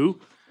they do,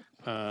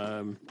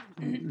 then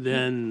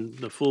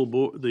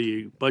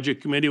the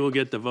budget committee will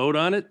get the vote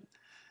on it.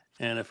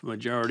 And if a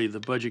majority of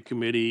the budget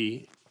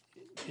committee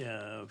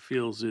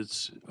feels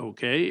it's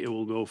okay, it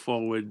will go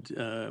forward.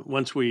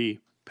 Once we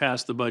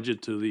pass the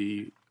budget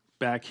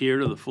back here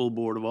to the full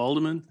Board of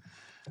Aldermen,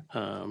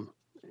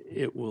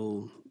 it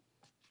will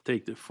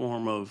take the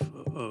form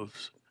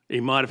of a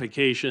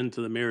modification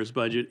to the mayor's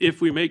budget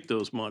if we make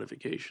those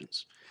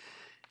modifications.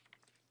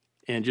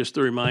 And just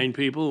to remind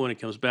people, when it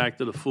comes back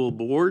to the full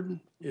board,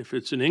 if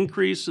it's an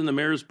increase in the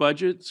mayor's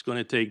budget, it's going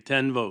to take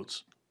 10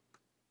 votes.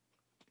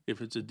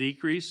 If it's a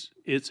decrease,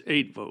 it's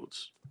 8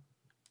 votes.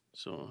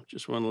 So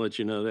just want to let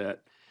you know that.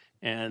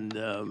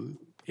 And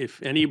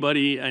if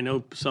anybody, I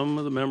know some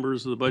of the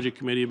members of the budget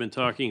committee have been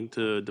talking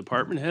to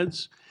department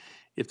heads.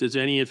 If there's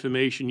any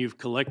information you've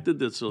collected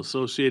that's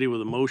associated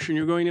with a motion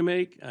you're going to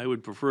make, I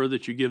would prefer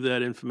that you give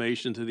that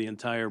information to the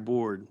entire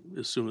board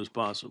as soon as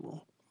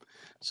possible,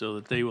 so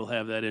that they will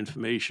have that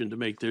information to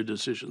make their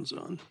decisions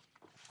on.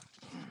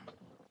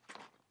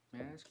 May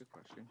I ask a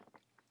question?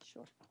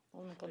 Sure.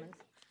 Alderman Clemens.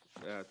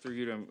 Through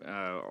you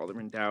to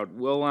Alderman Dowd.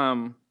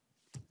 Will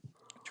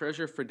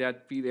Treasurer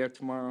Fredette be there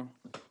tomorrow?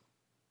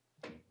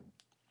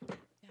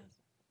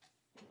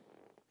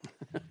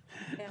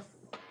 Yes.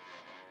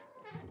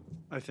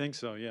 I think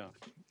so, yeah.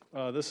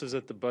 This is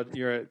at the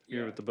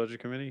you're at the budget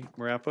committee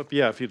wrap up?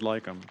 Yeah, if you'd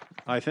like them.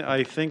 I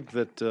think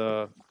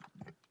that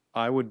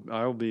I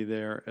will be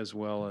there, as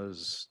well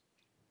as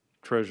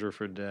treasurer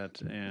for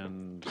debt,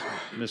 and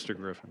Mr.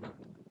 Griffin.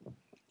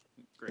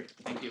 Great,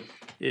 thank you.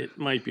 It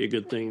might be a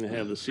good thing to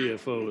have the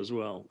CFO as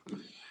well.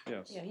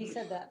 Yes. Yeah, he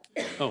said that.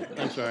 Oh,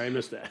 I'm sorry, I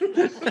missed that.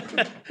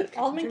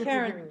 Alderman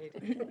Karen.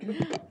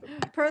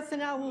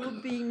 Personnel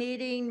will be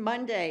meeting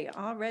Monday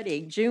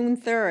already, June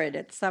 3rd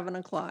at 7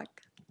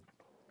 o'clock.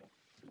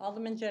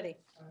 Alderman Jettie.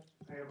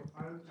 I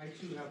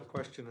too have a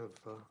question of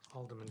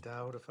Alderman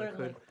Dowd, if I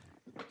Certainly.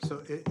 could.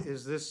 So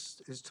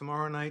is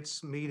tomorrow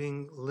night's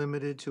meeting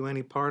limited to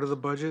any part of the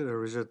budget,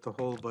 or is it the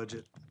whole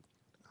budget?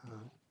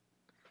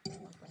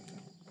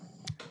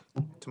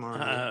 Tomorrow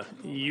night?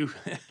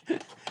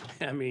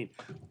 I mean,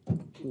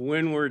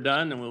 when we're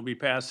done, and we'll be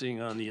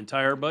passing on the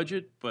entire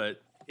budget,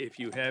 but if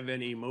you have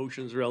any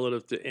motions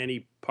relative to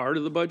any part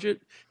of the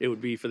budget, it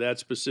would be for that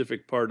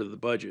specific part of the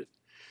budget.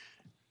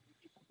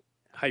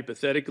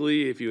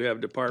 Hypothetically, if you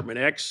have Department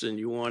X and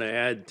you want to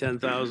add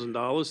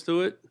 $10,000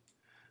 to it,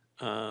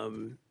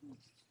 I'm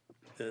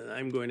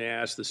going to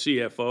ask the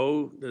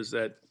CFO,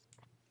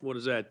 what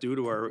does that do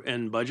to our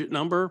end budget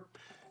number?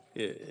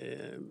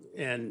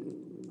 And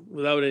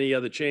without any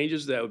other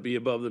changes, that would be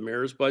above the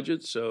mayor's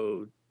budget,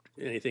 so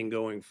anything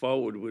going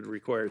forward would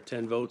require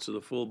 10 votes of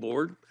the full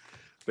board.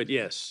 But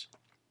yes,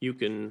 you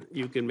can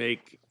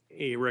make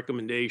a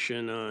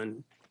recommendation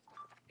on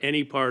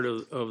any part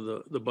of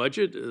the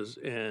budget,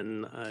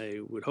 and I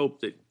would hope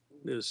that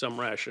there's some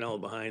rationale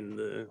behind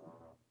the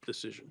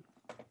decision.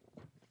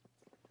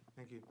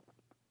 Thank you.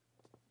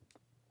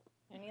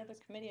 Any other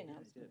committee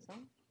announcements,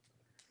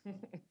 huh?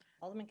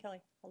 Alderman Kelly.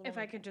 If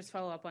I could just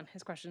follow up on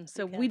his question.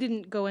 So Okay. we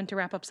didn't go into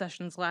wrap-up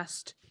sessions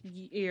last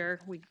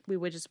year. We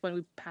would just, when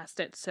we passed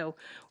it. So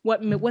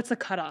what's the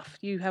cutoff?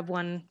 You have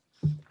one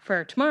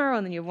for tomorrow,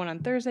 and then you have one on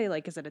Thursday?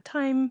 Like, is it a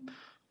time?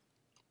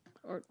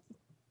 Or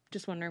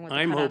just wondering what the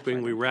I'm cutoff hoping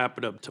for we the- wrap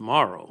it up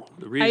tomorrow.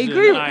 The I reason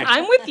agree.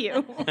 I'm with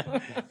you.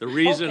 The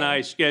reason Okay.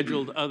 I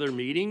scheduled other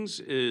meetings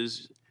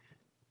is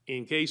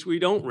in case we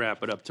don't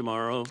wrap it up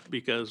tomorrow,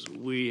 because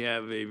we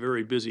have a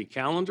very busy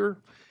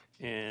calendar,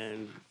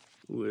 and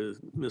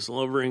with Mrs.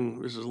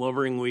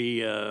 Lovering,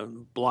 we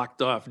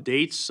blocked off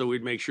dates, so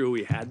we'd make sure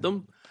we had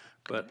them.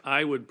 But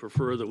I would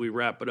prefer that we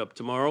wrap it up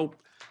tomorrow,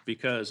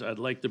 because I'd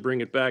like to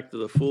bring it back to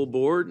the full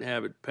board and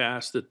have it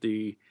passed at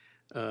the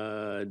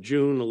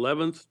June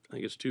 11th, I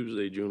guess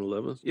Tuesday, June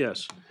 11th,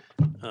 yes,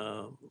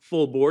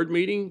 full board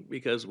meeting,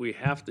 because we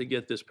have to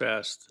get this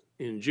passed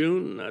in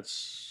June, and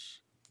that's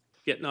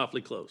getting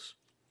awfully close.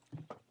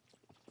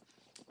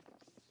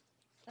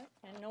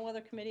 And no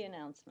other committee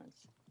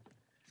announcements.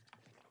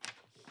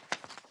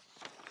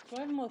 Do I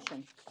have a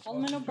motion?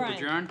 Alderman O'Brien.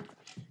 Adjourn?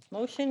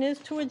 Motion is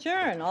to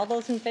adjourn. All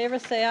those in favor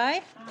say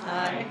aye.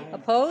 Aye.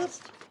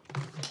 Opposed?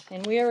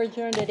 And we are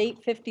adjourned at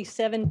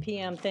 8:57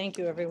 PM. Thank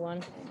you,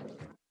 everyone.